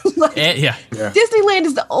 Yeah. Like, Yeah. Disneyland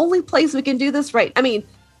is the only place we can do this right. I mean,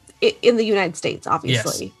 in the United States,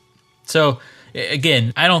 obviously. So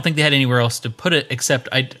again, I don't think they had anywhere else to put it except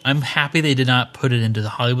I'm happy they did not put it into the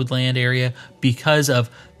Hollywoodland area because of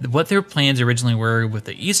what their plans originally were with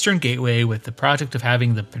the Eastern Gateway, with the project of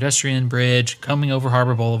having the pedestrian bridge coming over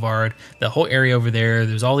Harbor Boulevard, the whole area over there.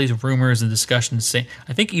 There's all these rumors and discussions saying,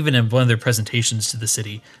 I think even in one of their presentations to the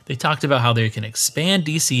city, they talked about how they can expand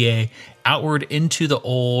DCA outward into the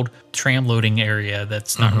old tram loading area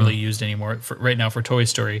that's not really used anymore right now for Toy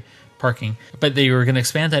Story parking. But they were going to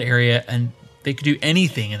expand that area and they could do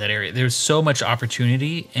anything in that area. There's so much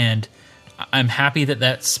opportunity, and I'm happy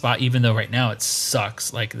that spot, even though right now it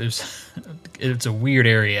sucks. Like it's a weird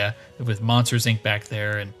area with Monsters Inc. back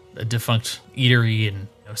there and a defunct eatery and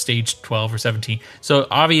stage 12 or 17. So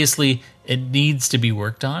obviously it needs to be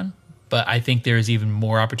worked on, but I think there's even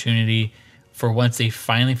more opportunity for once they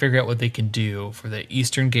finally figure out what they can do for the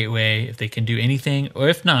Eastern Gateway, if they can do anything, or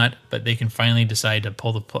if not, but they can finally decide to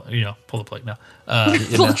pull the plug. No, Pull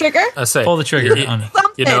the trigger. I say pull the trigger on.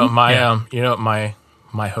 Something.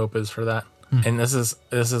 My hope is for that. And this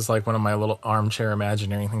is like one of my little armchair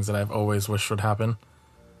imagineering things that I've always wished would happen.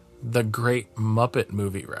 The Great Muppet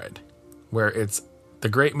Movie Ride, where it's the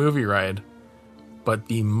Great Movie Ride, but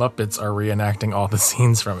the Muppets are reenacting all the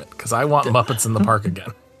scenes from it. Because I want Muppets in the park again.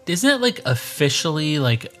 Isn't it like officially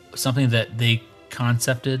like something that they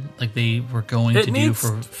concepted, like they were going It to needs- do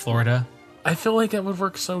for Florida? I feel like that would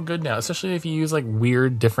work so good now, especially if you use like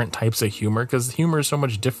weird, different types of humor. Because humor is so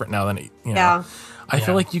much different now than Yeah. I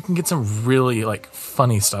feel like you can get some really like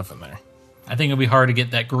funny stuff in there. I think it'll be hard to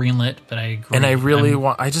get that greenlit, but I agree. And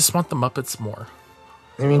I'm- I just want the Muppets more.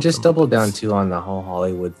 I mean, just double down too on the whole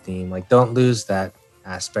Hollywood theme. Like, don't lose that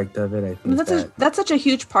aspect of it. I I mean, think that's such a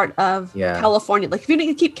huge part of Yeah. California. Like, if you need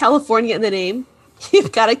to keep California in the name,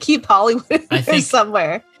 you've got to keep Hollywood in I there think-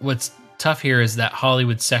 somewhere. what's tough here is that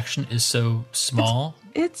Hollywood section is so small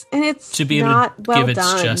It's to be able not to well give its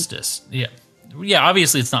done. justice. Yeah,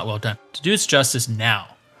 obviously it's not well done. To do its justice now,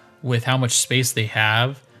 with how much space they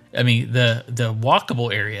have, I mean the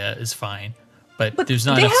walkable area is fine, but there's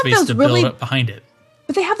not they enough have space those to really- build up behind it.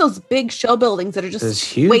 But they have those big show buildings that are Those just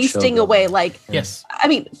huge wasting show away. buildings. Like, Yes. I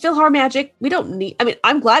mean, PhilharMagic, we don't need. I mean,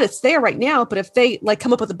 I'm glad it's there right now. But if they like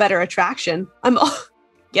come up with a better attraction, I'm all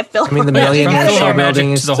get PhilharMagic. I mean, the Millionaire From Show PhilharMagic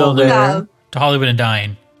building is to the still whole there. Yeah. To Hollywood and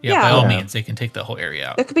Dying. Yeah, Yeah. by all Yeah. means, they can take the whole area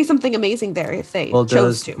out. There could be something amazing there if they Well, chose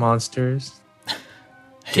those to. monsters.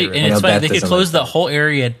 Hey, rid and of it's it. funny, Beth they could doesn't close like the whole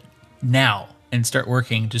area now and start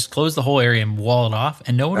working. Just close the whole area and wall it off,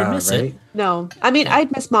 and no one would miss it. Right? No, I mean, I'd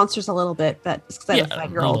miss monsters a little bit, but it's because I Yeah, have a a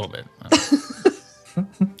 5-year-old. little bit.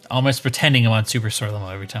 Almost pretending I'm on Superstar Limo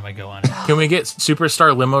every time I go on it. Can we get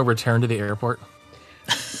Superstar Limo returned to the airport?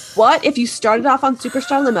 What if you started off on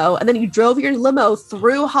Superstar Limo and then you drove your limo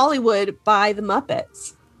through Hollywood by the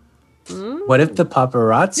Muppets? What if the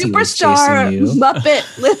paparazzi was Superstar chasing you?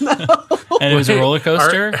 Muppet Limo. And it was a roller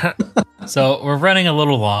coaster. So we're running a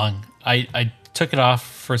little long. I took it off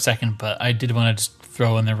for a second, but I did want to just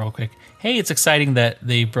throw in there real quick. Hey, it's exciting that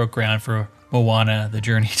they broke ground for Moana, The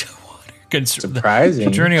Journey to Water.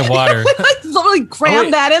 Surprising. Journey of Water. Literally cram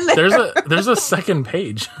wait, that in there. There's a second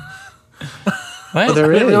page. What? Oh, there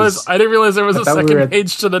I didn't is. realize there was a thought we second were at-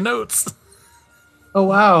 page to the notes. Oh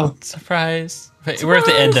wow! Surprise. But we're at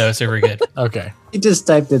the end though, so we're good. Okay. He just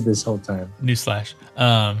typed it this whole time. Newsflash.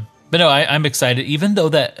 But no, I'm excited, even though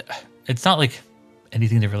that it's not like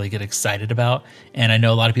anything to really get excited about. And I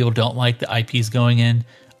know a lot of people don't like the IPs going in.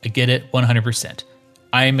 I get it 100%.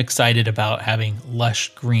 I'm excited about having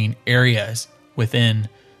lush green areas within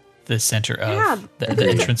the center of the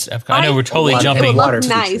entrance to Epcot. I know we're totally One- jumping It would water look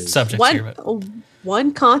nice. features. subjects here, but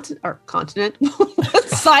One continent, one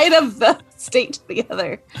side of the state to the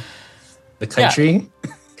other. The country.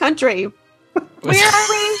 Country. Where are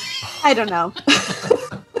we? I don't know.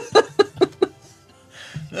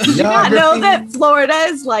 Did you not know that Florida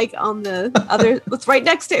is like on the other? It's right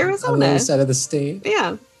next to On the Arizona. other side of the state.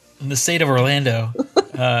 Yeah. in the state of Orlando,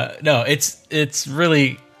 no, it's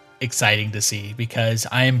really exciting to see because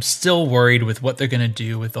I am still worried with what they're going to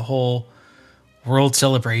do with the whole world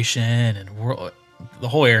celebration and the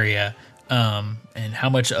whole area, and how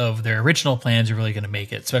much of their original plans are really going to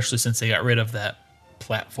make it, especially since they got rid of that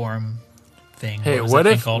platform thing. Hey, was what that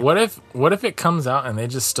thing if called? what if it comes out and they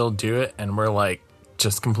just still do it and we're like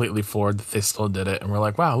just completely floored that they still did it and we're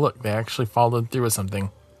like, wow, look, they actually followed through with something.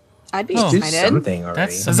 I'd be Do excited. something already.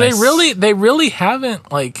 That's Because nice. they really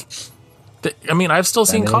haven't like. I mean, I've still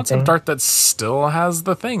seen Done concept anything? art that still has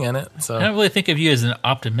the thing in it. So I don't really think of you as an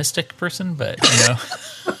optimistic person, but you know,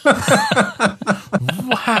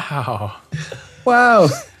 wow, Wow.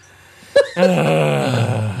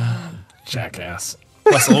 jackass.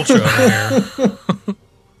 plus ultra over here.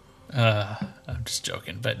 I'm just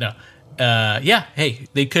joking, but no. Yeah, hey,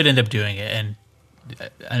 they could end up doing it, and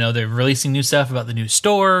I know they're releasing new stuff about the new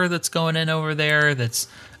store that's going in over there. That's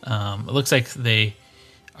it looks like they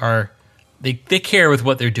care with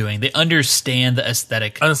what they're doing. They understand the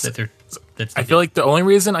aesthetic that they're. I feel like the only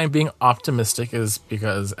reason I'm being optimistic is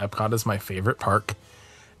because Epcot is my favorite park,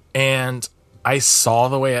 and I saw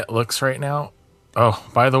the way it looks right now. Oh,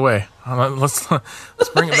 by the way, let's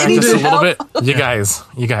bring it back just a little bit. You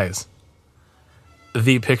guys.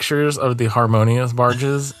 The pictures of the Harmonious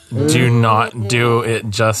barges do not do it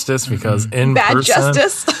justice because in Bad person,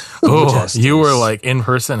 justice. oh, Justice. you were like in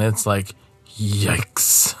person. It's like,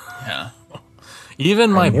 yikes. yeah.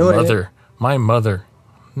 Even my knew it. mother,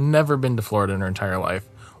 never been to Florida in her entire life,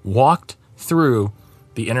 walked through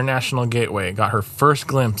the International Gateway, got her first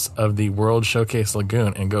glimpse of the World Showcase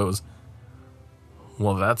Lagoon, and goes,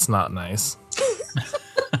 well, that's not nice.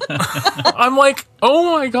 I'm like,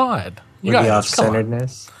 oh my God. You With the guys, come on.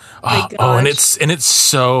 off-centeredness. Oh, and it's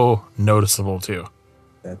so noticeable too.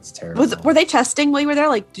 That's terrible. Were they testing while you were there?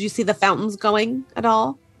 Like, did you see the fountains going at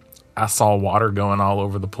all? I saw water going all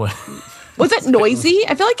over the place. Was it noisy?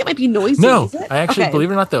 I feel like it might be noisy. No, is it? I actually, Okay. believe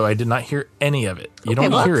it or not, though, I did not hear any of it. You Okay,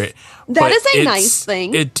 don't well, hear it. that but is a it's- nice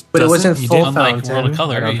thing. But it wasn't you full didn't- Unlike fountain. World of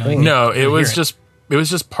Color, I don't you know. think. No, it You was hear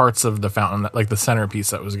just parts of the fountain, like the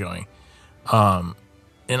centerpiece that was going. And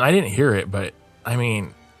I didn't hear it, but I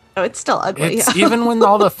mean, Oh, it's still ugly. it's even when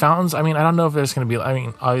all the fountains. I mean, I don't know if there's going to be. I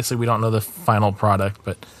mean, obviously we don't know the final product,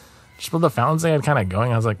 but just with the fountains they had kind of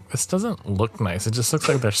going, I was like, this doesn't look nice. It just looks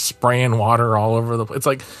like they're spraying water all over the place. It's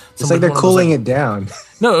like It's like they're cooling it down.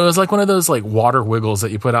 No, it was like one of those like water wiggles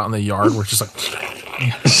that you put out in the yard, where it's just like.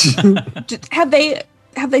 Have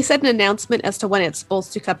they said an announcement as to when it's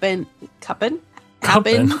supposed to happen?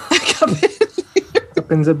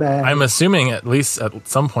 Opens a bag. I'm assuming at least at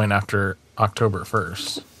some point after October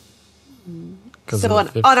 1st. So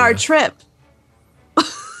on our trip,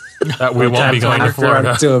 that we won't be going to After Florida.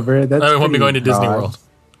 October. That's No, we won't be pretty going to Disney broad. World.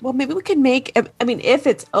 well, maybe we can make. I mean, if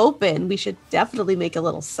it's open, we should definitely make a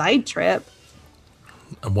little side trip.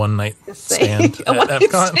 A one night Just saying. stand A at one-night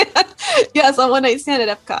Epcot. stand. Yes, a one night stand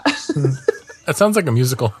at Epcot. That sounds like a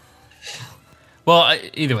musical. Well,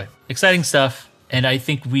 either way, exciting stuff. And I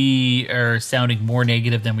think we are sounding more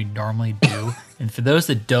negative than we normally do. And for those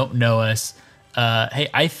that don't know us, hey,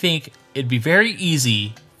 I think it'd be very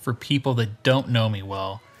easy for people that don't know me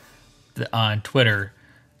well on Twitter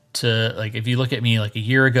to, like, if you look at me like a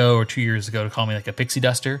year ago or 2 years ago, to call me like a pixie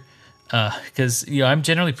duster. Because, you know, I'm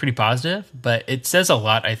generally pretty positive, but it says a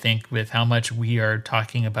lot, I think, with how much we are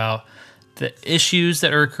talking about the issues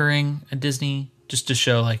that are occurring at Disney, just to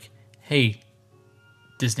show, like, hey,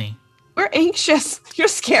 Disney, We're anxious. You're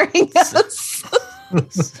scaring us.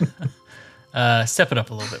 step it up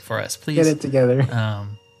a little bit for us, please. Get it together.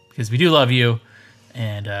 Because we do love you,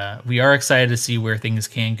 and we are excited to see where things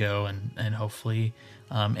can go, and hopefully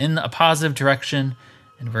in a positive direction.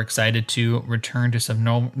 and we're excited to return to some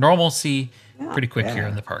normalcy pretty quick here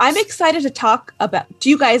in the parks. I'm excited to talk to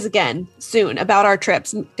you guys again soon about our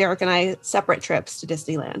trips, Derek and I, separate trips to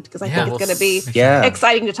Disneyland, because I think it's going to be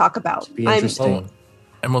exciting to talk about. Be interesting.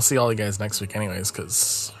 And we'll see all you guys next week anyways,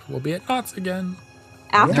 because we'll be at Knott's again.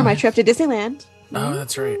 After my trip to Disneyland. Oh,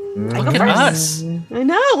 that's right. Look at us. I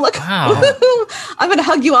know. Look. Wow. I'm going to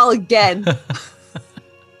hug you all again.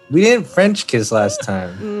 We didn't French kiss last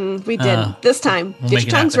time. We didn't. This time. We'll Get make your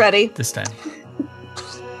it tongues happen ready. this time.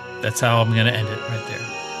 That's how I'm going to end it right there.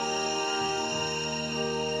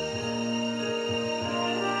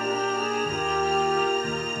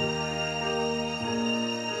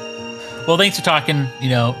 Well, thanks for talking,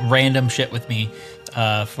 random shit with me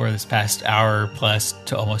for this past hour plus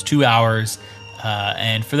to almost 2 hours.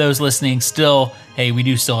 And for those listening, still, hey, we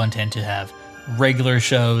do still intend to have regular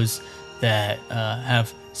shows that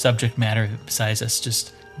have subject matter besides us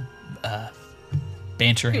just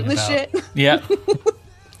bantering The about shit. Yeah.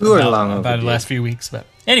 We were long about the last few weeks. But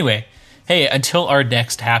anyway, hey, until our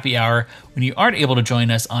next happy hour, when you aren't able to join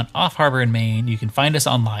us on Off Harbor in Maine, you can find us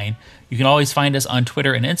online. You can always find us on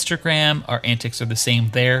Twitter and Instagram. Our antics are the same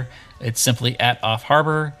there. It's simply at Off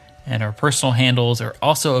Harbor, and our personal handles are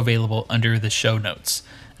also available under the show notes.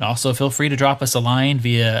 And also feel free to drop us a line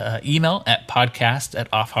via email at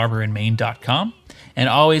podcast@offharborinmaine.com. And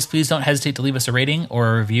always, please don't hesitate to leave us a rating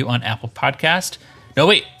or a review on Apple Podcast. No,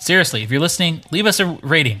 wait, seriously, if you're listening, leave us a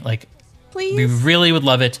rating. Please. We really would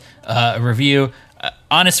love it. A review.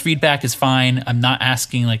 Honest feedback is fine. I'm not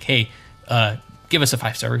asking hey, give us a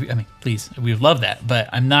 5-star review. I mean, please, we would love that. But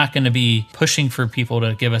I'm not going to be pushing for people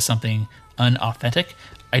to give us something unauthentic.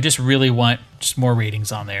 I just really want just more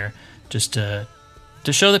ratings on there, just to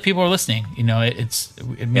show that people are listening.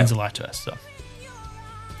 It means a lot to us. So,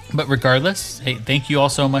 but regardless, hey, thank you all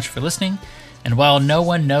so much for listening. And while no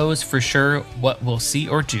one knows for sure what we'll see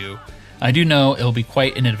or do, I do know it'll be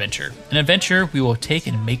quite an adventure. An adventure we will take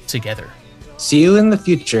and make together. See you in the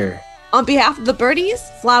future. On behalf of the birdies,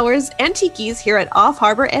 flowers, and tikis here at Off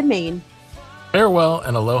Harbor and Maine. Farewell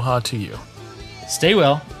and aloha to you. Stay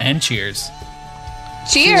well and cheers.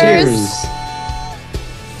 Cheers.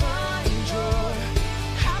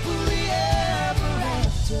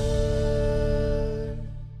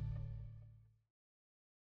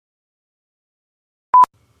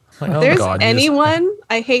 Oh, There's God, anyone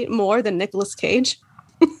I hate more than Nicolas Cage.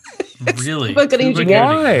 Really? Cuba Gooding Jr.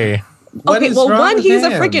 Why? What Okay, is well, wrong one, with he's a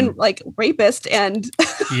him? freaking rapist and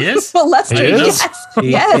He is? molester. He is? Yes, He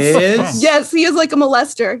yes, is? yes. He is like a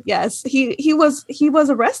molester. Yes, he was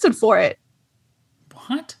arrested for it.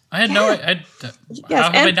 What? I had no idea.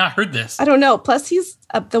 How have I not heard this? I don't know. Plus, he's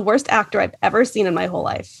the worst actor I've ever seen in my whole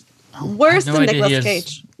life. Worse no than idea he Nicolas has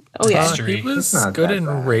Cage. Oh yeah, history. He was It's not good that in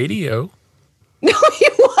bad. radio. no, he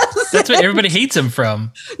was. That's what everybody hates him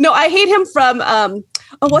from. No, I hate him from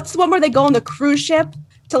what's the one where they go on the cruise ship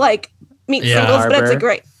to meet Yeah. singles? But it's a Harbor.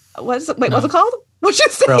 great. What's it called? What'd you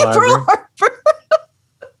say? Pearl Pearl Harbor. Harbor.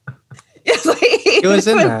 Yes, I hate He was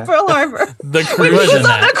him in with that. Pearl Harbor. The He When was he in was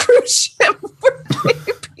on that. a cruise ship for gay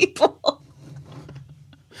people.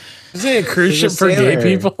 Is it a cruise He's a ship for gay sailor.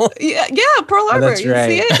 people? Yeah, Pearl Harbor. that's You see right.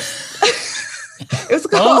 it? It was Oh,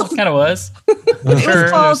 called. it kind of was. was Sure,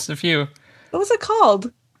 called- there's a few. What was it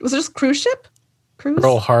called? Was it just cruise ship? Cruise.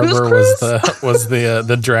 Pearl Harbor Cruise? was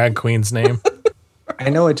the drag queen's name. I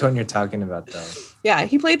know which one you're talking about, though. Yeah,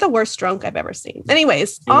 he played the worst drunk I've ever seen.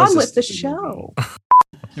 Anyways, It was on a with the stupid show.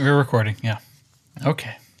 We're recording, yeah.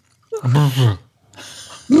 Okay.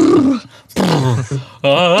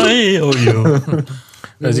 I owe you.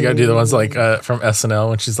 Because you got to do the ones from SNL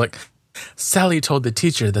when she's like, Sally told the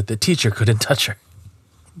teacher that the teacher couldn't touch her.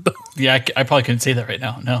 Yeah, I probably couldn't say that right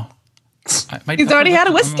now. No. He's already had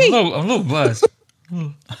a whiskey. I'm a little buzzed.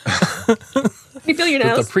 You feel your But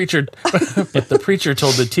nose? the preacher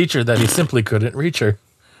told the teacher that he simply couldn't reach her.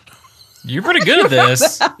 You're pretty good at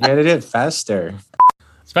this, You gotta do it faster.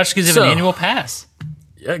 especially because you have an So- annual pass.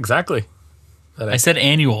 Yeah, exactly. I said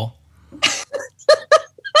annual.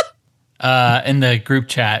 In the group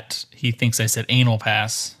chat, he thinks I said anal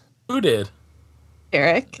pass. Who did?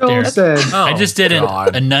 Derek. Derek. Said, I just didn't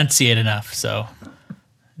God. enunciate enough, so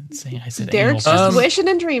I said Derek's anal just pass. wishing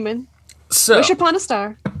and dreaming. So, Wish upon a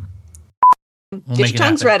star. We'll Get make your it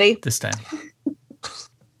tongues happen ready. this time.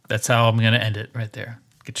 That's how I'm gonna end it right there.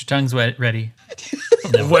 Get your tongues ready.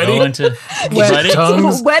 And then we'll Wetty? go into Wet ready?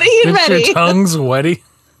 tongues. Wetty and Get ready. your tongues wetty.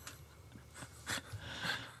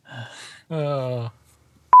 Oh.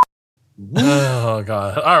 Oh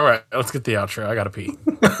God! All right, let's get the outro. I gotta pee.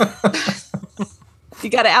 You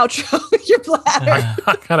got to outro your bladder.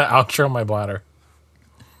 I gotta outro my bladder.